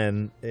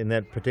stuntman, in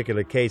that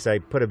particular case, I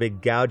put a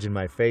big gouge in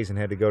my face and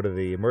had to go to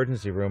the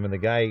emergency room, and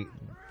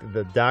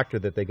the doctor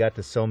that they got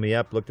to sew me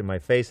up looked at my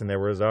face, and there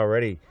was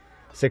already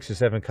 6 or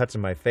 7 cuts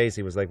in my face.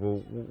 He was like,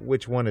 well,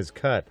 which one is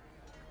cut?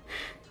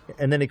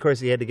 And then, of course,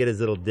 he had to get his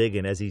little dig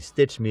in. As he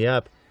stitched me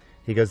up,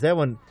 he goes,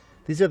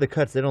 these are the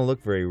cuts. They don't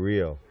look very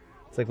real.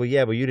 It's like, well,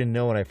 yeah, but you didn't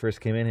know when I first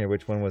came in here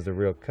which one was the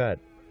real cut.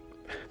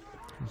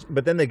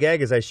 But then the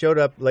gag is I showed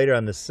up later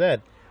on the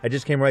set I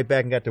just came right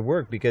back and got to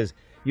work because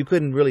you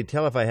couldn't really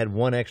tell if I had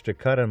one extra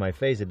cut on my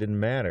face. It didn't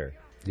matter.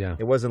 Yeah.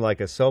 It wasn't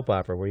like a soap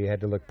opera where you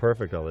had to look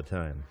perfect all the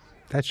time.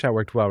 That shot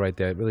worked well right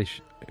there. It really,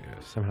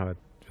 somehow it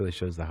really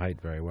shows the height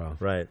very well.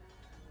 Right.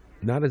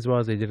 Not as well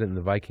as they did it in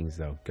the Vikings,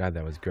 though. God,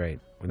 that was great.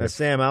 Now,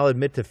 Sam, I'll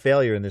admit to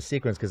failure in this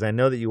sequence because I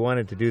know that you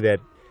wanted to do that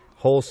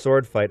whole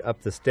sword fight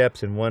up the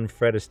steps in one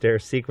Fred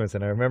Astaire sequence.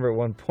 And I remember at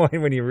one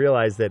point when you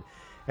realized that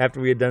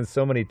after we had done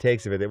so many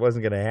takes of it, it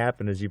wasn't going to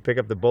happen. As you pick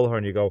up the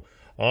bullhorn, you go,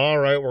 all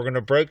right, we're going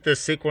to break this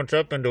sequence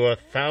up into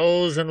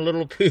 1,000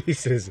 little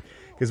pieces.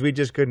 Because we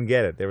just couldn't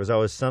get it. There was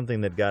always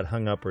something that got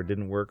hung up or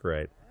didn't work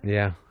right.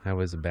 Yeah, I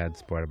was a bad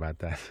sport about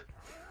that.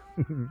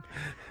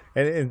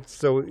 and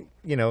so,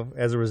 you know,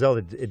 as a result,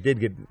 it did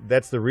get...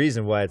 That's the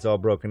reason why it's all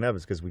broken up,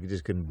 is because we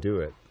just couldn't do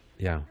it.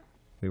 Yeah.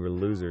 We were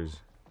losers.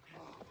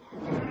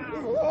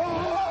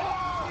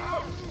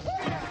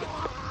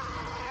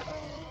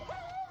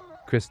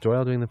 Chris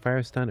Doyle doing the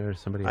fire stunt or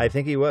somebody else? I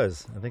think he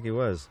was.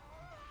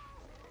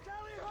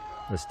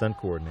 The stunt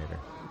coordinator.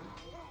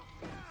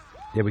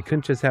 Yeah, we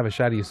couldn't just have a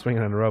shot of you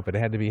swinging on a rope. It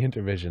had to be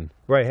Intervision.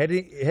 Right,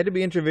 it had to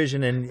be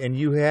Intervision, and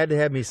you had to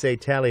have me say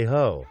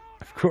tally-ho.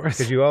 Of course.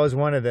 Because you always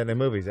wanted that in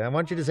movies. I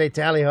want you to say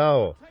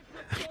tally-ho.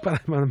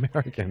 But I'm an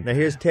American. Now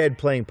here's Ted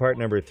playing part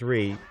number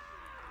 3,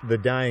 the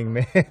dying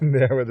man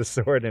there with a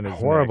sword in his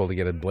Horrible neck. to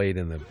get a blade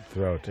in the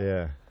throat.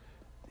 Yeah.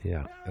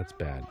 Yeah, that's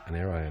bad. An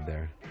arrowhead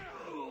there.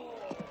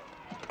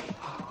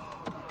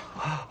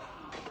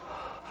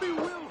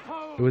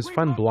 It was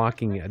fun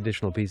blocking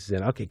additional pieces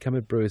in. Okay, come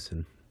at Bruce,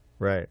 and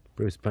right,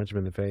 Bruce punch him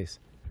in the face.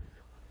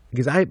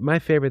 Because my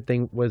favorite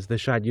thing was the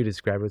shot you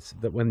described, was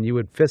that when you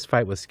would fist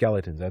fight with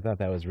skeletons. I thought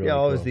that was really cool.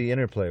 Yeah, always the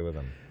interplay with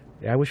them.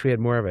 Yeah, I wish we had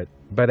more of it.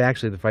 But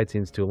actually, the fight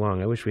scene's too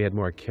long. I wish we had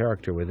more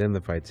character within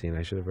the fight scene.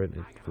 I should have written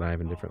it live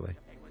and differently.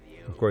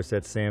 Of course,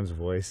 that's Sam's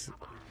voice.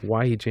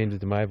 Why he changed it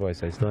to my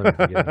voice, I still haven't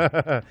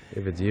forgiven.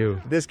 If it's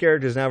you. This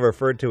character is now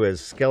referred to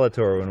as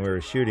Skeletor when we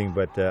were shooting,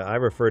 but I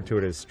referred to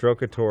it as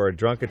Strokator or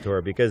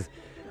Drunkator because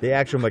the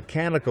actual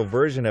mechanical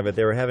version of it,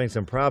 they were having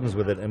some problems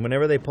with it, and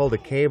whenever they pulled a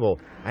cable,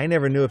 I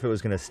never knew if it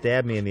was going to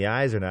stab me in the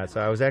eyes or not,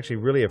 so I was actually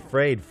really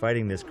afraid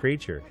fighting this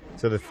creature.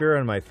 So the fear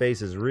on my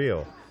face is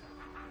real.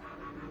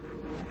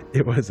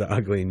 It was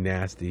ugly,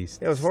 nasty.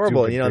 It was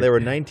horrible. You know, there were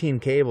 19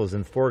 cables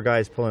and 4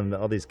 guys pulling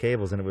all these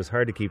cables, and it was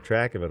hard to keep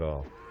track of it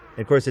all. And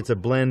of course, it's a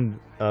blend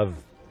of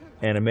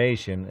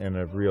animation and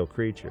a real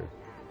creature.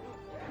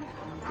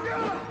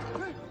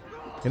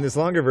 In this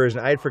longer version,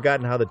 I had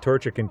forgotten how the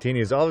torture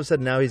continues. All of a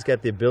sudden, now he's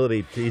got the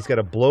ability to, he's got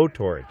a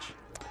blowtorch.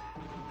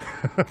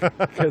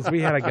 Because we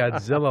had a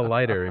Godzilla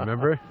lighter,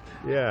 remember?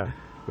 Yeah.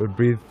 It would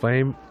breathe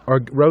flame.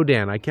 Or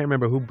Rodan, I can't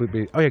remember who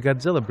breathed. Oh, yeah,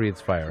 Godzilla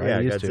breathes fire,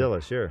 right? Yeah,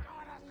 Godzilla, sure.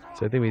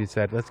 So I think we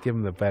decided, let's give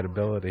him the bad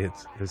ability.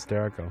 It's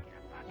hysterical.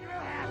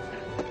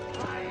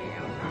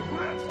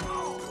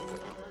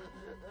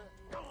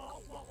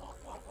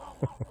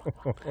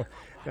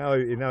 now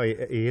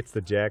he hits the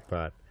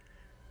jackpot.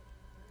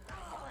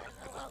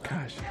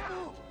 Gosh.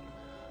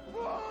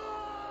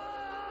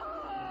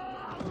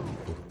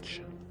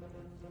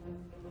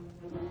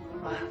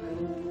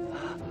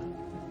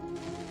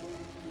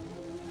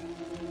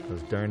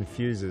 Those darn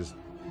fuses.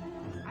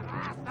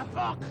 The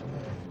book.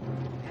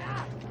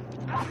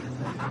 I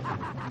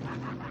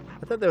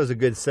thought that was a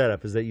good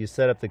setup, is that you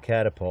set up the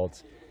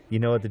catapults. You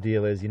know what the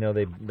deal is. You know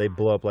they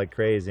blow up like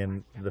crazy,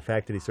 and the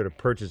fact that he sort of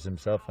perches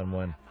himself on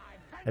one,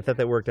 I thought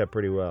that worked out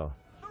pretty well.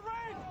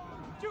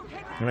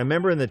 And I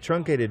remember in the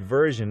truncated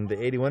version, the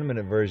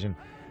 81-minute version,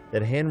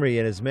 that Henry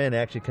and his men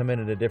actually come in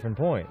at a different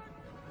point.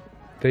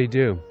 They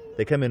do.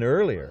 They come in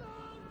earlier,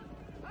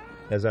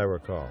 as I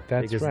recall.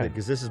 That's right.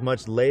 Because this is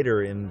much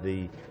later in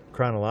the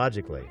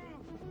chronologically.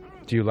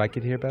 Do you like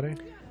it here better?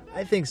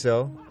 I think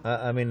so.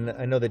 I mean,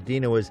 I know that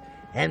Dino was,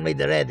 Henry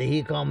the Red,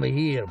 he come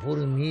here, put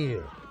him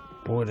here.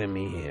 Put him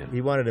here.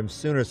 He wanted him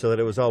sooner so that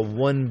it was all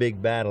one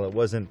big battle. It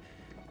wasn't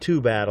 2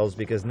 battles,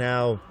 because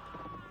now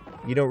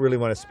you don't really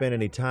want to spend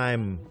any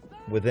time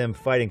with them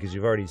fighting because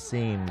you've already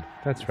seen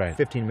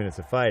 15 minutes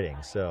of fighting.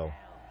 So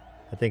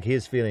I think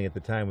his feeling at the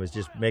time was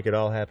just make it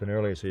all happen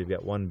earlier so you've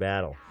got one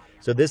battle.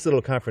 So this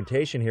little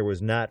confrontation here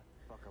was not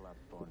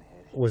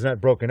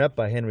broken up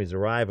by Henry's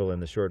arrival in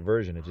the short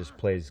version. It just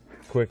plays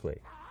quickly.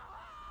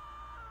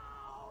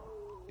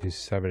 He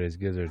severed his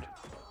gizzard.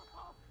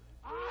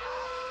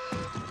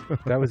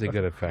 That was a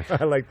good effect.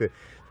 I like the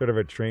sort of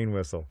a train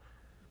whistle.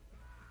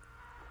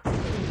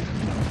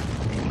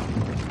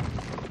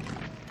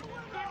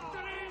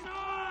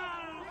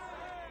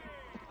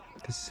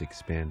 This is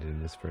expanded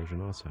in this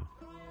version also.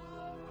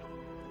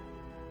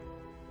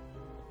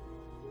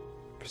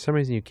 For some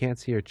reason, you can't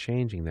see her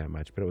changing that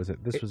much, but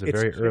this was a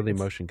very early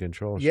motion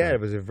control shot. Yeah,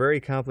 it was a very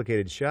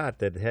complicated shot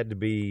that had to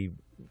be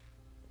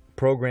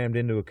programmed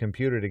into a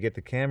computer to get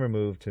the camera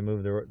moved to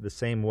move the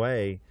same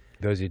way.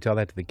 Those you tell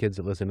that to the kids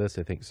that listen to this,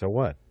 they think, so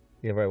what?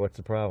 Yeah, right. What's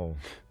the problem?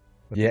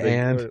 What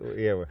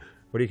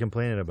are you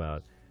complaining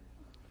about?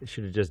 They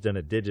should have just done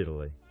it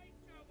digitally.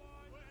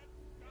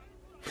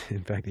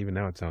 In fact, even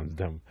now it sounds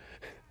dumb.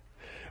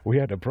 We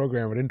had to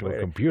program it into a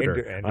computer,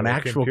 an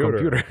actual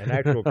computer. computer. An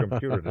actual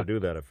computer to do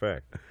that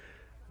effect.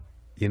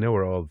 You know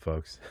we're old,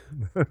 folks.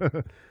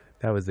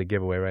 That was the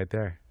giveaway right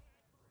there.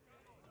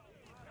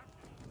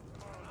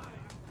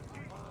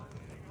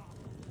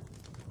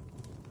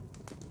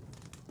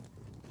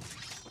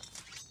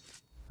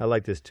 I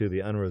like this too,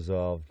 the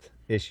unresolved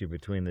issue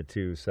between the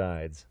two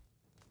sides.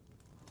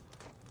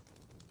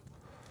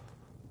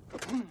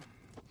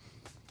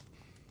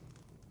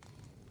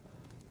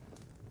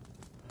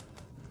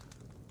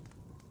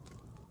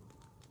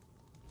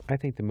 I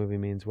think the movie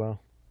means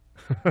well.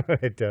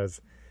 It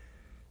does.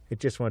 It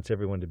just wants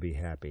everyone to be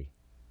happy.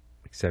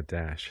 Except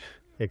Ash.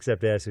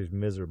 Except Ash, who's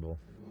miserable.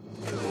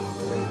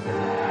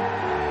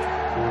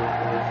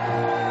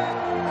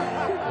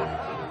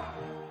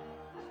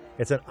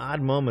 It's an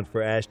odd moment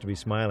for Ash to be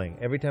smiling.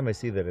 Every time I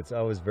see that, it's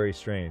always very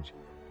strange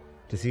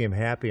to see him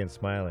happy and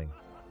smiling.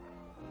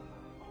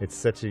 It's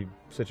such a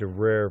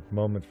rare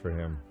moment for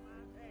him.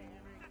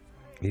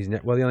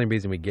 Well, the only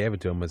reason we gave it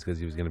to him was because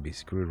he was going to be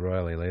screwed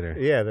royally later.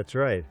 Yeah, that's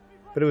right.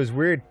 But it was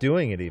weird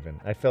doing it even.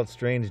 I felt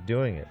strange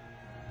doing it.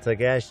 It's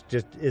like Ash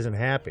just isn't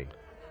happy.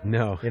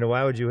 No. You know,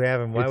 why would you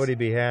have him? Why would he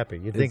be happy?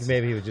 You'd think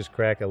maybe he would just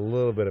crack a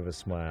little bit of a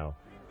smile.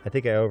 I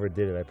think I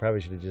overdid it. I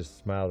probably should have just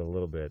smiled a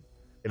little bit.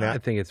 I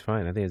think it's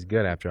fine. I think it's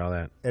good after all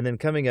that. And then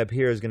coming up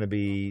here is going to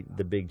be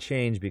the big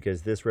change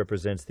because this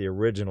represents the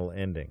original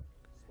ending.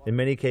 In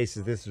many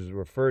cases, this is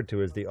referred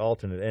to as the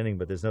alternate ending,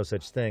 but there's no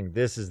such thing.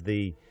 This is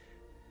the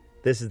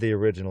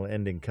original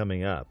ending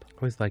coming up. I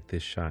always like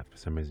this shot for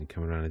some reason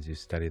coming around as you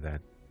study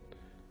that.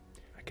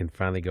 I can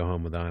finally go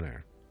home with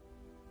honor.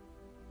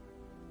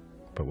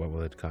 But what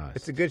will it cost?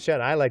 It's a good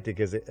shot. I liked it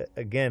because,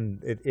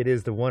 again, it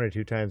is the one or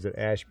two times that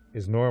Ash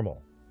is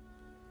normal.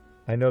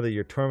 I know that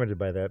you're tormented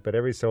by that, but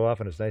every so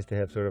often it's nice to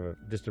have sort of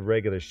just a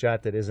regular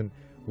shot that isn't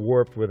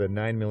warped with a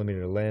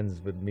 9mm lens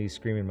with me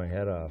screaming my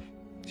head off.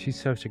 She's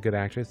such a good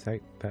actress,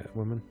 that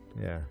woman.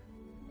 Yeah.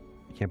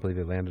 I can't believe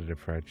they landed her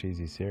for our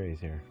cheesy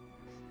series here.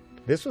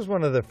 This was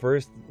one of the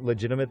first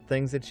legitimate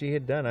things that she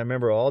had done. I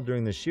remember all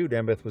during the shoot,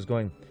 Embeth was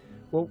going,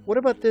 well, what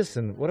about this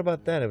and what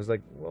about that? It was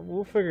like, well,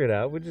 we'll figure it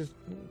out.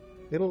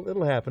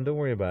 It'll happen. Don't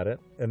worry about it.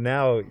 And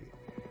now,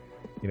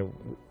 you know,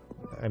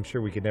 I'm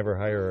sure we could never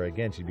hire her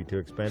again. She'd be too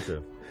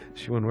expensive.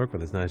 She wouldn't work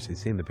with us now. She's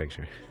seen the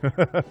picture.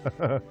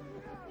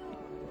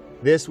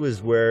 This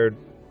was where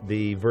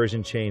the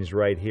version changed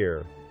right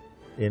here.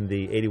 In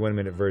the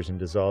 81-minute version,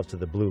 dissolves to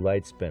the blue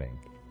light spinning.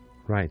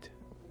 Right.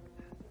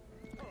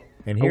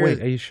 And here,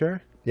 wait, are you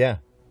sure? Yeah,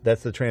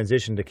 that's the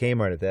transition to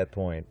Kmart at that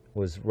point.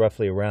 Was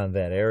roughly around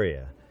that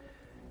area.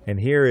 And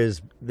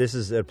this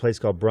is a place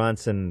called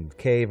Bronson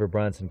Cave or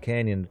Bronson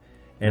Canyon.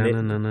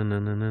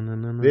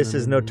 And this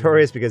is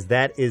notorious because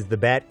that is the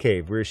Bat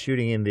Cave. We're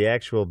shooting in the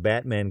actual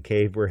Batman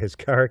cave where his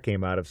car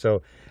came out of.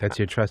 So that's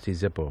your trusty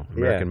Zippo,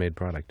 American-made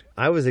product.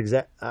 I was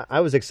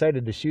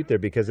excited to shoot there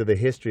because of the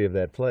history of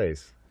that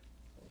place.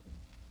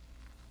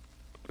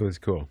 It was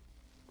cool.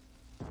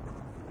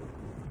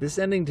 This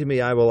ending to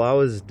me, I will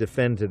always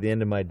defend to the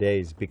end of my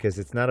days because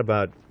it's not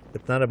about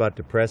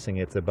depressing.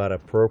 It's about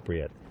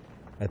appropriate.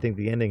 I think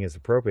the ending is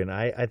appropriate. And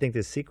I think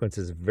this sequence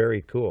is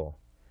very cool.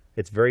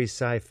 It's very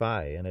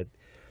sci-fi, and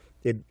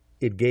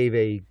it gave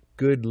a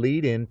good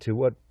lead in to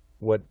what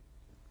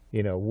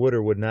you know would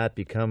or would not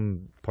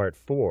become part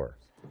 4.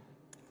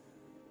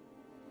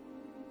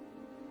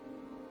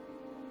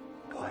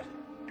 1,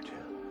 2,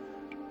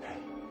 3,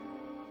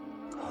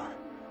 4,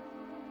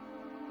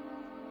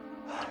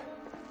 5.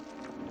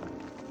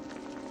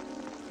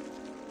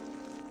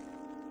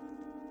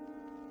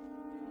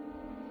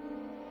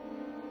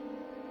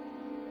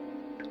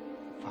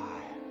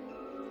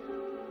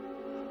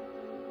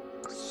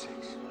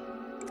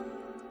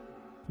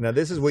 Now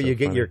this is where you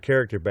get your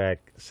character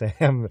back,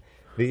 Sam,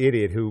 the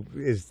idiot, who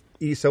is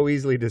so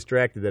easily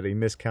distracted that he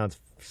miscounts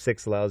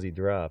 6 lousy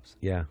drops.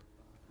 Yeah,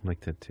 I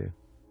like that too.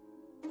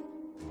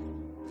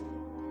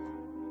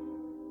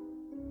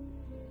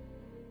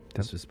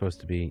 This was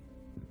supposed to be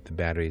the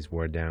batteries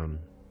wore down.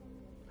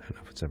 I don't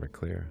know if it's ever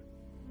clear.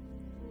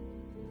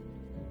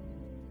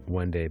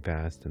 One day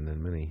passed and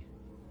then many.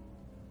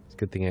 It's a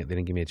good thing they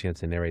didn't give me a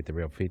chance to narrate the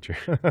real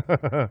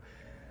feature.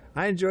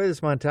 I enjoy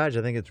this montage.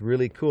 I think it's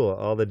really cool.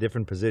 All the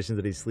different positions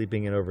that he's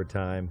sleeping in over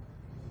time.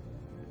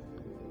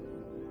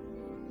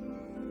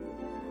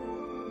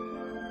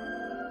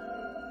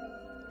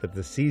 But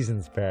the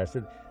seasons pass.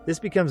 This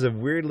becomes a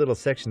weird little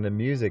section. The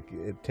music,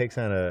 it takes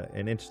on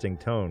an interesting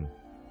tone.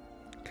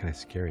 Kind of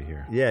scary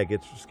here. Yeah, it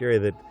gets scary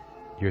that...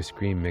 Your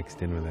scream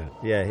mixed in with that.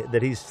 Yeah,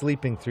 that he's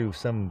sleeping through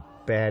some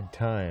bad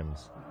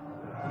times.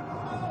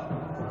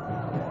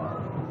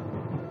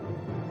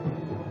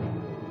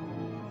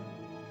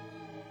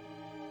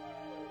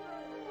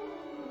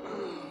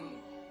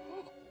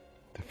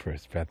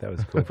 First breath. That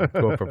was cool.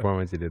 Cool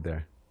performance he did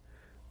there.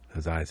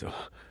 Those eyes. Oh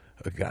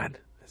God,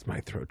 is my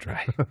throat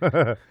dry?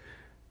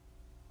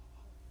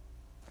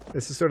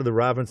 This is sort of the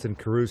Robinson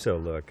Crusoe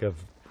look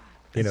of,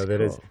 you know, that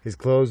cool. his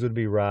clothes would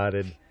be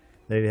rotted.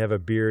 Then he'd have a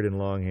beard and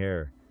long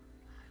hair.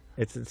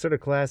 It's sort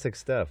of classic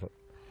stuff.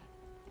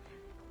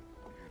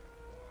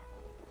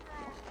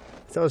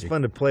 It's always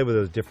fun to play with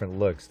those different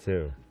looks,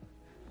 too.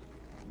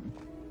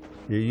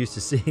 You're used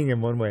to seeing him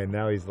one way, and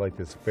now he's like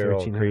this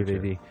feral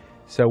creature.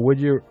 So would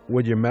your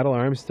metal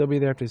arm still be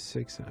there after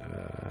 600?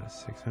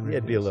 Yeah,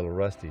 it'd be a little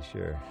rusty,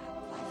 sure.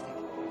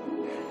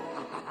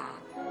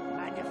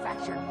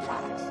 Manufactured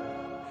products.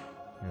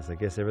 Yes, I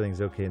guess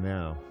everything's okay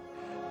now.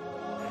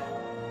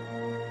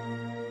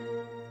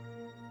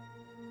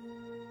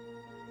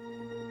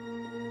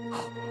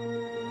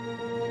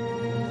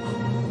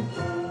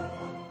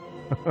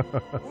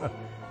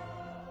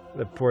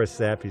 The poor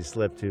sap, he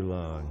slept too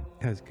long.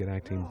 That was good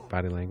acting,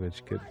 body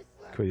language. Good.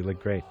 Cool, you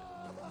look great.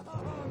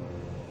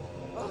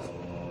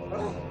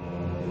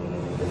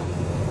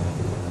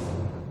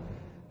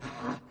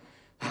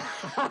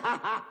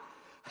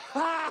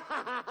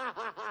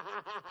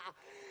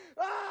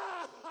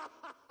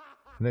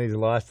 And then he's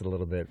lost it a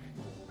little bit.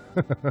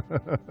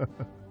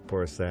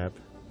 Poor sap.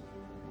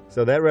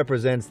 So that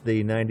represents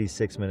the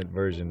 96-minute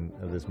version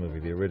of this movie,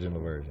 the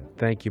original version.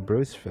 Thank you,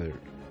 Bruce, for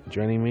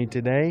joining me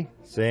today.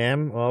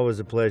 Sam, always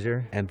a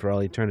pleasure. And for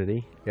all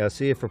eternity. Yeah, I'll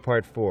see you for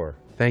part 4.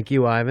 Thank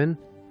you, Ivan.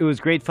 It was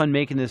great fun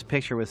making this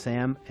picture with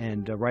Sam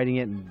and writing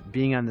it and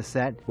being on the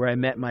set where I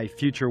met my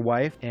future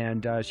wife.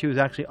 And she was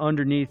actually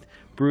underneath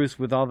Bruce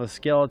with all the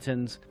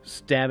skeletons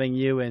stabbing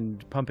you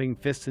and pumping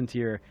fists into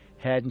your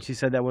head. And she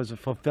said that was a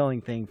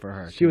fulfilling thing for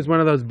her. She was one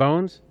of those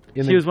bones?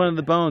 She was one of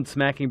the bones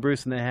smacking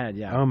Bruce in the head,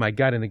 yeah. Oh, my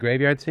God, in the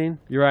graveyard scene?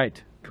 You're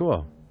right.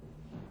 Cool.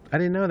 I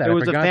didn't know that. It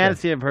was a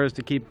fantasy of hers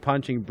to keep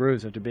punching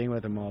Bruce after being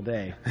with him all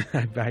day.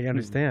 I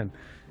understand.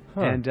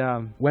 Huh.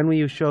 And when will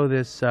you show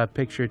this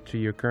picture to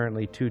your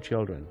currently 2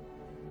 children?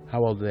 How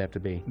old do they have to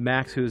be?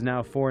 Max, who's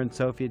now 4, and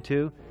Sophia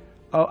 2.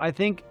 Oh, I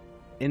think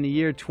in the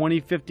year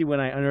 2050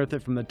 when I unearth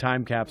it from the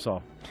time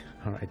capsule.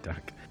 All right,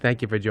 Doc.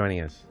 Thank you for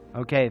joining us.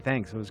 Okay,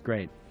 thanks. It was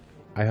great.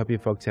 I hope you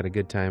folks had a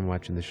good time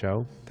watching the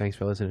show. Thanks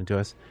for listening to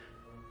us.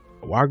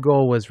 Our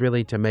goal was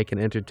really to make an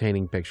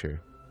entertaining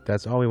picture.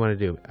 That's all we want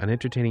to do. An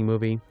entertaining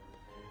movie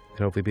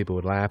that hopefully people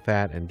would laugh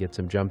at and get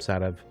some jumps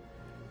out of.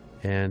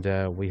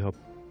 And we hope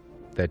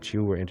that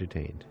you were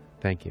entertained.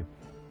 Thank you.